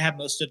 I mean, I have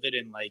most of it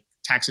in like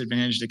tax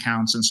advantaged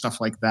accounts and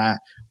stuff like that,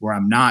 where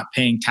I'm not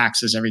paying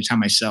taxes every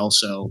time I sell.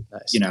 So,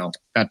 Nice. you know,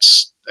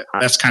 that's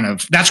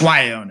that's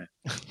why I own it.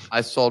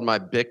 I sold my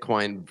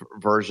Bitcoin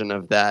version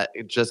of that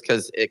just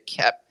because it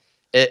kept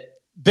it.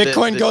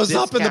 Bitcoin the goes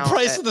up and the discount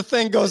price of the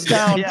thing goes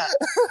down. Yeah,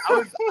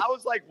 I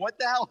was like, what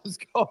the hell is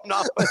going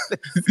on with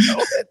this? Go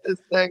with this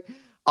thing.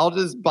 I'll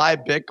just buy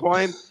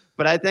Bitcoin.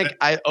 But I think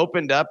I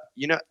opened up,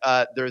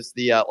 there's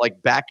the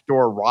like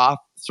backdoor Roth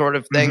sort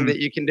of thing that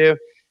you can do.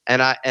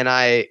 And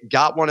I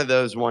got one of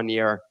those one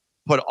year,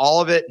 put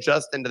all of it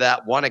just into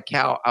that one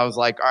account. I was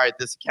like, all right,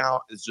 this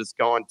account is just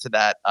going to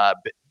that.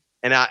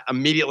 And I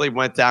immediately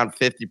went down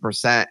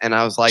 50%. And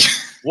I was like,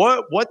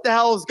 what the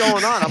hell is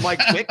going on? I'm like,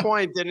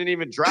 Bitcoin didn't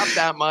even drop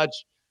that much.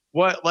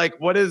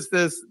 What is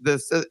this?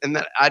 And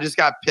then I just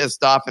got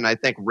pissed off and I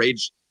think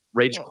rage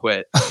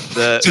quit.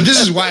 So this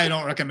is why I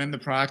don't recommend the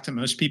product to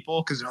most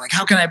people, because they're like,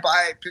 how can I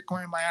buy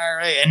Bitcoin in my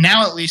IRA? And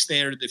now at least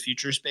they are the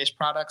futures-based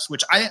products,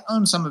 which I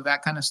own some of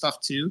that kind of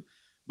stuff too.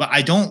 But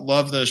I don't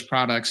love those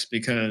products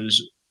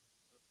because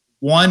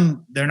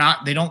one, they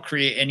don't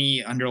create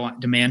any underlying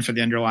demand for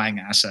the underlying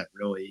asset,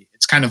 really.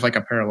 It's kind of like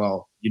a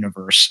parallel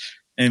universe.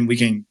 And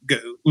we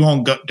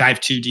won't dive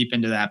too deep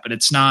into that, but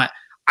it's not.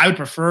 I would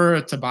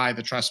prefer to buy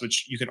the trust,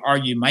 which you could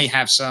argue might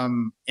have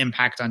some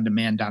impact on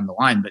demand down the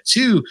line. But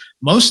two,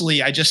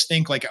 mostly I just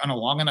think like on a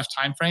long enough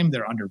time frame,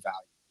 they're undervalued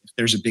if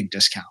there's a big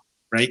discount,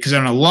 right? Because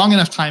on a long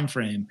enough time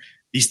frame,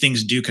 these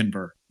things do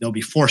convert. They'll be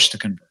forced to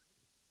convert.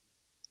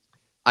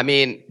 I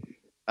mean,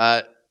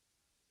 the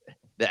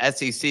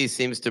SEC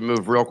seems to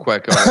move real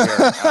quick over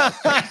here,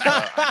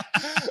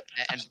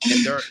 and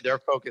they're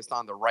focused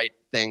on the right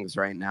things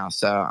right now.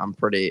 So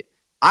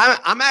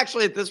I'm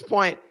actually at this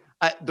point.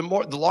 The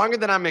longer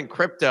that I'm in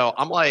crypto,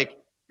 I'm like,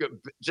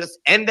 just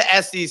end the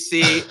SEC.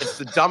 It's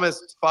the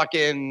dumbest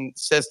fucking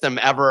system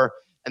ever.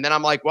 And then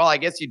I'm like, well, I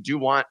guess you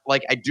do I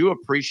do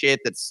appreciate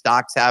that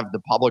stocks have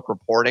the public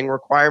reporting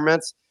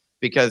requirements,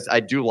 because I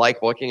do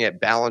like looking at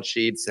balance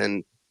sheets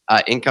and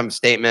income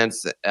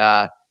statements.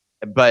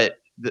 But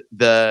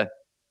the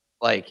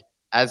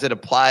as it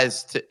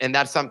applies to, and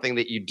that's something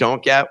that you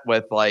don't get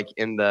with like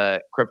in the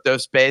crypto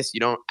space. You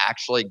don't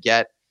actually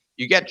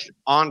you get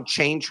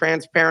on-chain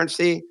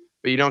transparency,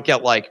 but you don't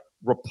get like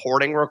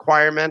reporting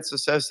requirements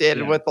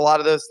associated with a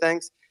lot of those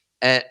things.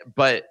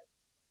 But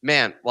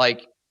man,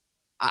 like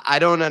I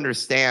don't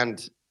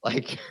understand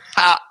like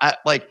how I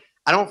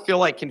don't feel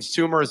like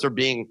consumers are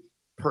being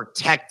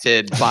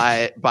protected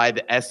by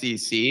the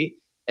SEC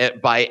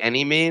by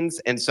any means.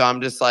 And so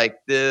I'm just like,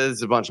 this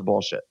is a bunch of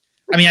bullshit.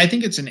 I mean, I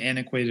think it's an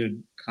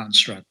antiquated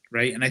construct,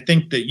 right? And I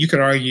think that you could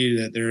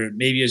argue that there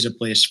maybe is a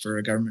place for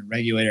a government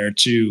regulator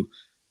to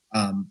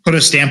put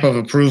a stamp of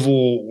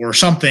approval or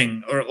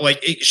something, or like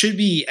it should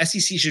be,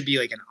 SEC should be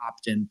like an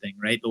opt-in thing,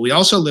 right? But we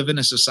also live in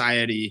a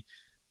society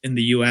in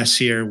the US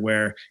here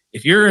where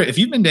if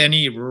you've been to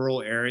any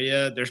rural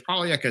area, there's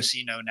probably a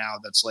casino now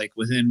that's like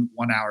within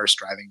 1 hour's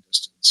driving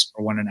distance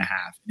or 1.5. And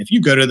if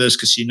you go to those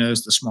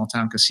casinos, the small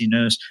town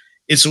casinos,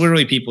 it's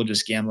literally people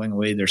just gambling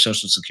away their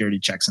social security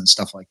checks and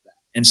stuff like that.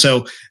 And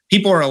so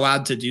people are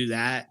allowed to do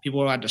that.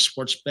 People are allowed to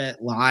sports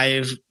bet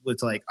live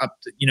with like up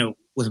to,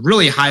 with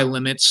really high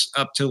limits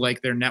up to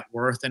like their net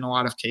worth in a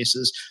lot of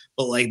cases,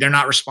 but like they're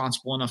not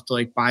responsible enough to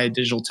like buy a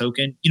digital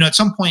token. At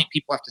some point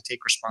people have to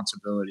take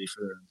responsibility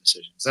for their own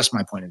decisions. That's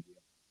my point of view.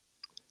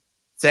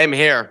 Same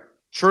here.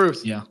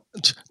 Truth. Yeah.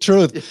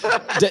 Truth.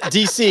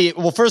 DC.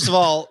 Well, first of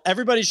all,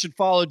 everybody should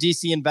follow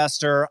DC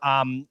Investor.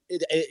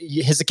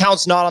 His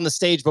account's not on the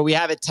stage, but we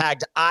have it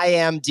tagged. I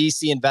am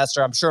DC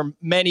Investor. I'm sure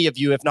many of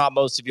you, if not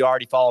most of you,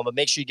 already follow him, but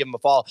make sure you give him a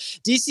follow.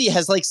 DC,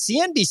 has like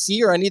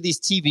CNBC or any of these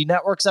TV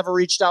networks ever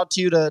reached out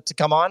to you to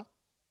come on?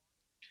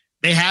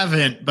 They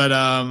haven't, but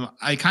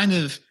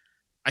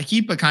I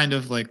keep a kind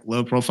of like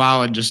low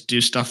profile and just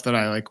do stuff that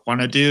I like want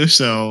to do.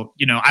 So,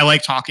 I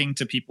like talking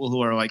to people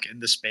who are like in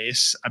the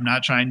space. I'm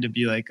not trying to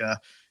be like a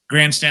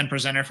grandstand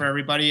presenter for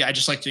everybody. I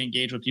just like to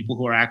engage with people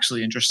who are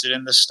actually interested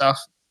in this stuff.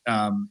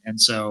 And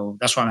so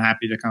that's why I'm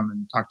happy to come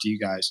and talk to you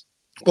guys.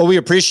 Well, we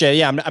appreciate it.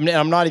 Yeah,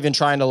 I'm not even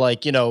trying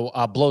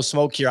to blow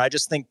smoke here. I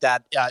just think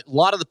that a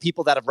lot of the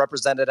people that have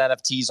represented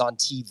NFTs on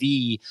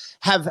TV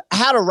have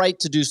had a right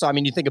to do so. I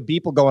mean, you think of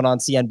Beeple going on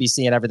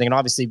CNBC and everything, and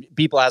obviously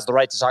Beeple has the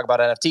right to talk about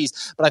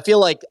NFTs. But I feel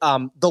like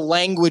the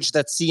language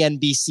that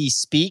CNBC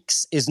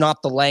speaks is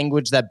not the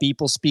language that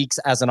Beeple speaks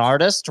as an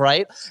artist,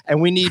 right?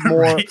 And we need more.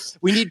 Right.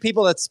 We need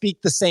people that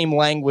speak the same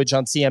language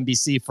on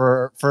CNBC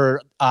for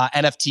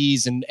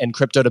NFTs and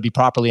crypto to be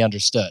properly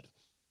understood.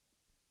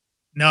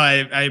 No,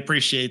 I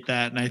appreciate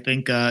that. And I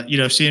think,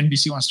 if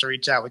CNBC wants to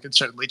reach out, we can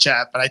certainly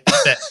chat. But I think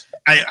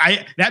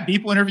that that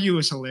Beeple interview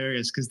was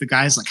hilarious because the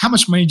guy's like, how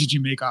much money did you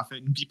make off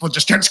it? And people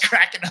just starts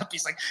cracking up.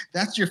 He's like,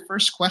 that's your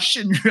first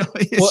question,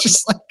 really? It's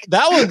just like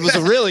that one was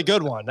a really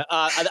good one.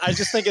 I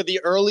just think of the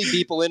early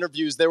Beeple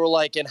interviews. They were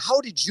like, and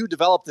how did you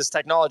develop this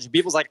technology?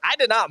 Beeple's like, I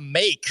did not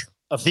make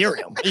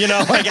Ethereum.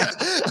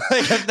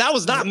 Like that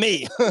was not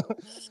me.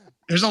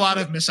 there's a lot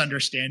of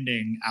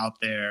misunderstanding out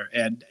there.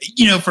 And,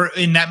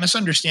 in that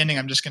misunderstanding,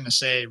 I'm just going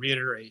to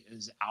reiterate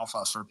is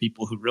alpha for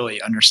people who really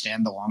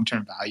understand the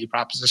long-term value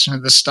proposition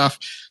of this stuff.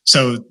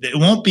 So it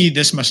won't be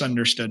this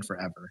misunderstood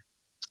forever.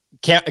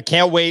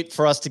 Can't wait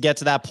for us to get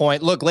to that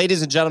point. Look,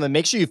 ladies and gentlemen,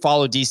 make sure you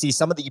follow DC.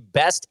 Some of the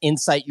best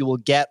insight you will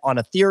get on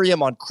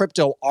Ethereum, on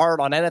crypto,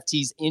 art, on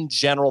NFTs in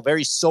general.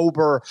 Very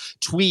sober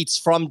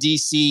tweets from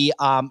DC,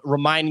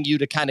 reminding you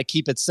to kind of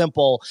keep it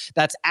simple.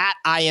 That's at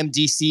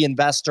IMDC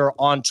Investor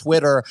on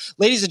Twitter.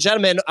 Ladies and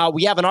gentlemen,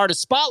 we have an artist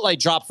spotlight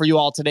drop for you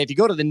all today. If you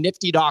go to the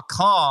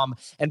nifty.com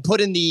and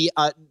put in the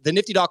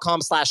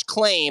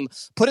nifty.com/claim,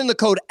 put in the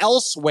code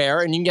elsewhere,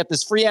 and you can get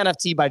this free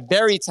NFT by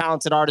very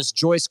talented artist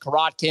Joyce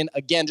Korotkin.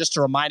 Again, just to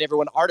remind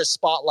everyone, Artist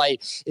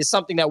Spotlight is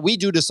something that we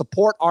do to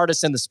support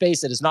artists in the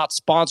space. It is not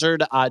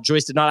sponsored.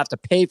 Joyce did not have to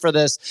pay for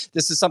this.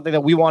 This is something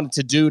that we wanted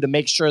to do to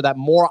make sure that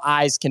more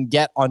eyes can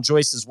get on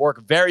Joyce's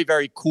work. Very,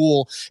 very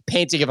cool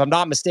painting. If I'm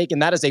not mistaken,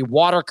 that is a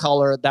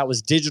watercolor that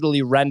was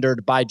digitally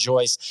rendered by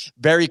Joyce.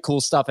 Very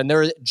cool stuff. And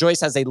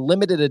Joyce has a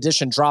limited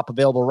edition drop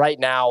available right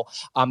now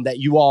that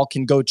you all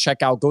can go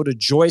check out. Go to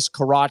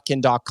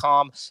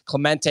joycekorotkin.com.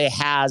 Clemente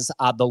has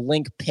the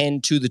link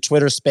pinned to the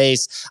Twitter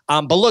space.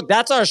 But look,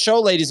 that's our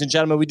show, ladies and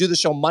gentlemen. We do the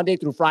show Monday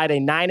through Friday,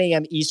 9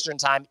 a.m. Eastern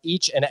time,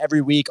 each and every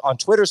week on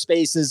Twitter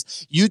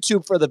Spaces,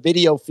 YouTube for the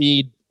video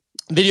feed.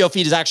 Video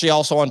feed is actually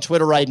also on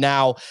Twitter right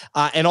now,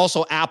 and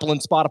also Apple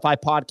and Spotify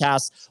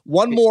podcasts.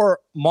 One more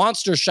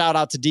monster shout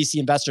out to DC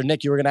Investor.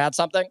 Nick, you were going to add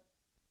something?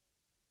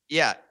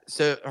 Yeah.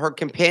 So her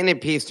companion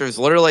piece, there's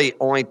literally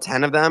only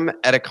 10 of them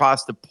at a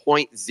cost of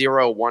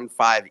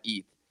 0.015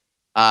 ETH.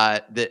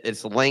 That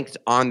is linked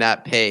on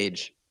that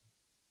page.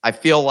 I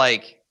feel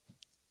like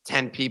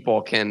 10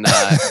 people can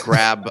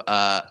grab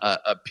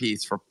a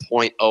piece for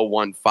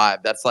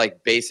 0.015. That's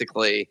like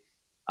basically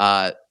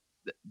I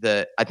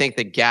think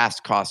the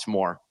gas costs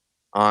more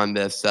on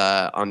this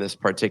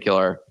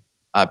particular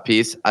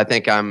piece. I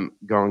think I'm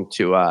going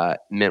to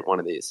mint one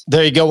of these.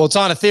 There you go. Well, it's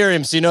on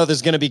Ethereum, so you know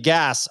there's going to be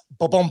gas.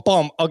 Boom,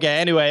 boom. Okay.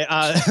 Anyway,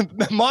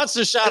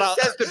 monster shout out.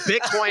 It says the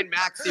Bitcoin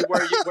Maxi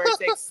where it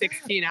takes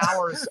 16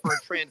 hours for a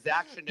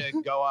transaction to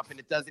go up, and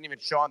it doesn't even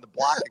show on the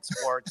Block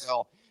Explorer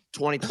until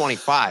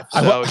 2025.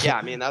 So yeah,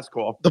 I mean, that's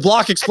cool. The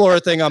Block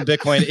Explorer thing on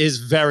Bitcoin is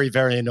very,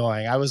 very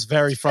annoying. I was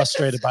very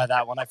frustrated by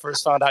that when I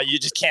first found out you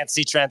just can't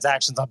see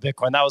transactions on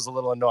Bitcoin. That was a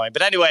little annoying.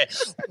 But anyway,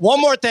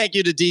 one more thank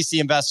you to DC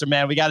Investor,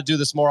 man. We got to do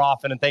this more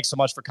often. And thanks so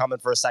much for coming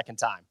for a second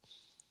time.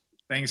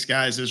 Thanks,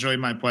 guys. It was really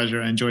my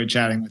pleasure. I enjoyed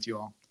chatting with you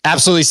all.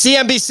 Absolutely.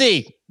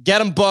 CNBC, get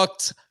them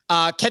booked.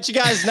 Catch you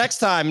guys next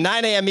time,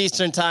 9 a.m.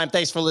 Eastern time.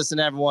 Thanks for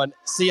listening, everyone.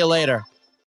 See you later.